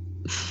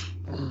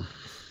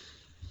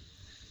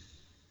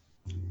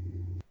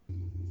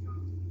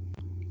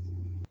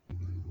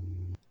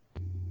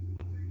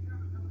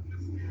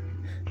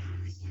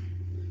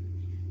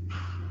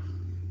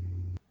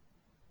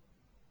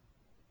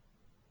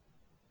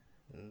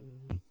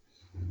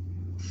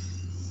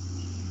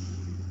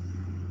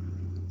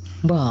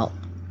 Well,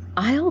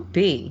 I'll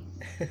be.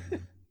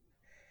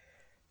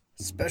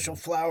 Special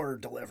flower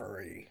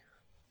delivery.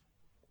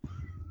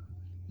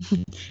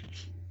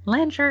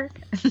 Land shark.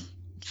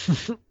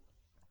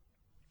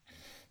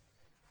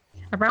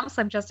 I promise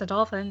I'm just a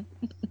dolphin.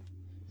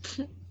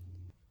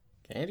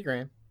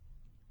 Candygram.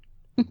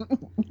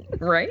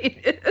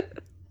 Right?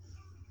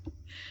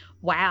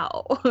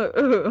 Wow.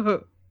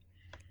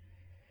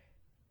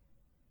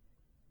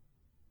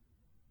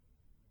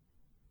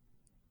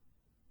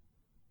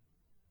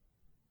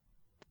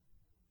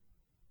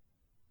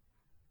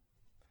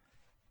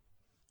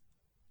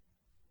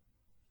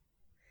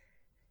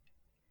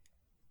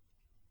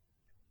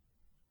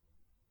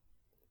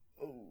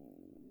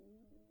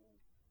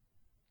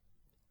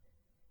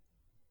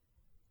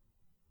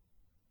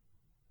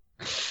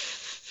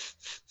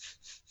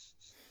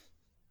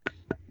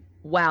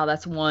 Wow,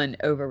 that's one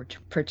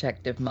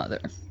overprotective mother.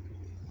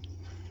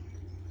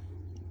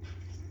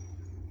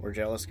 Or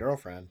jealous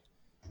girlfriend.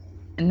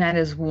 And that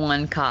is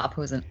one cop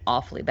who's an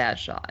awfully bad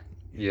shot.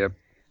 Yep.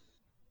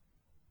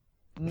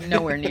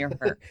 Nowhere near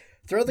her.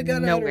 Throw the gun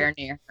at her. Nowhere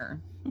near her.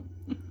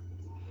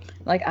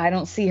 Like, I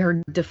don't see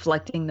her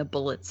deflecting the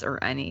bullets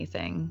or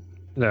anything.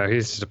 No,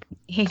 he's just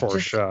a poor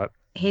shot.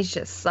 He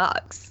just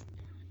sucks.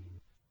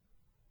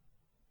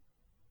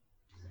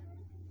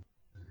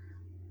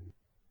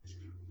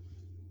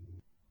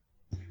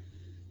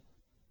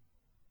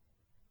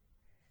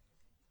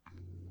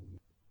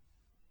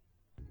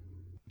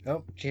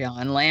 Oh,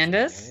 John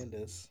Landis.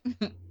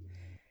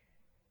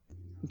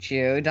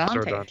 Joe Dante.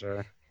 Joe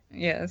Dante.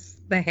 Yes,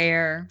 the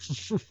hair.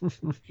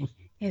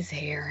 His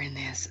hair in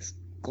this is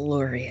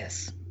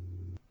glorious.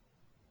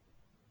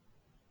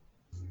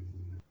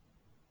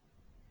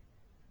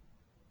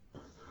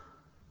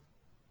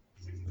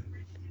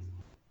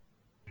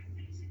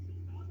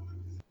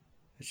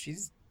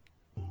 She's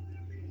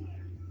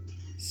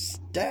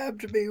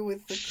stabbed me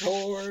with the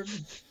cord.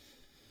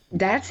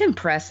 That's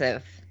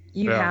impressive.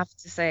 You Yeah. have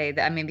to say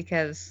that. I mean,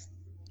 because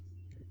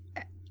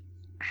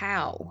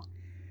how?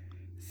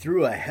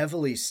 Through a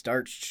heavily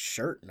starched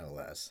shirt, no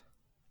less.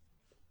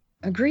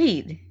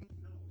 Agreed.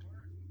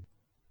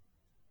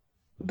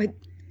 But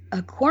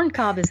a corn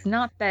cob is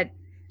not that.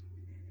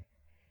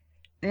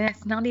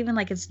 It's not even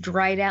like it's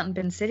dried out and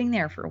been sitting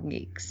there for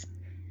weeks.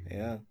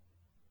 Yeah.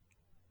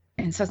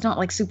 And so it's not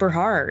like super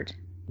hard.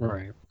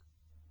 Right.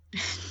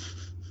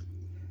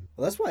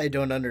 Well, that's why I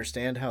don't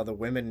understand how the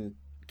women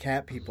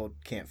cat people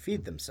can't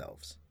feed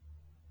themselves.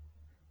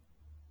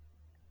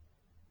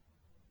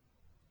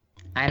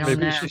 I don't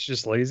Maybe know. she's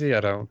just lazy. I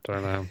don't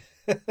know.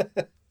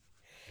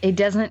 It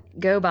doesn't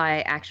go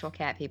by actual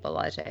cat people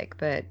logic,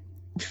 but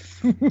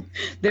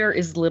there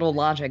is little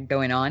logic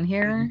going on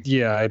here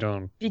Yeah, I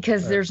don't.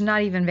 because there's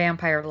not even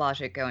vampire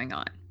logic going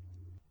on.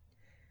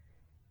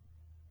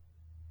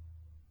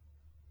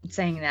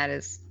 Saying that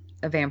is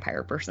a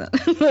vampire person.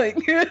 like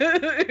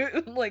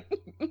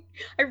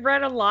I've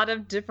read a lot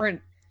of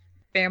different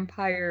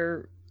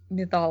vampire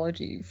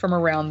mythology from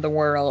around the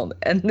world,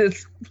 and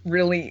this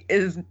really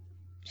is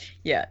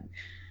Yeah,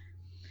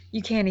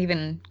 you can't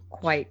even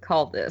quite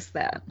call this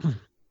that,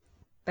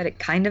 but it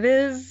kind of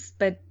is.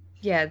 But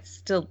yeah, it's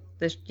still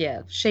this.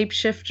 Yeah,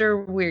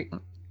 shapeshifter.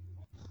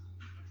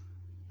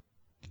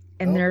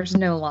 And Oh. there's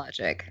no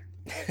logic.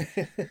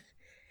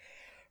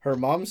 Her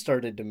mom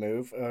started to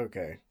move.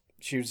 Okay.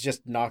 She was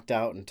just knocked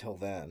out until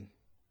then.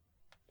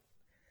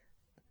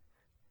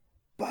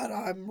 But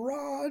I'm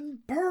Ron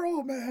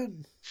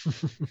Perlman.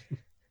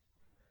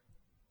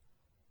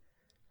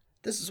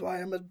 This is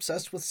why I'm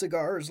obsessed with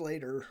cigars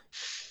later.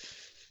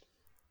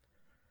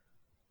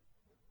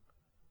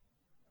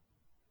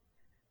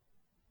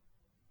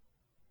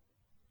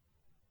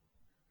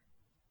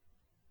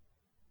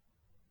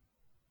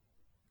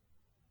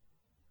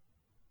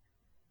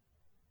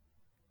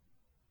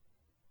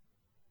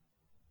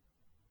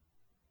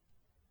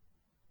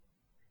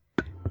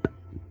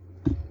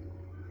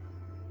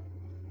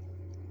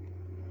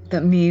 The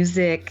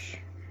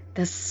music,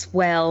 the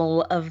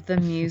swell of the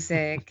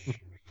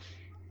music.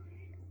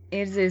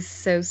 It is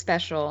so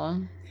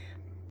special.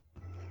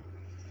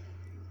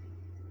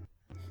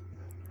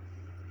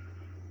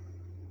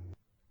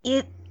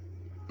 It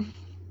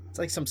It's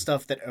like some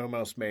stuff that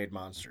almost made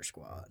Monster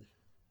Squad.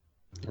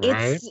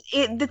 Right?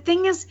 the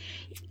thing is,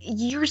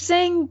 you're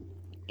saying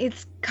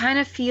it's kind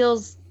of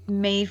feels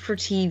made for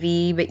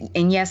TV, but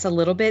and yes, a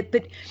little bit,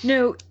 but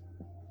no,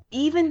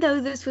 even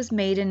though this was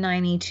made in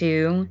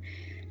 92,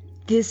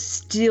 this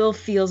still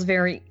feels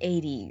very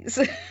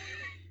 80s.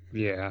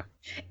 Yeah.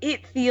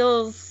 It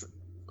feels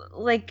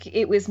like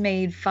it was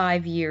made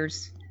 5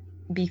 years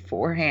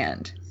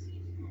beforehand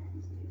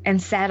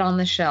and sat on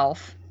the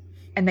shelf,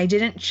 and they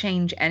didn't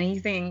change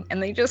anything,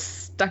 and they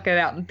just stuck it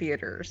out in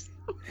theaters.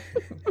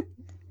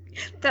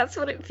 That's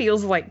what it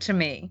feels like to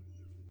me.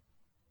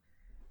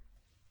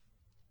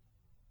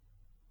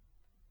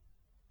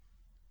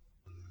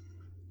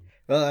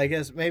 Well, I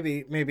guess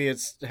maybe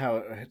it's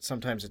how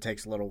sometimes it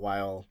takes a little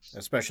while,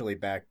 especially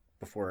back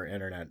before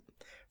internet,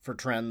 for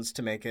trends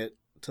to make it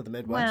to the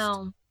Midwest.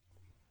 Well,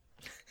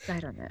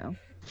 I don't know.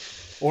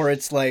 Or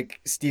it's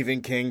like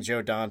Stephen King,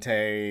 Joe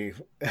Dante,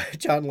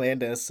 John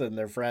Landis, and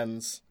their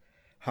friends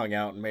hung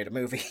out and made a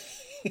movie.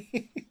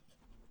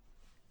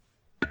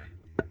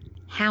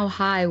 How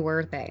high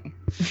were they?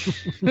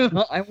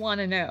 I want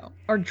to know.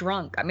 Or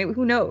drunk. I mean,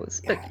 who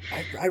knows? But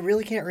Yeah, I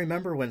really can't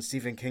remember when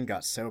Stephen King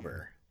got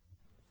sober.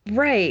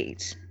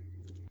 right.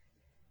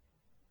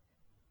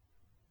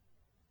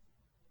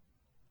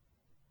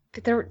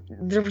 But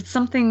there was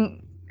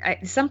something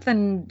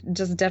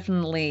just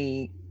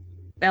definitely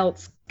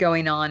else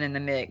going on in the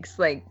mix.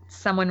 Like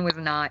someone was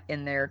not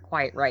in their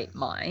quite right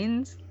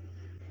minds.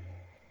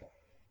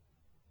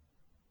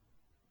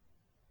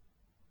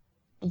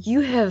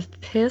 You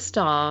have pissed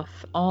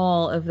off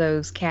all of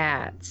those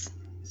cats.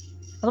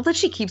 I love that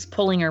she keeps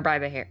pulling her by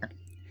the hair.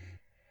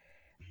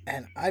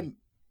 And I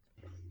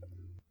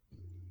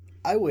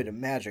would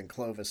imagine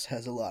Clovis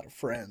has a lot of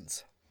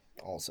friends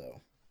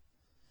also.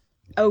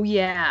 Oh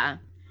yeah.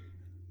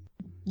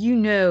 You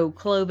know,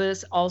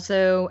 Clovis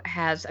also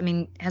has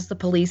the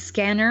police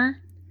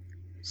scanner,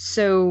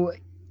 so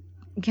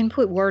you can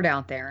put word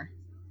out there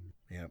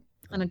Yep.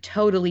 on a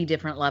totally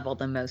different level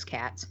than most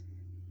cats.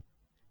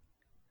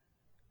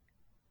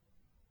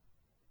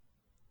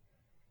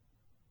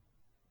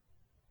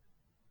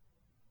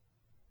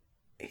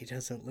 He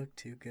doesn't look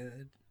too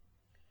good.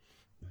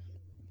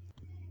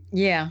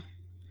 Yeah.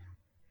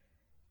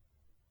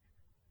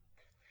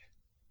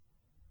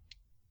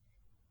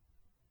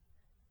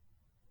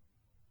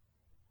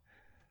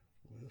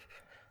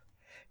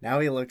 Now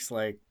he looks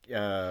like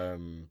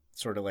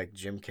sort of like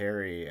Jim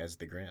Carrey as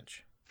the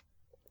Grinch.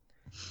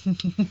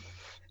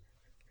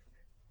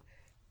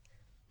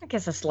 I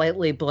guess a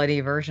slightly bloody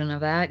version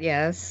of that,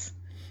 yes.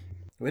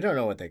 We don't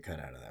know what they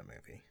cut out of that movie.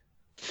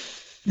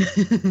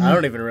 I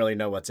don't even really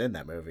know what's in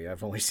that movie.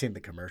 I've only seen the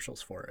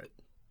commercials for it.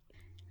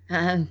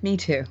 Me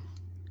too.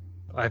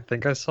 I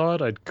think I saw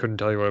it. I couldn't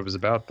tell you what it was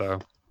about, though.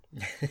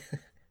 But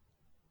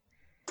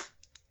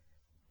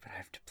I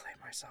have to play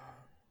my song.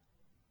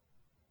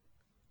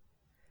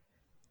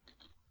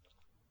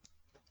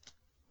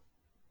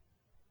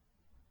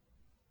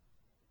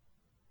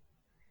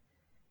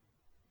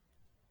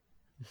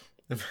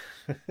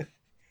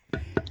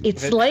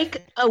 It's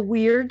like a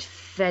weird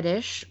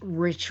fetish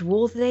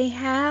ritual they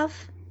have.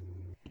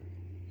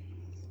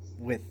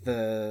 With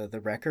the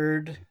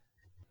record.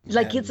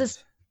 Like and...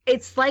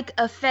 it's like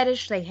a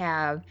fetish they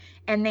have,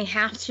 and they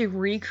have to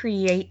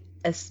recreate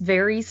a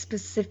very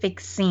specific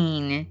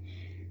scene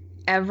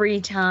every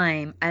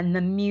time, and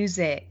the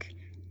music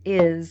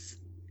is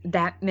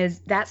that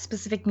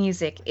specific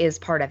music is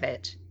part of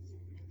it.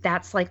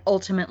 That's like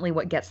ultimately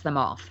what gets them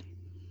off.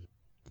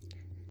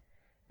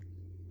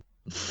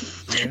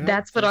 Yeah,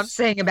 That's what I'm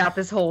saying about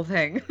this whole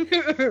thing.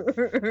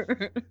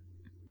 There's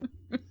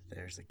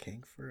a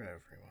kink for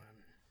everyone.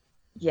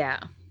 Yeah.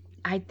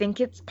 I think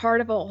it's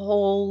part of a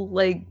whole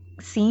like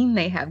scene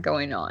they have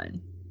going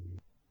on.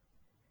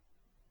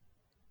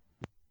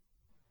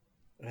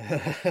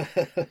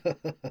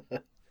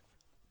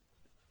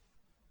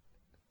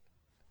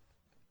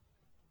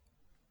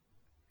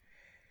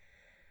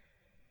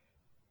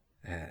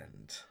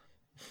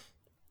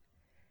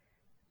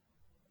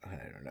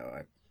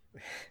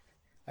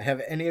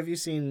 Have any of you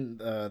seen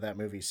that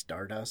movie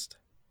Stardust?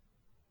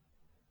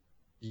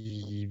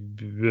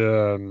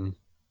 Um,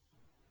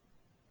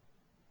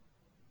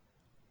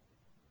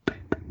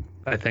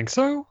 I think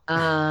so.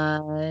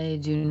 I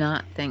do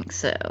not think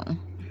so.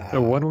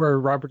 The one where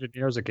Robert De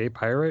Niro's a gay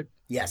pirate?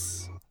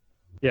 Yes,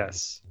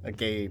 Yes. a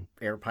gay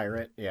air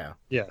pirate. Yeah,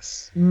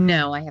 Yes.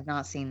 No, I have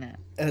not seen that.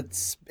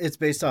 it's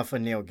based off a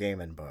Neil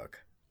Gaiman book.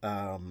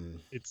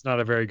 It's not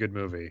a very good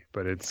movie,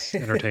 but it's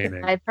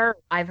entertaining.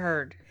 I've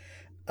heard.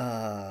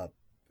 Uh,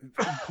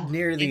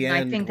 near the And I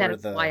end, think where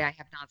that's why I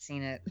have not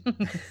seen it.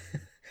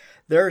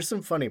 there are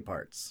some funny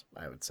parts,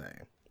 I would say.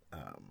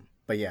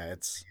 But yeah,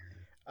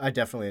 I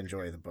definitely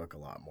enjoy the book a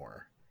lot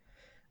more.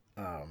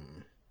 There's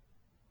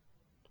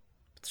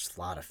a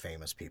lot of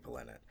famous people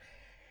in it.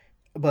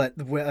 But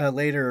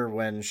later,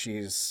 when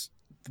there's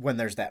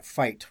that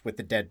fight with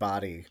the dead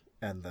body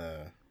and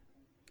the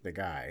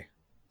guy,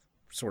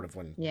 sort of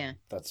when Yeah.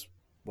 that's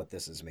what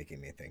this is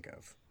making me think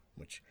of.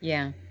 Which,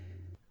 Yeah.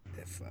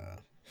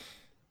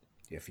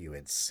 if you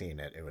had seen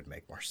it, it would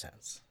make more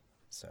sense.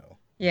 So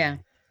Yeah.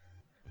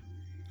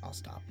 I'll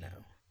stop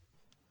now.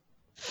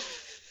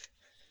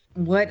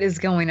 What is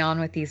going on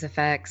with these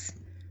effects?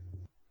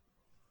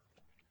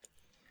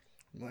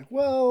 I'm like,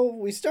 well,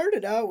 we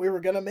started out, we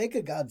were gonna make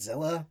a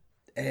Godzilla,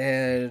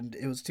 and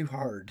it was too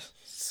hard,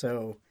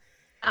 so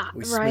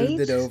we Right?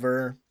 smoothed it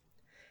over,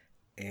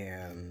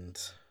 and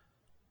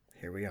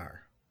here we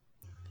are.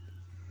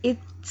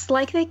 It's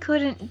like they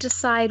couldn't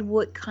decide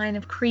what kind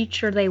of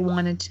creature they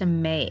wanted to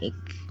make.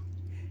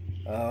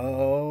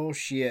 Oh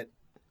shit!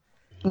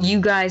 You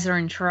guys are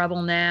in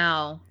trouble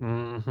now.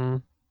 Mm-hmm.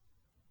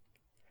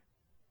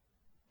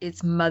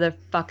 It's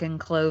motherfucking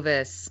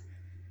Clovis.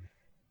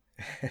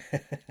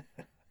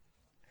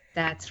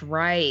 That's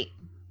right.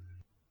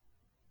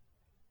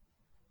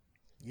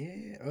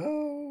 Yeah.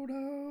 Oh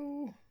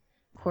no.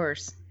 Of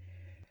course.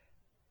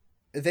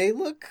 They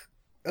look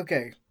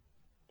okay.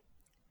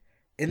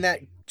 In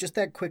that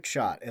quick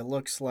shot, it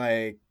looks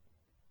like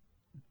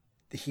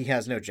he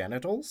has no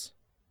genitals.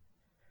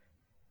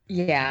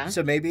 Yeah.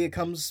 So maybe it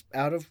comes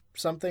out of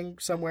something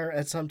somewhere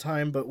at some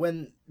time, but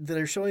when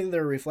they're showing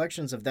their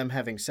reflections of them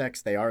having sex,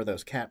 they are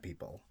those cat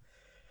people.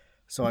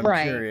 So I'm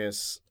Right.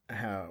 curious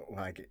how,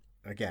 like,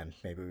 again,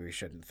 maybe we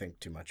shouldn't think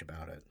too much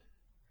about it.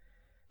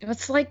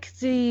 It's like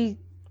the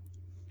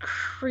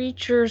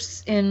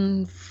creatures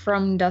in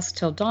From Dusk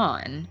Till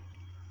Dawn.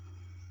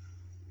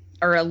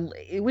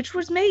 Which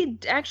was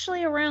made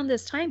actually around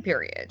this time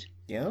period.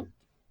 Yeah?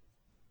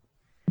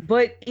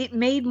 But it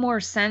made more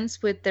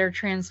sense with their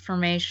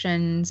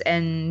transformations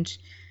and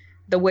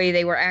the way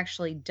they were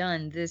actually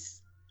done.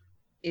 This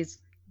is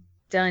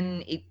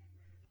done.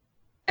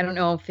 I don't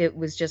know if it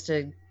was just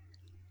and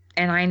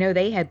I know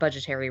they had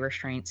budgetary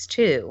restraints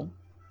too.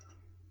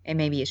 And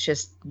maybe it's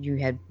just you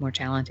had more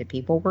talented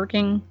people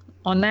working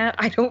on that.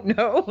 I don't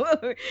know.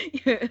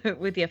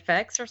 With the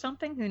effects or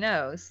something. Who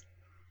knows?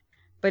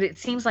 But it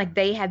seems like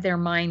they had their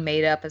mind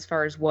made up as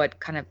far as what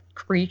kind of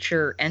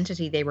creature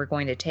entity they were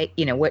going to take,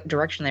 what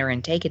direction they were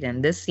going to take it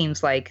in. This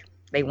seems like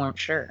they weren't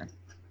sure.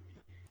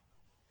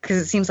 Because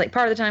it seems like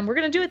part of the time, we're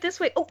going to do it this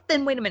way. Oh,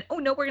 then wait a minute. Oh,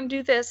 no, we're going to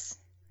do this.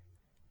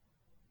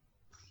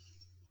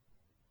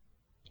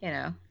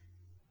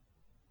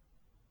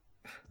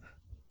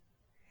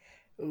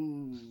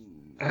 Ooh.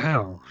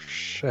 Ow,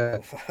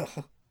 shit.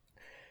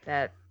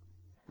 That.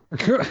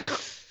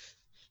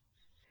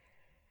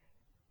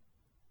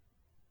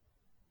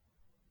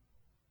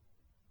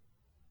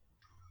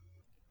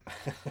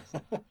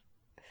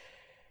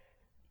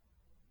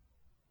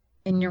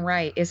 And you're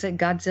right. Is it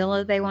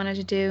Godzilla they wanted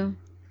to do?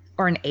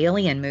 Or an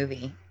alien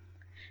movie?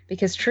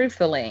 Because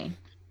truthfully,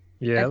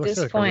 Yeah, At it looks this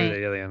like a point-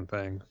 weird alien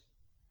thing.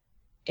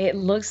 it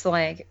looks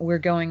like we're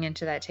going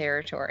into that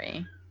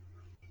territory.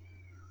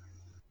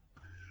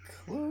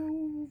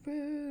 Clovis.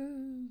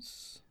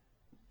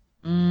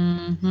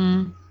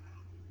 Mm-hmm.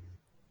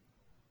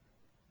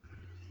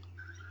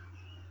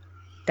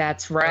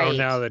 That's right. Oh,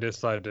 now they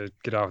decided to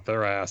get off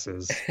their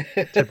asses.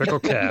 Typical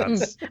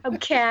cats. Oh,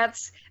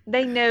 cats.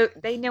 They know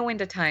when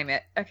to time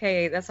it.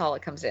 Okay, that's all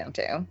it comes down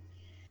to.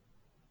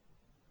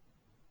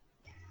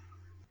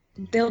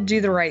 They'll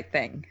do the right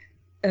thing.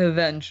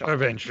 Eventually.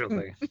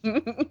 Eventually.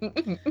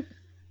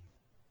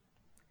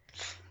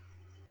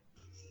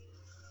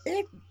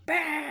 It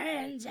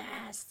burns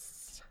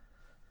us.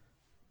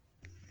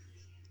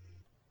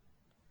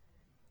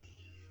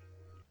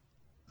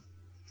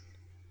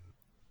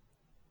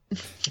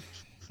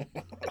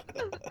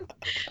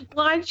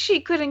 Why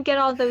she couldn't get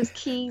all those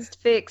keys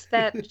fixed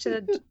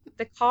to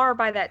the car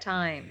by that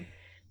time?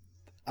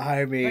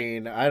 I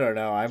mean, I don't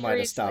know. I might have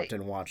Seriously. stopped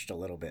and watched a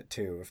little bit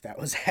too if that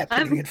was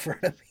happening in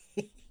front of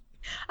me.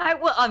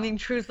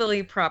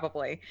 Truthfully,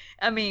 probably.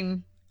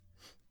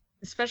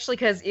 Especially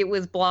because it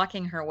was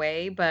blocking her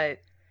way, but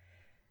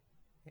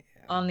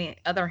on the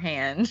other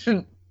hand,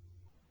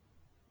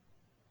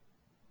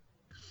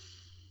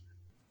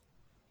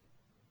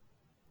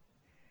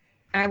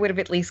 I would have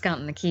at least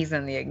gotten the keys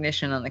and the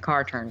ignition on the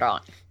car turned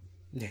on.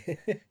 That's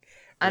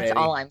Ready.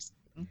 all I'm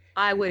saying.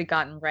 I would have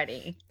gotten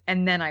ready,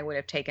 and then I would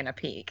have taken a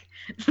peek.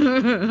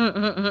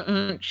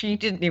 She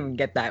didn't even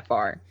get that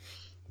far.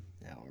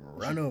 Now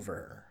run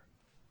over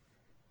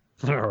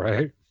her. All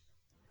right.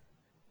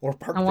 Or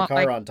park I the want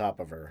car my- on top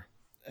of her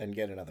and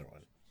get another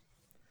one.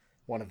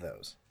 One of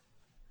those.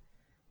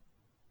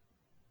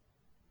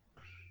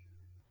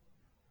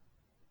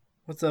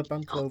 What's up?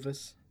 I'm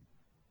Clovis.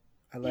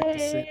 I like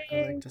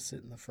to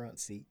sit in the front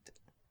seat.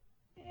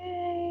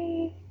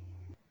 Yay.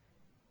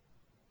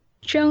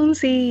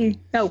 Jonesy.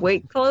 Oh,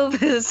 wait,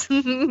 Clovis.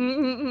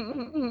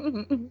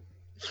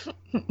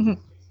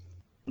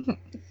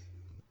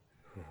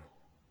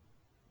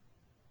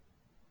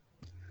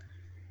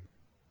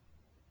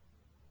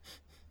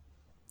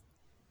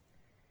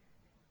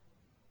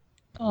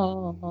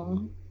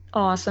 Oh,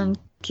 awesome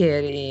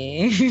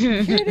kitty.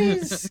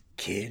 Kitties!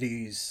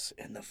 Kitties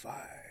in the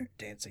fire,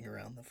 dancing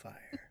around the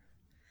fire.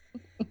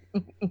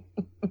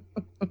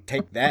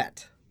 Take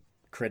that,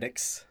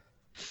 critics.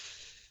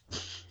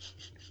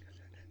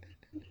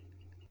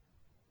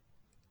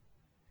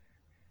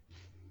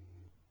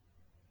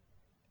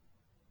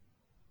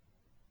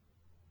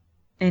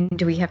 And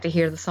do we have to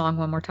hear the song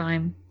one more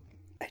time?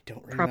 I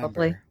don't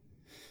Probably. remember.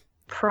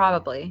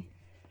 Probably.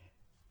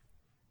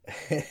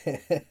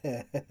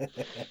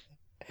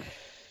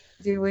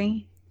 Do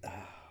we?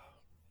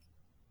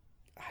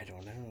 I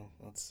don't know.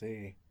 Let's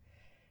see.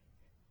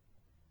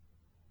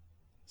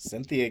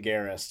 Cynthia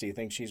Garris, do you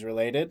think she's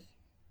related?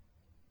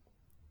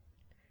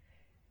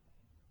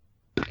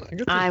 I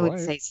think it's I his would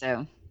wife. say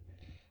so.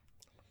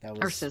 That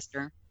Or was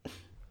sister.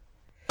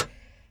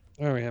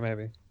 Oh yeah,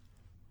 maybe.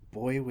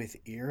 Boy with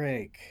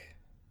Earache.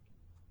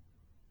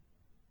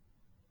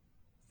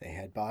 They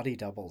had body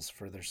doubles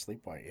for their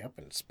sleepwalk. Yep,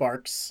 and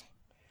Sparks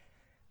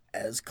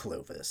as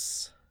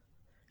Clovis.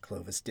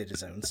 Clovis did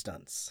his own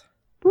stunts.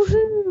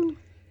 Woohoo!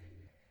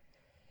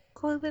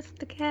 Clovis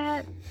the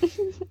cat.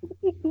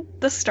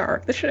 The star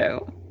of the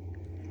show.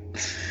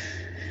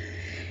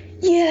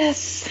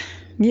 Yes.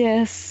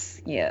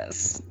 Yes.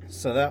 Yes.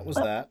 So that was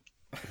that.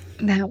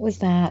 That was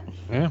that.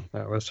 Yeah,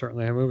 that was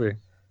certainly a movie.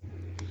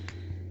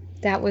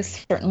 That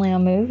was certainly a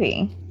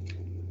movie.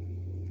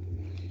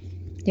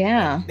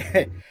 Yeah.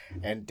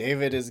 And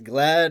David is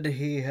glad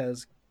he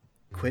has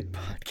quit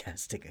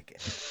podcasting again.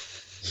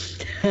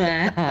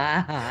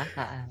 I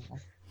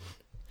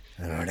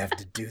don't have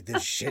to do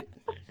this shit.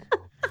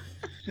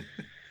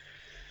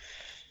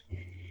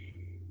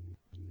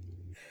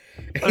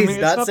 I mean, He's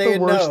it's not not saying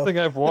the worst no. thing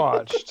I've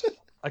watched.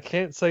 I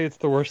can't say it's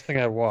the worst thing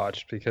I've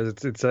watched because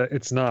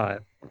it's not.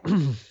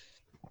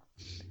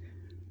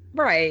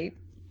 Right.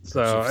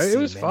 So You've it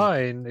was seen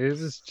fine. It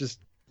was just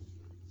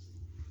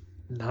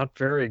not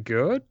very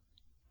good.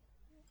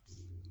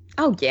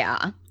 Oh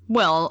yeah.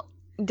 Well,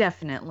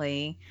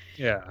 definitely.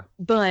 Yeah,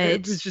 But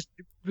it was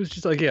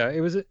just like yeah,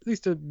 it was at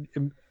least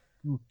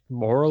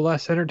more or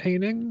less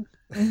entertaining.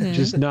 Mhm.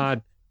 Just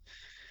not.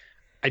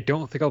 I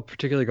don't think I'll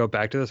particularly go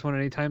back to this one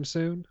anytime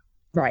soon.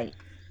 right.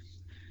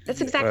 That's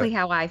Yeah. exactly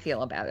how I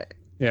feel about it.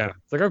 Yeah,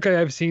 it's like okay,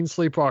 I've seen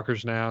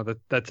Sleepwalkers now.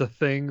 That's a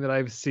thing that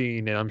I've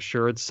seen, and I'm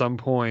sure at some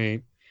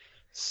point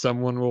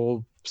someone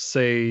will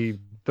say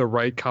the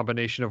right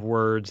combination of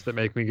words that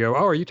make me go,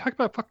 "Oh, are you talking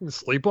about fucking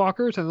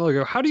Sleepwalkers?" And they'll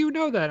go, "How do you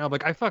know that?" And I'm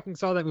like, "I fucking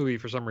saw that movie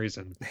for some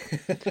reason,"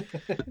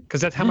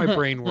 because that's how my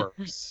brain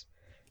works.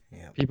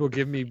 Yeah. People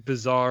give me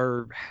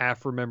bizarre,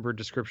 half-remembered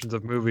descriptions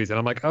of movies, and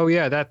I'm like, "Oh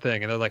yeah, that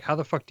thing," and they're like, "How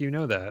the fuck do you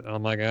know that?" And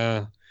I'm like,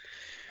 I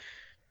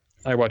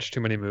watch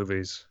too many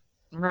movies."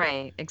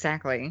 Right.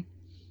 Exactly.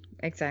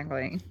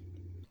 Exactly.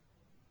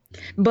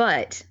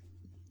 But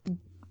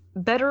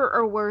better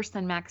or worse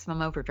than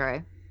Maximum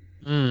Overdrive?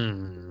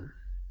 Hmm.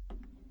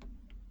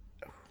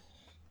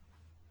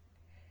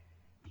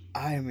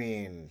 I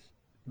mean,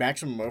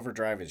 Maximum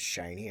Overdrive is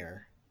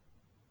shinier.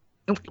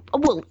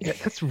 Well, Yeah,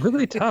 that's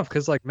really tough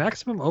because like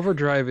Maximum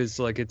Overdrive is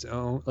like its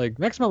own. Like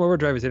Maximum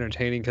Overdrive is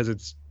entertaining because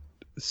it's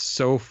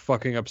so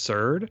fucking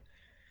absurd.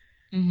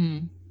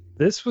 mhm.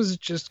 This was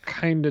just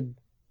kind of.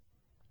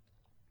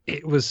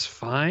 It was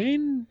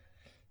fine.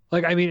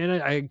 Like I mean,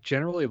 and I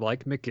generally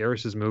like Mick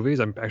Garris's movies.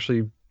 I'm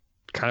actually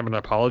kind of an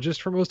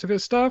apologist for most of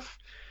his stuff,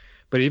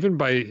 but even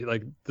by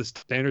like the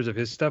standards of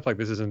his stuff, like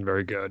this isn't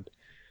very good.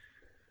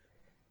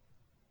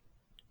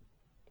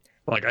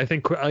 Like I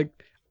think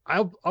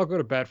I'll go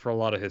to bat for a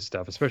lot of his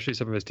stuff, especially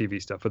some of his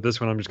TV stuff. But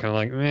this one, I'm just kind of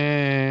like,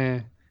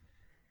 meh.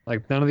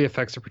 Like none of the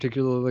effects are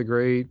particularly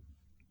great.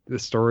 The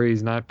story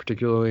is not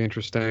particularly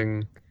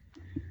interesting.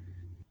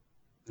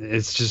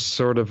 It's just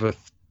sort of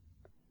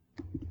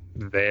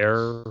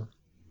there.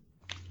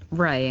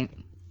 Right.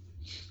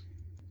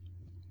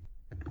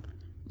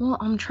 Well,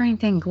 I'm trying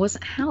to think.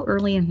 How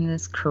early in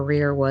his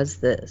career was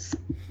this?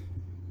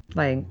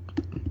 Like,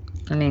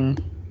 I mean,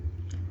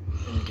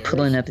 And Garris-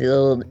 pulling up the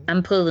old.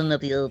 I'm pulling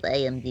up the old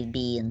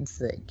IMDb and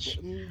such.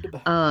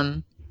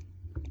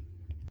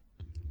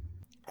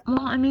 Well,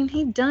 I mean,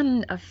 he'd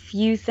done a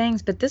few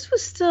things, but this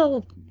was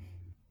still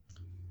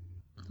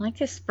like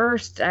his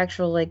first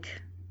actual like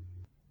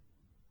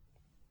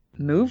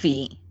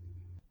movie.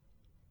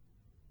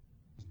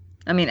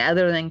 I mean,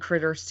 other than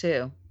Critters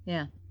 2.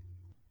 Yeah.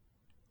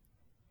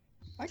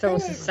 So it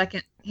was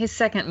kinda- his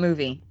second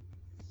movie,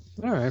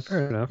 All right,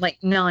 fair enough. like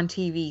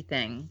non-TV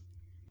thing.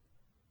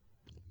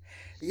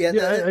 Yeah,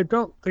 Yeah, I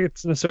don't think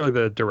it's necessarily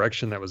the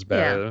direction that was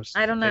bad. Yeah,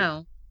 I don't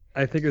know.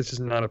 I think it's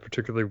just not a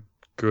particularly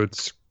good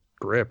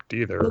script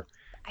either.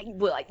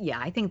 Yeah,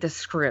 I think the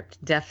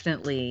script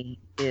definitely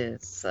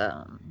is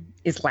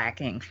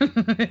lacking.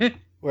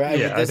 where I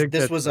Yeah, mean, I think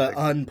this that's was the an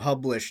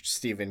unpublished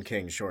Stephen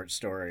King short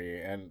story,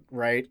 and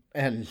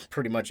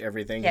pretty much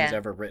everything he's Yeah.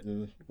 ever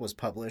written was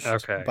published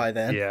Okay. by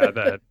then. Yeah,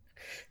 that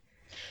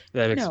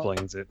No.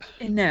 explains it.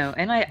 No,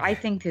 and I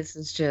think this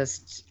is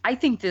just I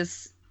think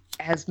this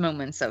has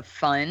moments of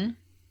fun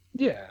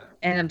Yeah.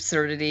 and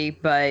absurdity,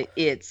 but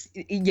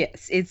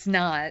it's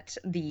not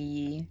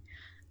the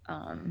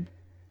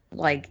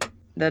like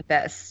the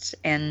best.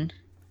 And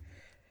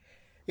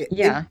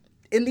yeah,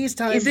 In these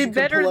times, is you it can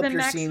better pull up than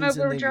your Maximum scenes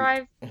and then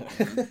Overdrive?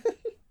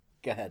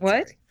 Go ahead.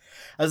 What? Sorry.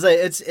 I was like,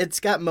 it's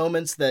got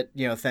moments that,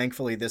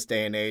 thankfully this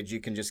day and age you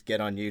can just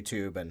get on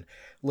YouTube and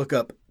look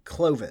up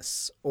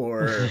Clovis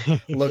or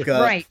look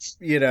up, Right.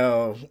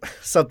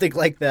 something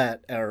like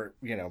that, or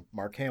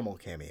Mark Hamill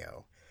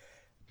cameo.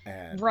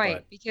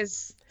 Right,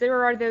 because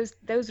there are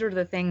those are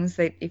the things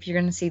that if you're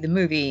going to see the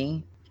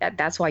movie,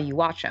 that's why you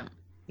watch them.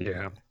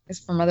 Yeah. It's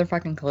for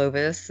motherfucking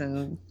Clovis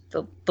and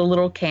the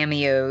little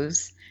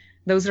cameos.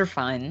 Those are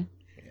fun.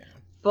 Yeah.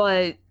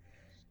 But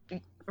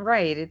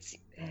right,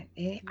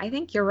 I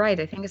think you're right.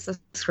 I think it's the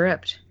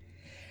script.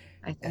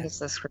 I think it's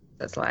the script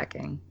that's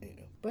lacking.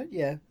 But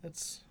yeah,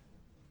 it's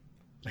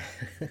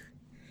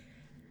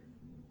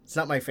it's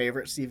not my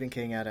favorite Stephen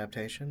King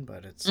adaptation,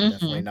 but it's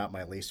definitely not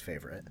my least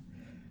favorite.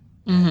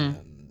 Mm-hmm.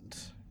 And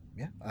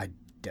yeah, I'm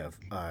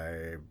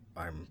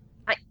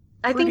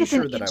I think pretty it's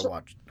sure that I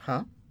watched.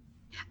 Huh?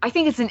 I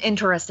think it's an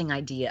interesting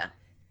idea.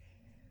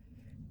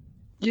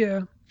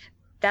 Yeah.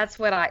 That's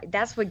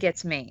what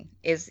gets me.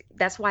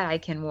 That's why I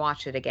can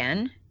watch it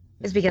again.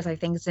 Is because I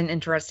think it's an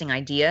interesting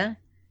idea,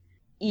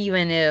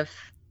 even if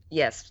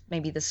yes,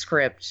 maybe the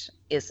script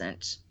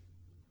isn't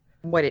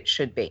what it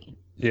should be.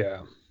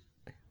 Yeah.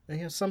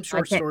 Yeah, some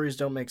short stories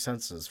don't make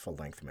sense as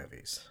full-length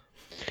movies.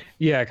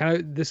 Yeah, kind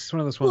of. This is one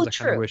of those ones I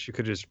kind of true. wish you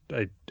could just.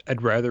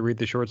 I'd rather read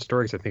the short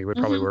story because I think it would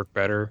probably work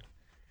better.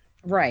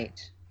 Right.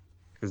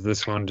 Because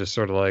this one just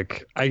sort of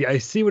like I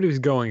see what he was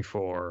going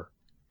for,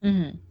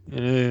 Mm-hmm.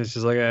 and it's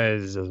just like it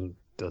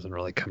doesn't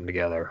really come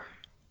together.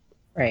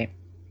 Right.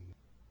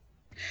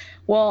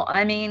 Well,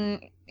 I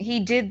mean, he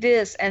did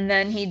this, and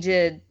then he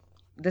did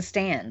The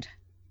Stand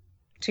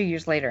 2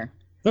 years later.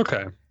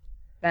 Okay.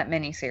 That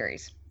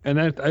miniseries. And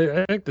I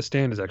think The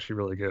Stand is actually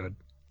really good.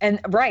 And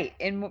right,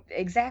 and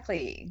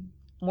exactly,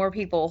 more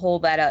people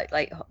hold that up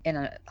like in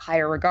a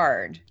higher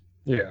regard.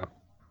 Yeah.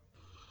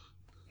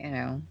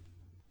 I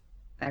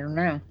don't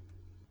know.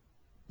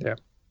 Yeah.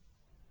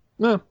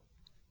 No.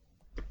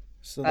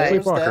 So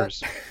there's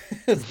Sleepwalkers.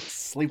 that.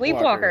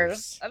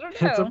 Sleepwalkers. I don't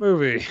know. It's a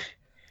movie.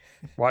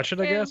 Watch it,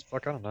 I Yeah. guess.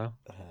 Fuck, I don't know.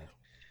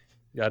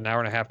 You got an hour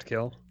and a half to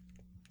kill.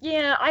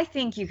 Yeah, I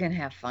think you can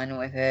have fun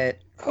with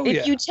it. Oh, If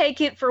yeah. you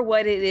take it for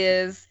what it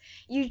is,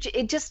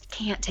 it just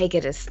can't take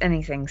it as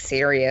anything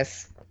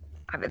serious.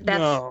 I mean,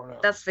 No.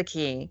 that's the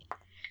key.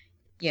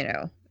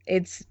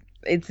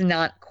 It's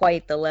not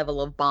quite the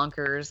level of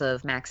bonkers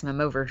of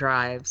Maximum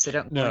Overdrive, so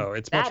don't go No, with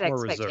it's that much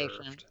more expectation.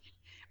 reserved.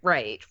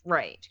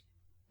 Right.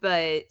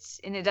 But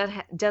and it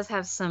does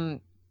have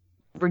some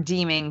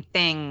redeeming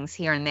things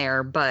here and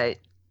there, but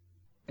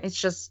it's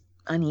just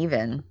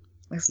uneven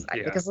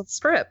Yeah. because of the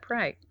script,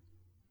 right?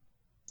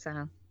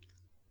 So,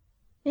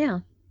 yeah.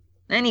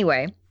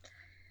 Anyway,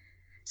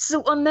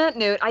 so on that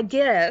note, I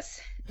guess,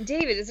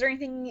 David, is there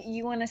anything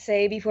you want to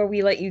say before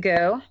we let you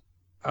go?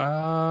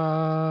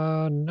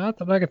 Not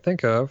that I could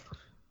think of,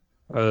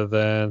 other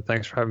than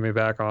thanks for having me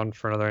back on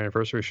for another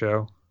anniversary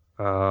show.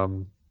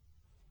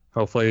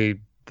 Hopefully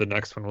the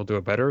next one will do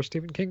a better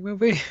Stephen King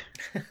movie.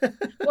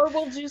 Or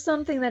we'll do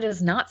something that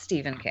is not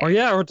Stephen King. Oh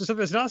yeah, or just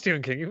something that's not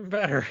Stephen King, even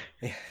better.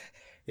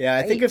 Yeah,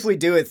 I think Right. if we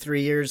do it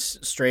 3 years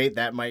straight,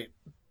 that might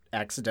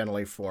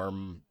accidentally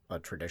form a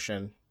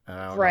tradition. I don't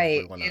know if we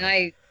Right. wanna-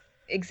 And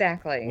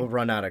exactly. we'll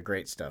run out of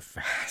great stuff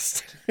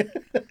fast.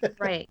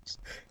 Right.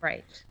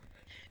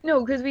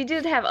 No, because we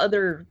did have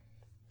other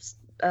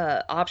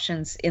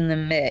options in the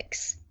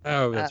mix.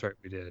 Oh, that's right,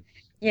 we did.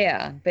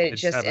 Yeah, but it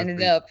It's just haven't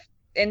ended up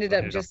landed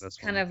on just this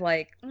kind one. of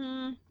like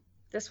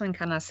this one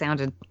kind of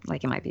sounded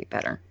like it might be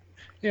better.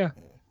 Yeah.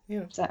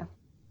 Yeah. So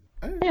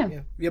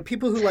Yeah.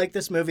 People who like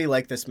this movie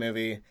like this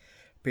movie.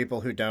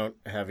 People who don't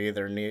have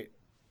either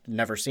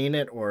never seen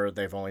it or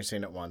they've only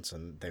seen it once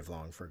and they've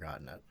long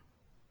forgotten it.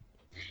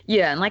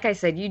 yeah, and like I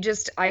said,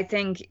 I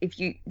think if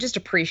you just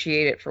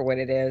appreciate it for what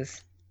it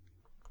is.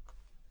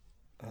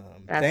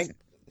 That's-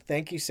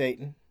 Thank you,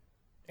 Satan.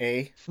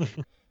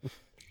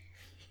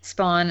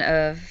 Spawn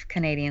of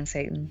Canadian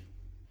Satan.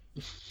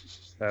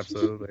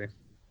 Absolutely.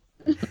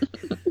 Way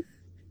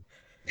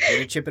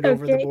to chip it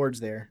over the Okay. boards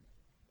there.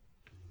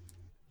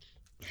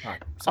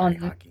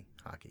 Hockey.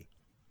 Hockey.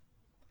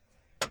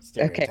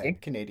 Stereotype. Okay.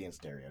 Canadian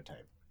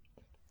stereotype.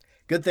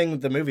 Good thing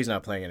the movie's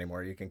not playing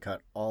anymore. You can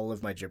cut all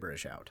of my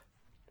gibberish out.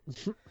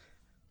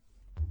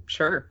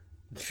 Sure.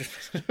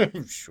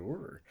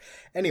 Sure.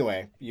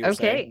 Anyway, you were Okay.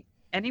 saying?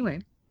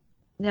 Anyway.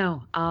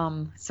 No.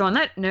 So on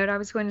that note, I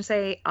was going to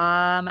say,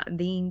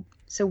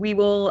 so we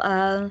will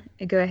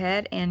go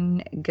ahead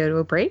and go to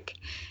a break,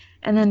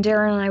 and then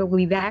Darren and I will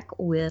be back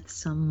with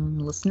some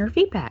listener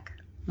feedback.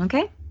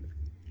 Okay?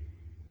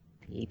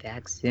 Be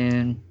back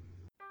soon.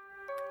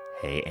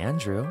 Hey,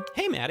 Andrew.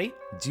 Hey, Maddie.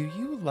 Do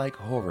you like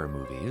horror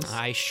movies?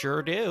 I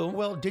sure do.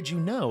 Well, did you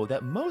know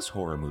that most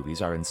horror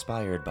movies are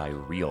inspired by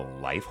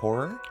real-life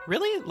horror?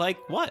 Really? Like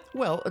what?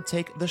 Well,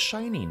 take The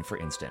Shining, for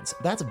instance.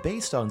 That's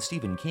based on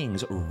Stephen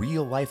King's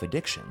real-life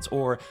addictions,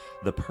 or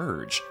The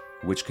Purge,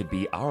 which could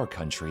be our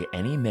country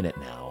any minute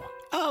now.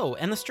 Oh,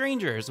 and The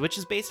Strangers, which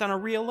is based on a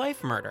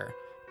real-life murder.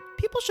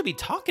 People should be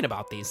talking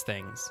about these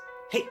things.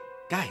 Hey,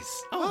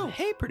 guys. Oh,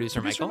 hey,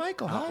 Producer Michael.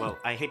 Hi. Well,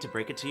 I hate to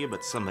break it to you,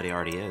 but somebody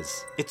already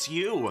is. It's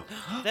you.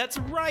 That's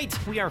right.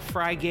 We are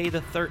Friday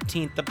the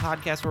 13th, the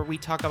podcast where we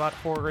talk about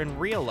horror in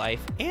real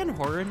life and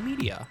horror in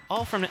media,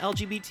 all from an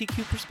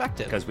LGBTQ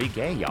perspective. Because we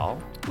gay,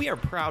 y'all. We are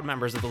proud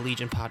members of the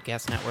Legion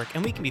Podcast Network,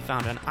 and we can be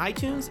found on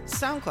iTunes,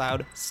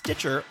 SoundCloud,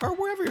 Stitcher, or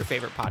wherever your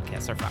favorite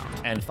podcasts are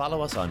found. And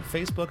follow us on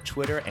Facebook,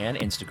 Twitter, and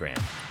Instagram.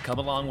 Come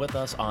along with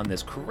us on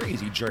this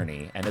crazy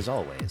journey, and as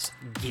always,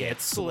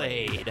 Get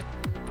slayed.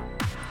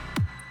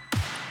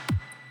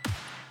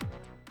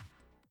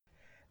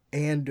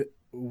 And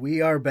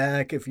we are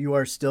back. If you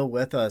are still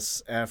with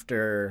us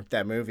after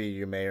that movie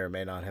you may or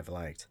may not have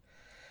liked.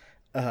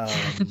 I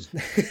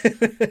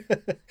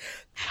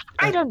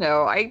don't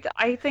know.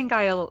 I think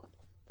I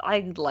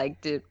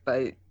liked it,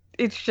 but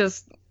it's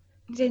just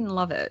didn't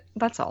love it.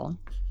 That's all.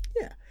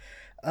 Yeah.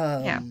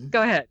 Yeah.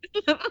 Go ahead.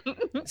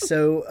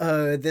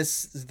 So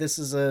this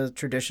is a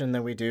tradition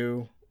that we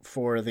do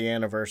for the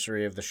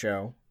anniversary of the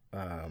show.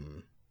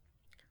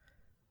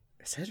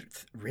 Is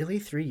it really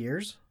 3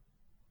 years?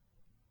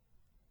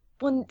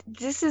 Well,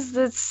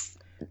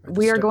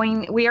 we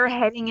are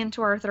heading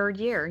into our third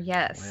year.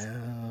 Yes.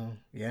 Well,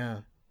 yeah.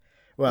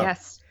 Well,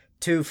 Yes.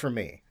 2 for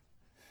me.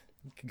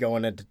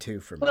 Going into 2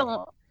 for me.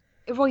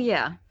 Well,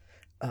 yeah.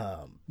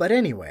 But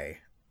anyway,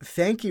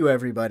 thank you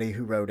everybody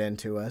who wrote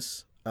into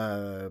us.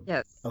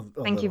 Yes. A Thank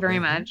you little very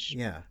bit. much.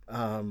 Yeah.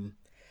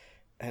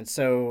 And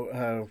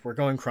so we're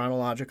going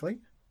chronologically.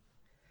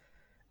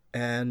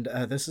 And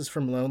this is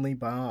from Lonely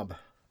Bob,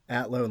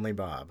 at Lonely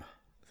Bob.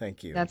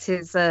 Thank you. That's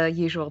his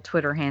usual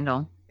Twitter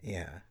handle.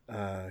 Yeah.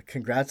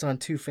 Congrats on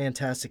 2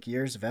 fantastic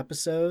years of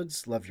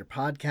episodes. Love your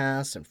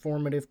podcast.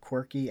 Informative,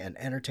 quirky, and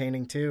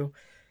entertaining too.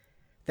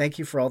 Thank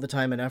you for all the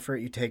time and effort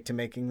you take to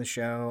making the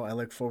show. I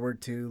look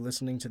forward to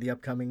listening to the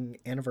upcoming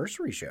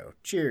anniversary show.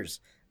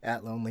 Cheers,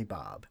 at Lonely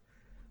Bob.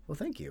 Well,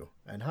 thank you.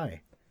 And hi.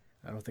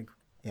 I don't think,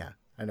 yeah.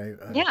 I know.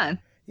 Yeah.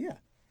 Yeah.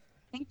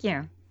 Thank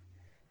you.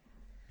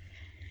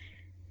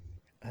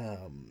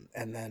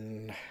 And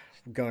then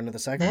going to the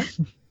second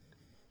one.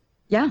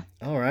 Yeah.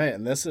 All right,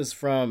 and this is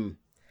from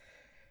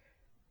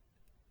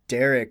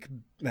Derek.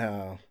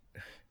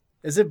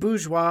 Is it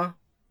bourgeois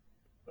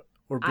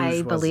or bourgeoisie?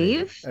 I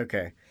believe.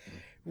 Okay.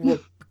 Well,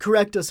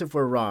 correct us if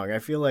we're wrong. I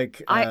feel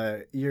like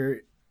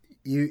you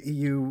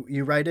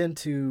write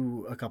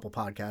into a couple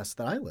podcasts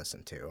that I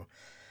listen to,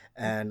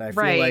 and I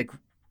feel like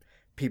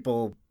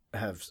people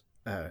have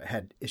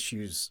had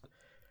issues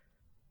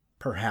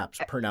perhaps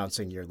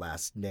pronouncing your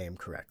last name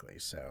correctly.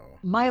 So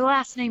My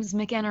last name's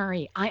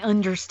McEnery. I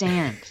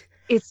understand.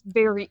 It's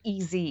very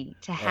easy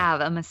to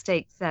have a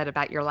mistake said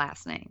about your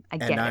last name. I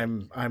get it.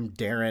 I'm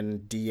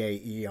Darren,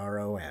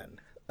 Daeron.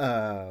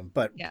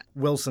 But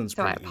Wilson's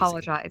So I pretty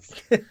apologize.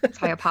 So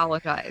I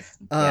apologize.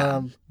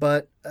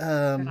 But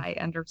I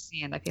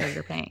understand. I feel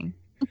your pain.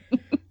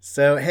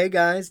 So hey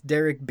guys,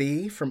 Derek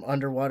B from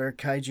Underwater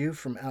Kaiju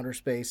from Outer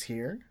Space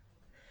here.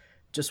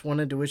 Just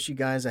wanted to wish you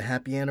guys a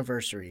happy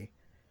anniversary.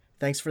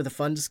 Thanks for the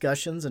fun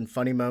discussions and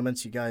funny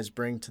moments you guys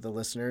bring to the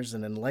listeners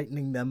and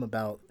enlightening them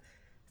about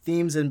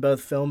themes in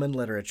both film and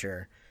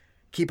literature.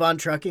 Keep on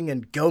trucking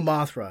and go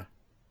Mothra.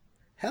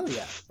 Hell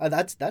yeah.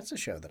 That's a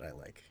show that I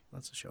like.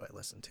 That's a show I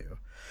listen to.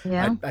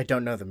 Yeah. I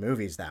don't know the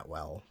movies that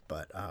well,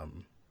 but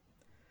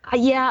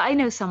yeah, I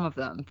know some of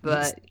them,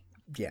 but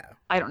yeah.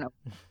 I don't know.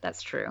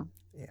 That's true.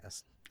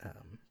 Yes.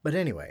 But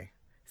anyway,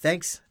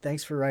 thanks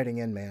for writing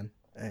in, man.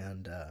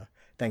 And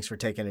thanks for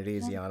taking it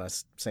easy on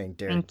us saying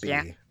Derek B.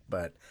 you.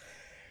 But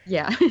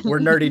Yeah. we're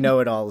nerdy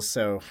know-it-alls,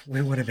 so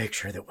we want to make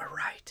sure that we're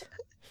right.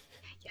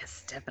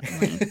 Yes,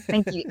 definitely.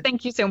 Thank you.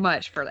 Thank you so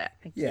much for that.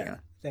 Thank you.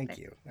 Thank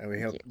you. And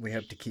we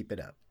hope to keep it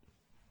up.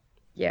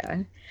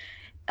 Yeah.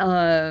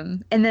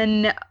 And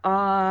then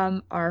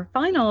our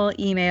final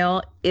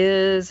email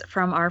is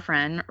from our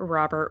friend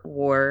Robert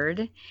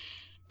Ward.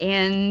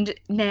 And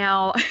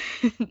now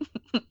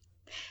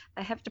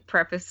I have to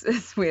preface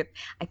this with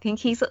I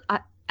think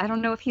I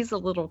don't know if he's a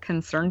little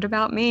concerned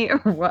about me or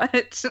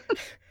what.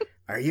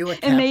 Are you a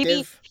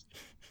captive?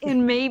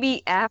 And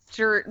maybe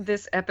after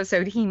this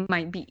episode, he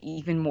might be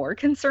even more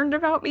concerned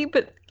about me.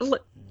 But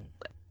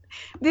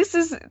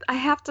I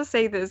have to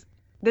say this.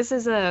 This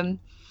is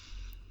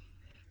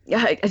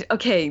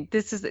okay.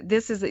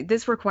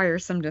 This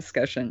requires some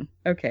discussion.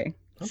 Okay.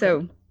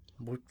 So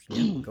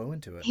We'll go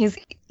into it.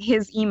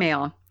 His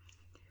email.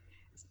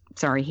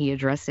 Sorry, he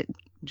addressed it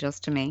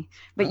just to me.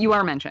 But you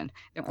are mentioned.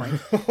 Don't worry.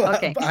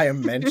 Okay. I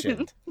am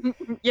mentioned.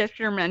 Yes,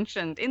 you're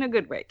mentioned in a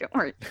good way. Don't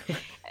worry.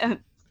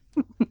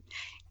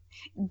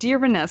 Dear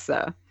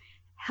Vanessa,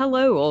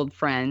 hello, old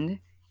friend.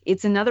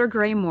 It's another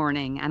gray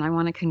morning, and I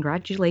want to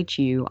congratulate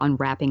you on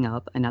wrapping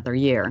up another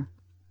year.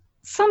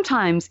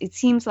 Sometimes it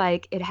seems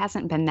like it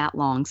hasn't been that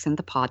long since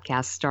the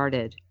podcast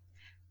started.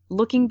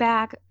 Looking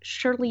back,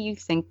 surely you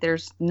think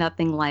there's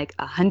nothing like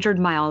 100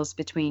 miles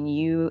between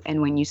you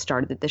and when you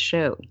started the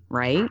show,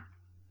 right?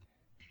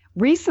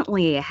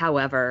 Recently,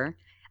 however,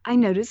 I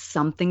noticed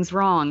something's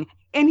wrong,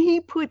 and he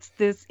puts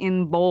this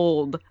in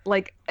bold,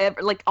 like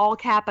all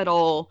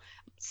capital,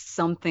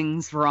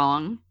 something's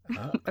wrong.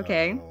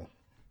 Okay?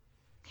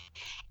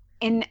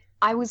 And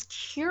I was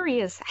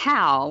curious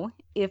how,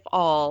 if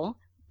all,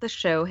 the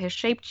show has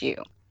shaped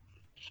you.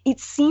 It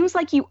seems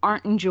like you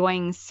aren't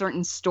enjoying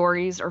certain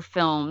stories or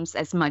films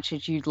as much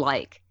as you'd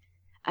like.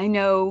 I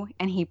know,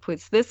 and he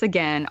puts this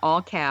again,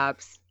 all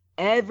caps,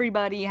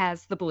 everybody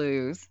has the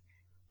blues.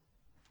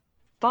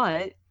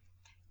 But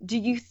do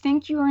you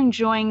think you're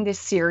enjoying this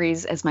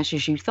series as much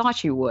as you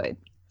thought you would?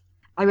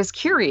 I was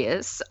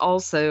curious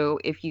also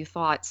if you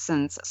thought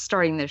since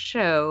starting the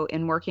show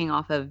and working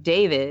off of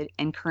David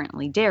and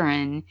currently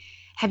Darren,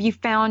 have you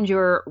found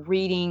your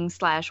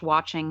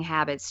reading/watching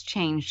habits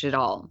changed at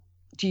all?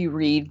 Do you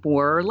read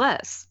more or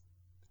less?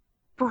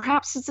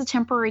 Perhaps it's a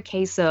temporary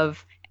case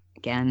of,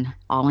 again,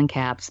 all in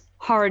caps,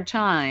 hard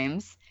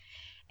times.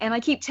 And I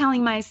keep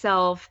telling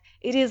myself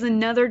it is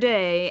another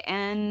day,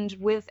 and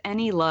with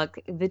any luck,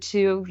 the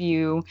two of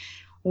you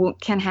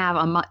can have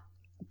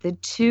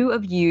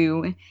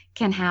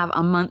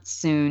a month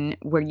soon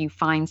where you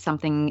find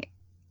something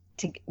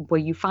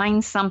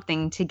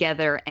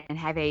together and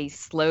have a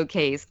slow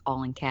case,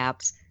 all in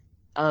caps,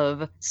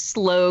 of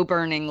slow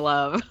burning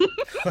love.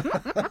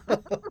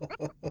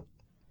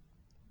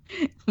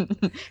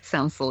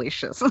 Sounds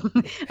salacious.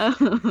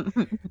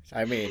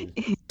 I mean,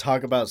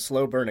 talk about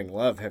slow burning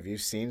love. Have you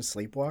seen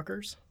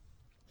Sleepwalkers?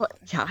 Well,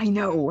 yeah, I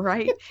know,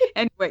 right?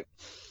 Anyway,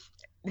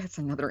 that's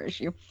another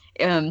issue.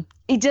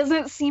 It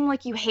doesn't seem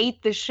like you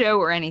hate the show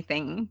or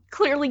anything.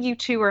 Clearly, you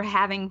two are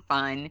having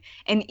fun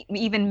and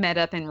even met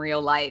up in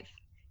real life.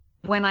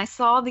 When I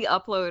saw the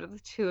upload of the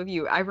two of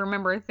you, I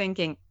remember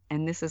thinking,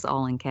 and this is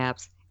all in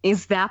caps,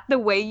 is that the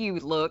way you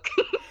look?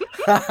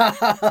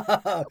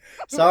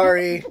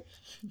 Sorry.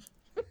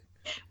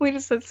 What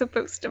is that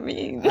supposed to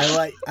mean?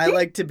 I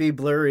like to be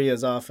blurry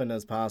as often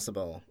as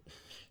possible.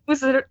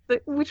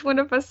 Which one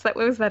of us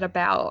was that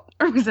about?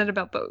 Or was that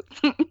about both?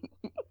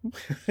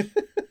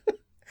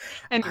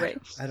 Anyway.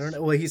 I don't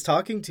know. Well, he's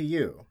talking to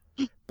you,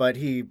 but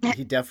he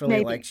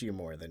definitely likes you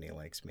more than he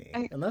likes me.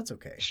 And that's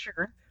okay.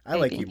 Sure. I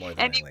like you more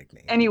than I like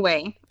me.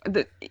 Anyway,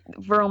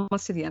 we're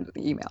almost to the end of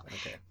the email.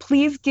 Okay.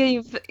 Please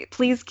give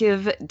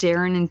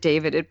Darren and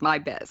David my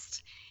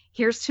best.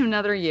 Here's to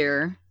another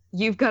year.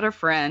 You've got a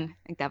friend. I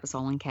think that was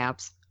all in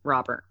caps.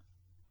 Robert.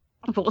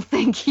 Well,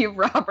 thank you,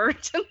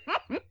 Robert.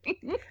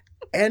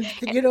 And,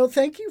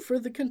 thank you for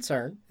the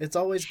concern. It's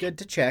always good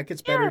to check.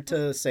 It's better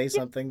to say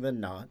something than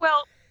not.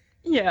 Well,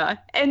 yeah.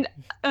 And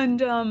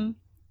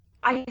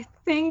I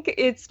think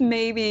it's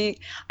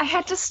maybe, I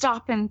had to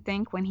stop and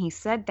think when he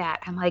said that.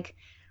 I'm like,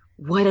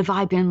 what have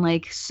I been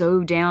like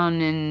so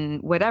down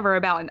and whatever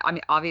about? I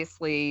mean,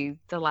 obviously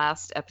the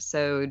last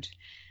episode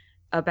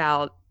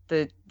about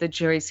the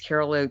Joyce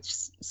Carol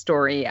Oates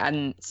story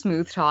and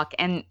Smooth Talk.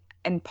 And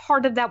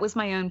part of that was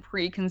my own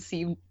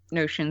preconceived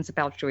notions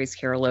about Joyce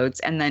Carol Oates,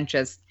 and then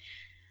just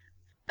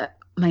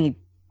my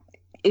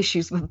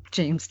issues with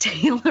James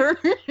Taylor.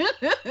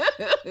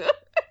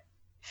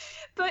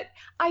 But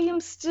I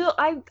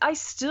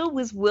still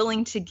was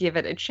willing to give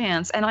it a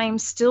chance, and I am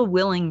still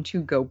willing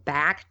to go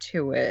back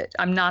to it.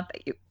 I'm not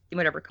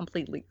whatever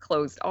completely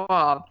closed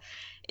off.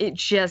 It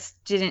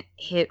just didn't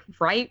hit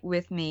right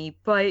with me.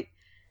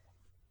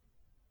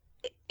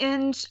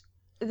 And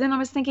then I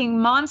was thinking,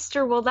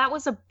 Monster, well, that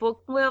was a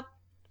book. Well,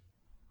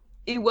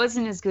 it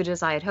wasn't as good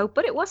as I had hoped,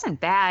 but it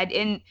wasn't bad.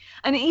 And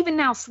even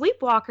now,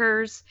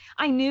 Sleepwalkers,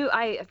 I knew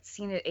I had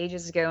seen it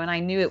ages ago, and I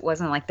knew it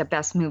wasn't like the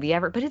best movie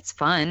ever, but it's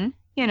fun,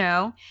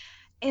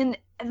 And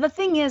the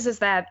thing is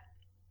that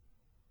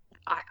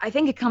I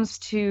think it comes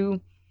to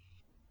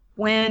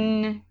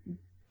when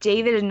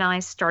David and I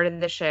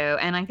started the show,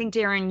 and I think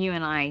Darren, you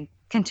and I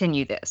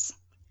continue this,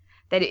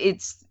 that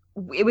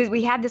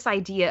we had this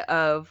idea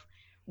of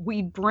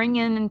we bring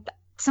in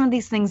some of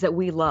these things that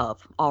we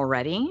love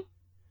already,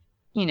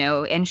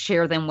 and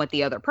share them with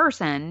the other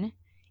person.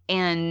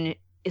 And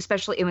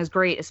especially, it was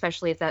great,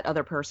 especially if that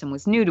other person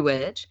was new to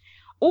it.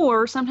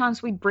 Or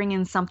sometimes we'd bring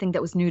in something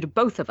that was new to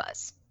both of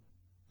us,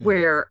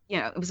 where,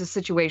 it was a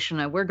situation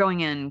of we're going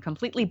in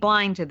completely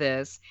blind to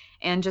this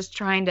and just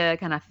trying to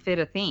kind of fit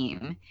a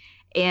theme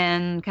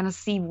and kind of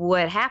see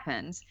what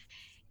happens.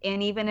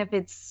 And even if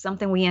it's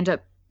something we end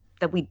up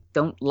that we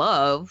don't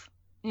love,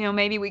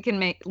 maybe we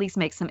can at least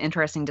make some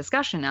interesting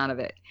discussion out of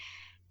it.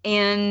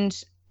 And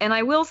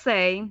I will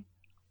say,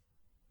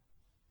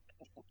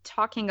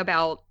 talking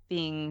about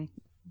being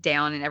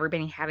down and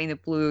everybody having the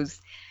blues.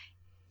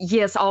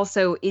 Yes,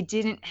 also it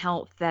didn't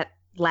help that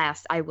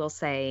I will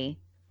say,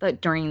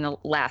 but during the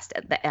last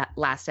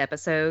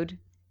episode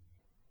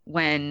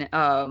when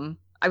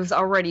I was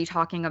already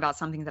talking about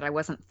something that I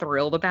wasn't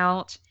thrilled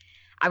about.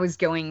 I was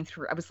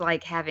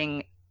like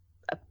having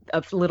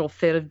a little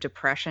fit of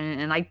depression,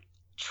 and I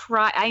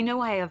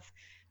know I have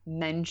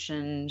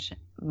mentioned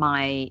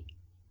my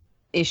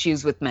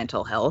issues with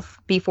mental health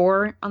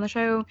before on the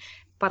show,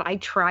 but I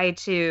try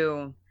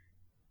to,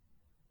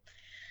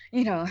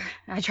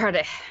 I try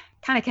to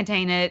kind of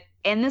contain it.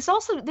 And this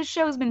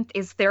show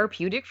is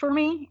therapeutic for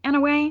me in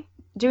a way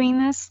doing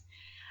this.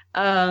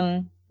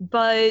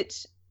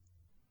 But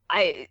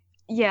I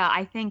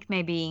think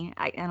maybe,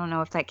 I don't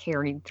know if that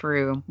carried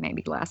through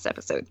maybe last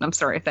episode. I'm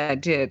sorry if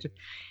that did.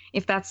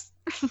 If that's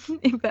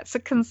if that's a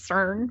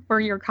concern where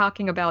you're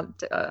talking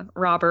about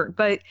Robert,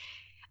 but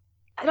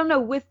I don't know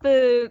with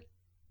the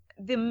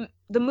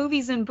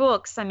movies and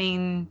books. I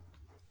mean,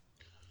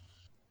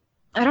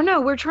 I don't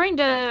know. We're trying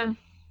to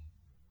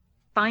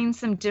find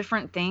some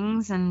different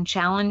things and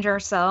challenge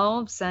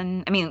ourselves,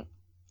 and I mean,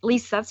 at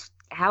least that's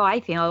how I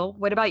feel.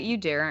 What about you,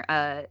 dear?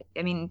 I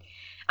mean,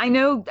 I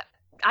know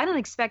I don't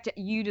expect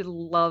you to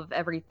love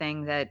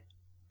everything that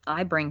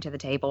I bring to the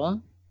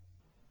table.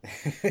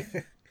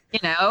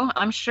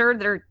 I'm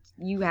sure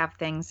you have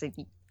things that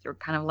you're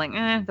kind of like,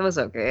 that was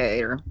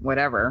okay, or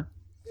whatever.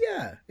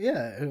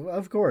 Yeah,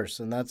 of course.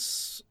 And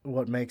that's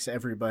what makes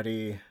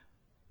everybody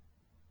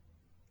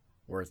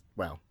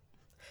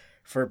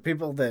for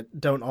people that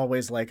don't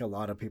always like a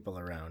lot of people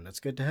around, it's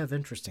good to have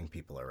interesting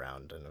people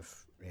around. And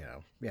if,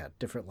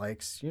 different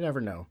likes, you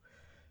never know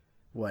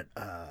what,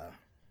 I'm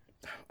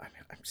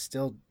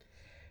still,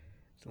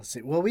 let's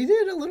see. Well, we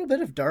did a little bit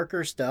of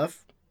darker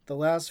stuff the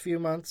last few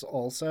months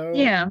also.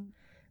 Yeah.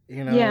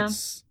 Yeah.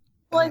 It's,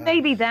 well,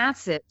 maybe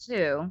that's it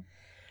too.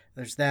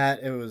 There's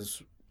that. It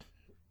was,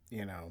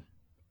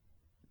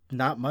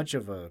 not much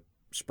of a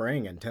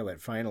spring until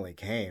it finally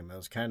came. It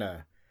was kind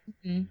of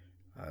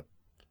a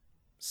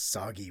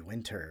soggy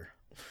winter.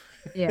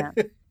 Yeah.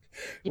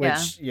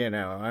 Which,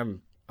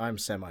 I'm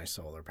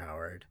semi-solar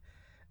powered.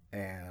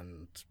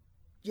 And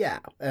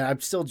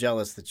I'm still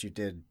jealous that you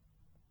did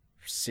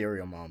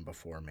Serial Mom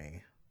before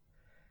me.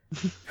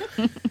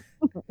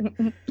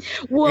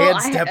 Well, and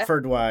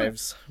Stepford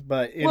Wives,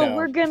 but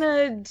we're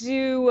gonna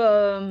do.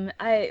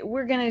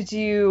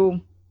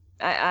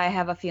 I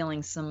have a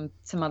feeling some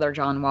other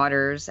John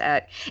Waters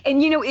and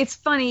it's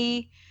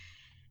funny.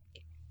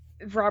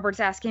 Robert's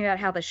asking about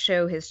how the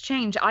show has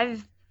changed.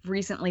 I've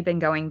recently been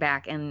going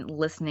back and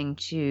listening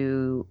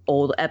to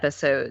old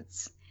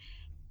episodes,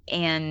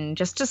 and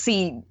just to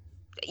see,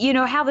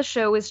 how the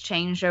show has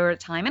changed over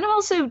time. And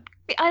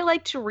I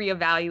like to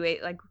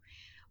reevaluate, like,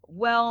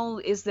 well,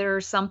 is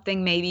there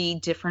something maybe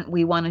different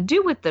we want to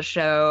do with the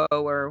show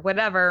or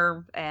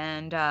whatever?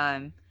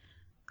 And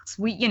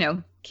we,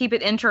 keep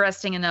it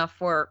interesting enough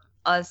for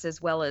us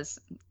as well as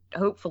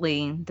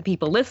hopefully the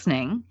people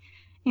listening.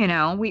 We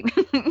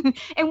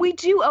and we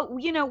do,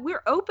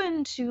 we're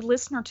open to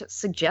listener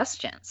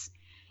suggestions.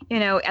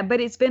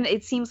 But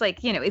it seems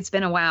like it's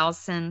been a while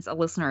since a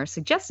listener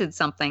suggested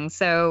something,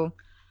 so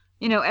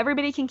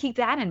everybody can keep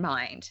that in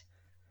mind.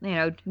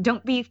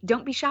 Don't be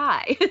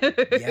shy.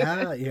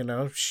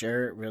 Yeah,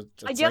 share it.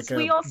 I guess like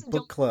we also book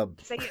don't club.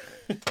 say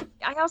it.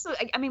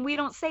 I mean, we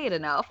don't say it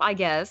enough, I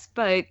guess,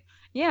 but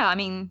yeah, I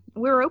mean,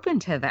 we're open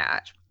to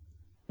that.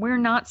 We're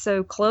not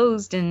so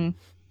closed, and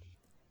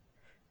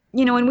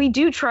and we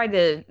do try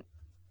to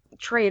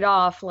trade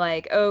off,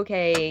 like,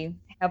 okay,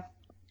 have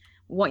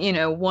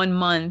one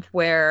month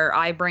where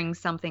I bring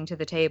something to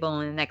the table,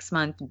 and the next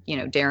month,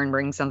 Darren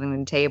brings something to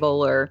the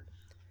table, or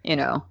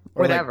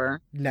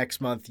whatever. Like next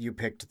month you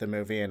picked the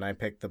movie and I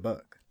picked the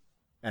book.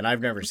 And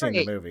I've never seen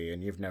the movie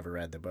and you've never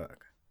read the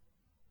book.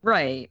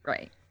 Right.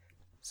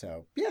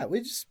 So, yeah, we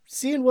just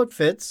seeing what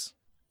fits.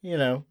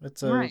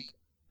 It's a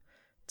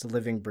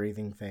living,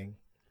 breathing thing.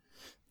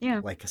 Yeah.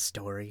 Like a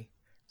story,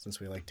 since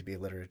we like to be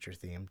literature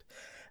themed.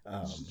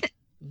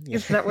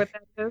 Is that what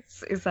that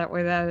is? Is that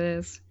what that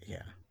is?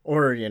 Yeah.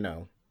 Or,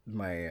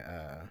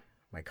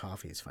 my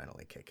coffee's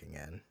finally kicking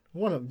in.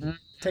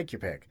 Take your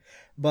pick.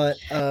 But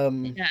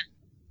yeah.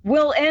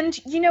 Well, and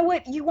you know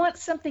what? You want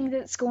something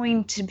that's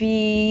going to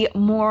be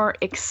more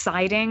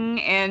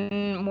exciting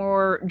and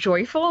more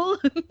joyful,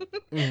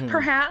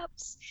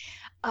 perhaps.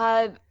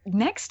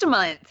 Next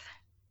month,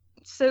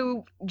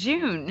 so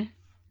June.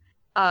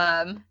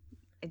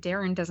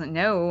 Darren doesn't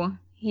know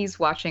he's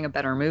watching a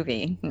better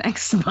movie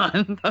next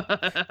month.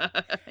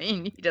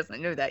 He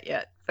doesn't know that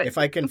yet. But if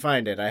I can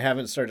find it, I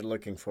haven't started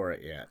looking for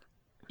it yet.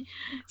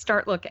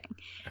 Start looking.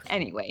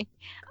 Anyway,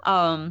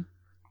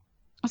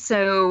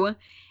 so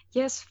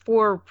yes,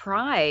 for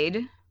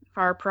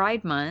our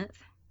Pride Month,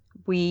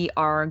 we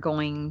are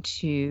going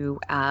to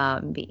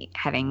be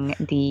having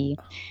the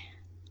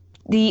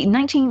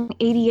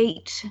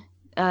 1988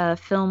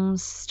 film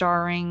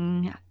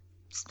starring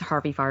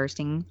Harvey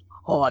Fierstein.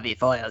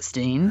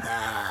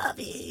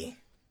 Harvey.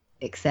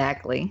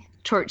 Exactly.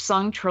 Torch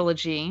Song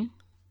Trilogy,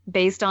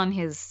 based on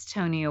his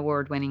Tony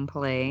Award-winning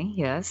play,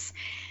 yes,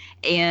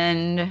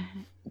 and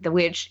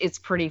which it's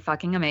pretty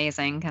fucking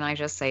amazing. Can I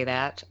just say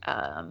that?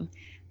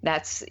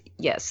 That's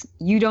yes.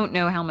 You don't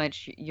know how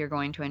much you're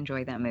going to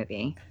enjoy that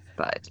movie,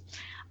 but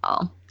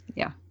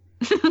yeah.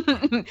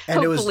 And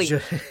it was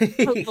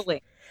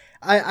hopefully.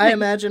 I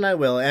imagine I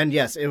will. And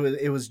yes,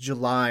 it was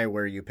July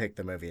where you picked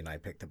the movie and I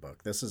picked the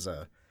book. This is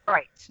a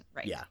right.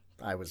 Yeah,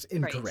 I was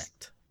incorrect.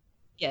 Right.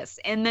 Yes,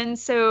 and then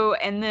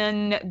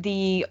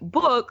the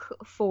book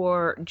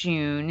for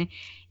June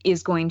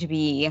is going to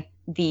be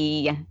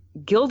the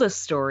Gilda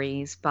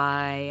stories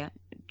by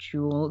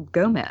Jewel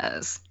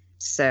Gomez.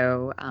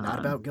 So not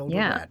about Gilda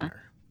Radner.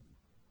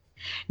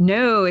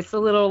 No, it's a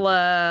little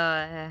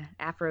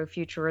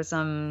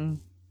Afrofuturism,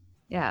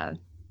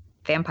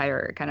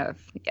 vampire kind of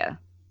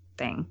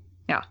thing.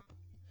 Yeah.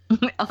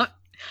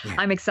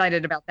 I'm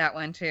excited about that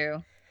one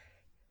too.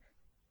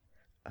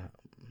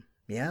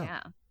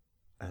 Yeah.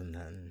 And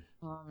then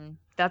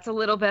that's a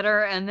little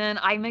better. And then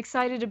I'm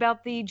excited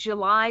about the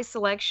July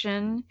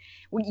selection.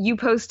 You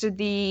posted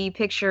the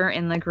picture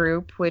in the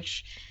group,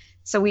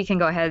 so we can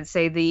go ahead and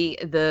say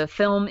the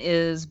film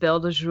is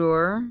Belle de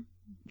Jour,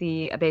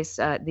 the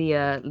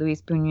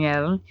Louis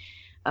Buñuel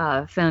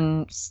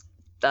film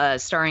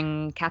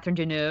starring Catherine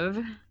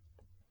Deneuve.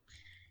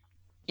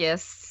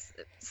 Yes,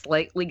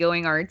 slightly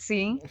going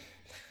artsy.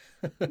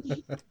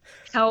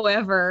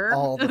 However,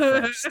 all the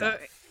French stuff.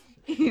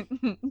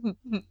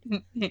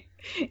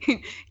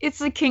 It's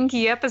a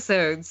kinky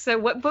episode. So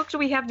what book do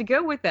we have to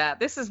go with that?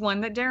 This is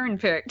one that Darren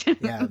picked.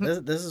 Yeah,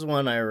 this is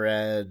one I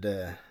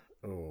read,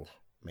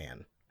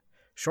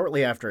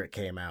 shortly after it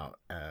came out,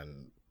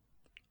 and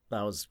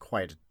that was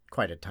quite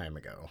a time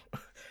ago.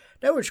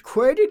 That was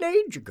quite an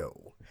age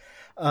ago.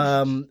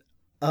 A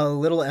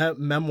little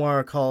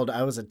memoir called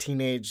I Was a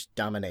Teenage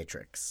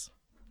Dominatrix.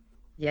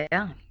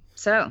 Yeah.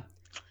 So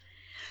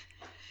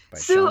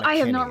Shauna I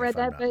have Kinney, not read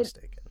that, but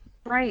mistaken.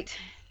 Right.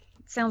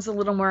 Sounds a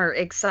little more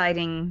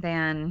exciting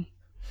than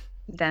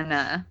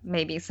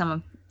maybe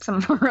some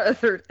of our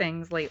other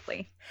things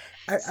lately.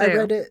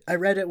 I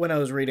read it when I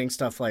was reading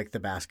stuff like The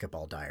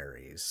Basketball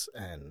Diaries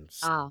and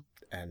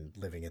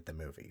Living at the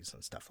Movies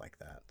and stuff like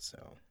that.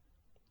 So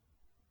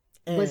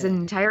was an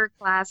entire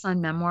class on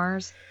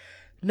memoirs?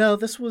 No,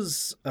 this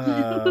was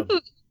a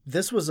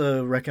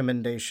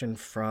recommendation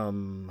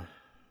from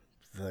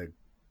the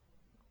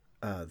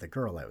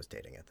girl I was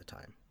dating at the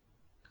time.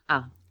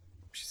 Oh.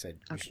 She said,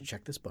 you should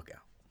check this book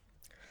out.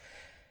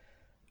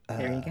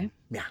 There you go.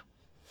 Yeah.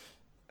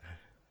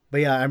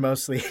 But yeah, I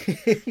mostly,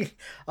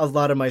 a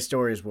lot of my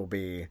stories will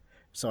be,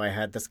 so I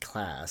had this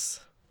class.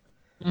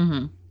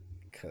 Mm-hmm.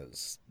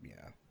 Because,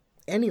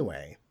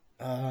 Anyway,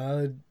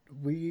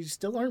 we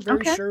still aren't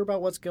very sure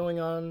about what's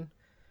going on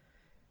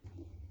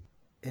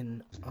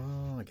in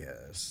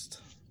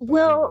August.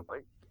 Well,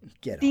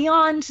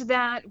 beyond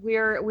that,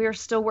 we're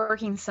still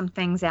working some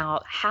things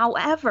out.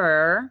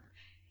 However,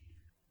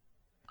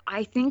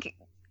 I think,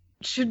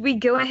 should we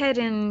go ahead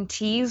and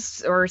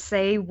tease or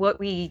say what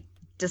we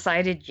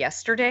decided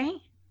yesterday?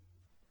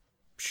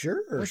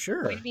 Sure. It's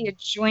going to be a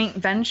joint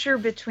venture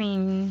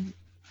between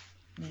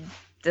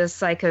the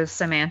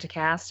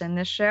Psychosemanticast and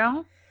this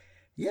show.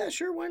 Yeah,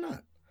 sure. Why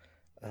not?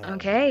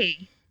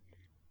 Okay.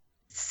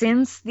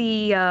 Since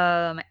the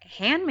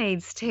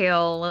Handmaid's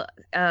Tale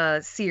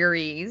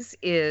series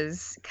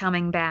is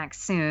coming back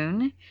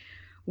soon,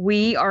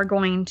 we are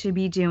going to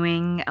be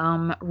doing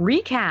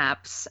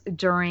recaps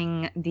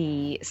during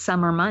the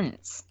summer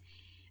months.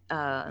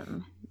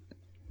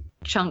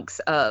 Chunks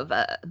of,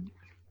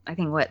 I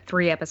think,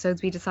 3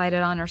 episodes we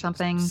decided on or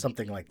something?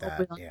 Something like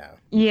that, yeah.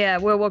 Yeah,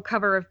 we'll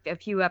cover a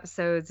few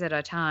episodes at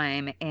a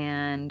time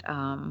and,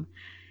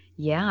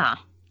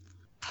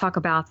 talk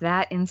about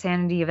that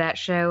insanity of that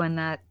show and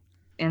that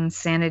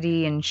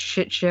insanity and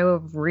shit show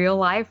of real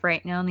life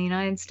right now in the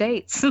United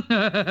States.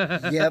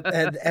 Yep,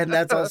 and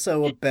that's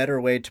also a better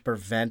way to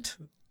prevent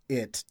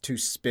it to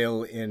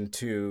spill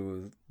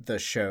into the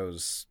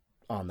shows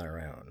on their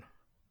own.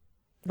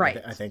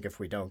 Right. I think if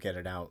we don't get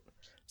it out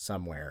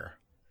somewhere.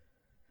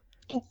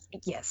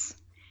 Yes.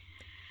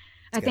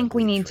 I think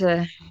we need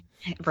to.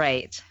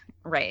 Right.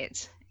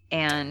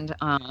 And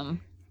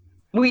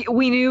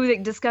we knew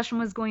that discussion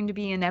was going to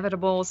be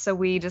inevitable, so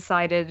we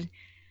decided,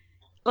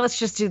 let's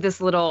just do this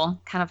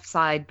little kind of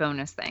side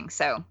bonus thing.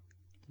 So,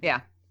 yeah.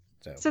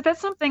 So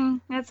that's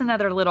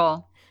another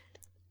little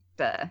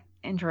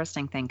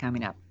interesting thing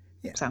coming up.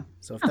 Yeah.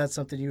 So if that's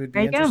something you would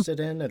be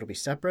interested in, it'll be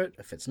separate.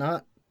 If it's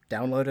not,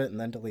 download it and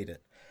then delete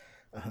it.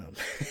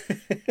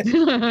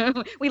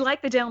 We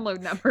like the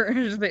download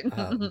numbers, but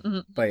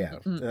yeah,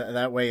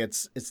 that way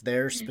it's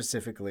there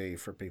specifically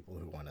for people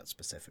who want it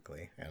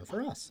specifically, and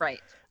for us.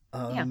 Right.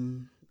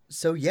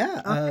 So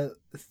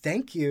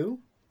thank you,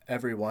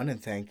 everyone,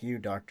 and thank you,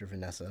 Dr.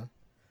 Vanessa.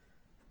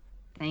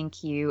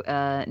 Thank you,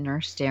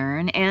 Nurse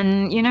Darren,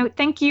 and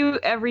thank you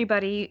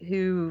everybody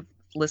who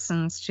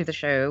listens to the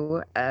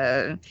show.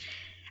 I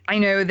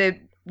know that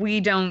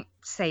we don't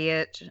say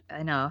it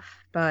enough,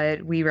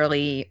 but we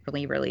really,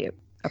 really, really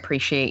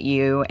appreciate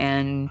you,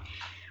 and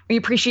We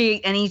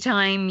appreciate any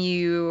time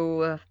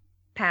you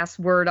pass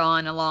word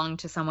on along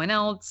to someone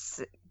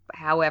else,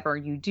 however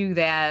you do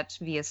that,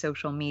 via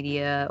social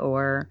media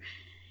or,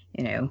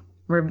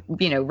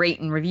 rate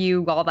and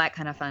review, all that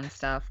kind of fun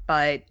stuff.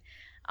 But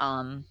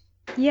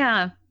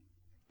yeah,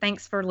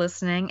 thanks for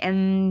listening,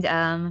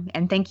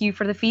 and thank you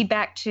for the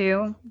feedback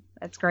too.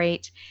 That's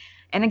great.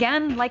 And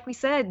again, like we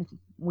said,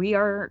 we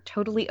are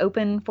totally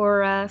open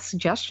for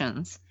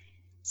suggestions.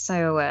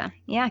 So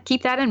yeah,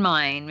 keep that in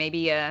mind.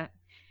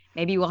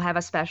 Maybe we'll have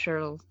a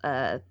special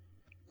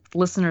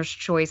listener's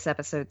choice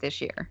episode this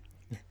year.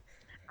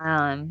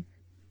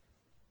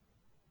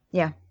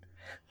 Yeah.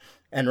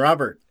 And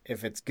Robert,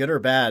 if it's good or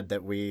bad,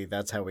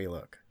 that's how we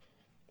look.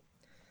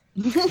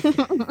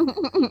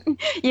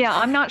 Yeah,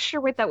 I'm not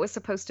sure what that was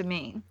supposed to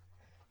mean.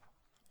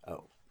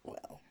 Oh,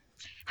 well.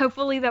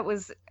 Hopefully that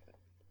was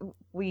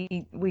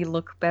we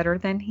look better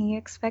than he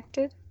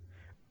expected.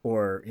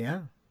 Or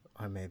yeah,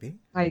 or maybe.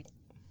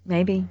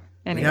 Maybe.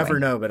 Anyway. We never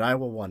know, but I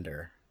will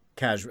wonder.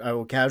 I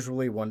will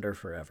casually wonder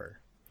forever.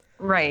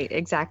 Right,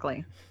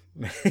 exactly.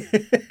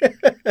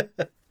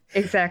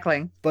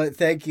 Exactly. But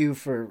thank you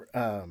for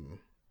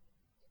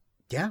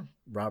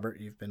Robert,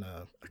 you've been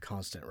a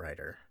constant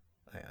writer,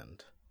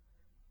 and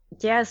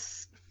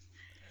yes.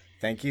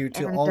 Thank you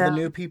to all the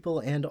new people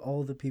and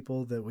all the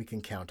people that we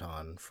can count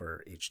on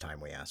for each time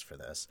we ask for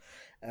this.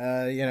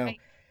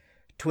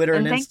 Twitter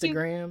and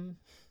Instagram.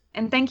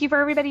 And thank you for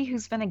everybody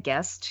who's been a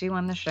guest too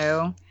on the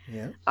show.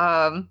 Yeah.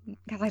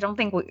 Because I don't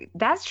think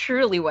that's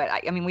truly what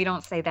I mean. We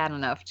don't say that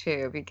enough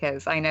too,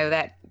 because I know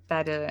that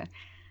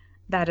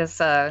is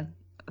I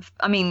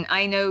mean,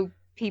 I know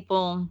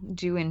people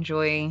do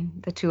enjoy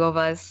the two of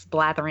us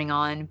blathering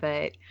on,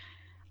 but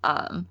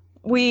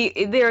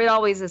there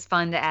always is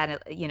fun to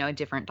add a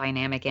different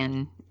dynamic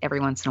in every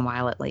once in a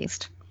while at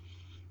least.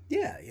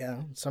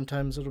 Yeah.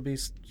 Sometimes it'll be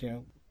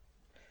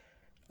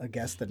a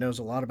guest that knows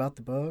a lot about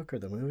the book or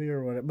the movie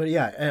or whatever. But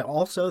yeah, and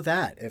also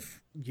that if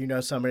you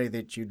know somebody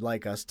that you'd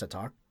like us to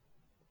talk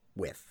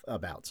with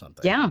about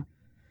something. Yeah.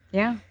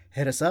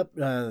 Hit us up.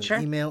 Sure.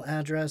 Email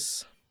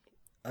address.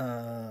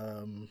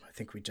 I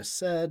think we just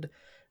said.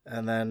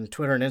 And then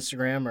Twitter and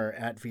Instagram are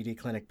at VD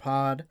Clinic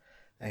Pod,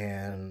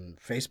 and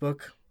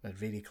Facebook at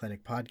VD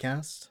Clinic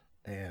Podcast.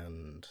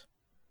 And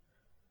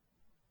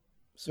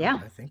so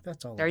I think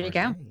that's all. There you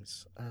go.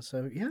 Things.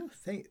 So yeah,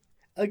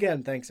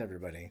 thanks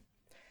everybody.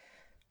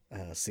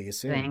 See you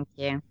soon. Thank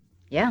you.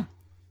 Yeah.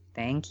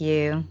 Thank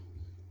you.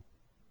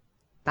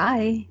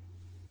 Bye.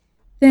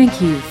 Thank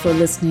you for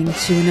listening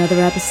to another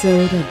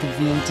episode of the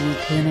VD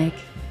Clinic.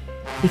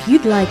 If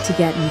you'd like to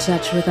get in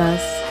touch with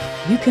us,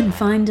 you can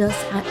find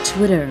us at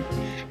Twitter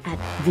at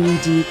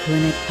VD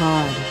Clinic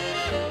Pod,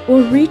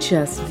 or reach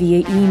us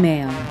via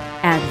email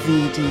at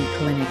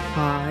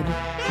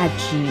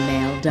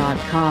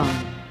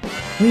vdclinicpod@gmail.com.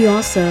 We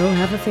also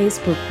have a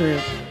Facebook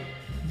group,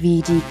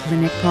 VD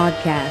Clinic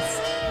Podcast.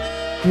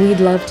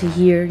 We'd love to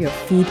hear your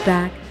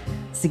feedback,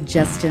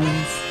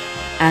 suggestions,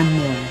 and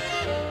more.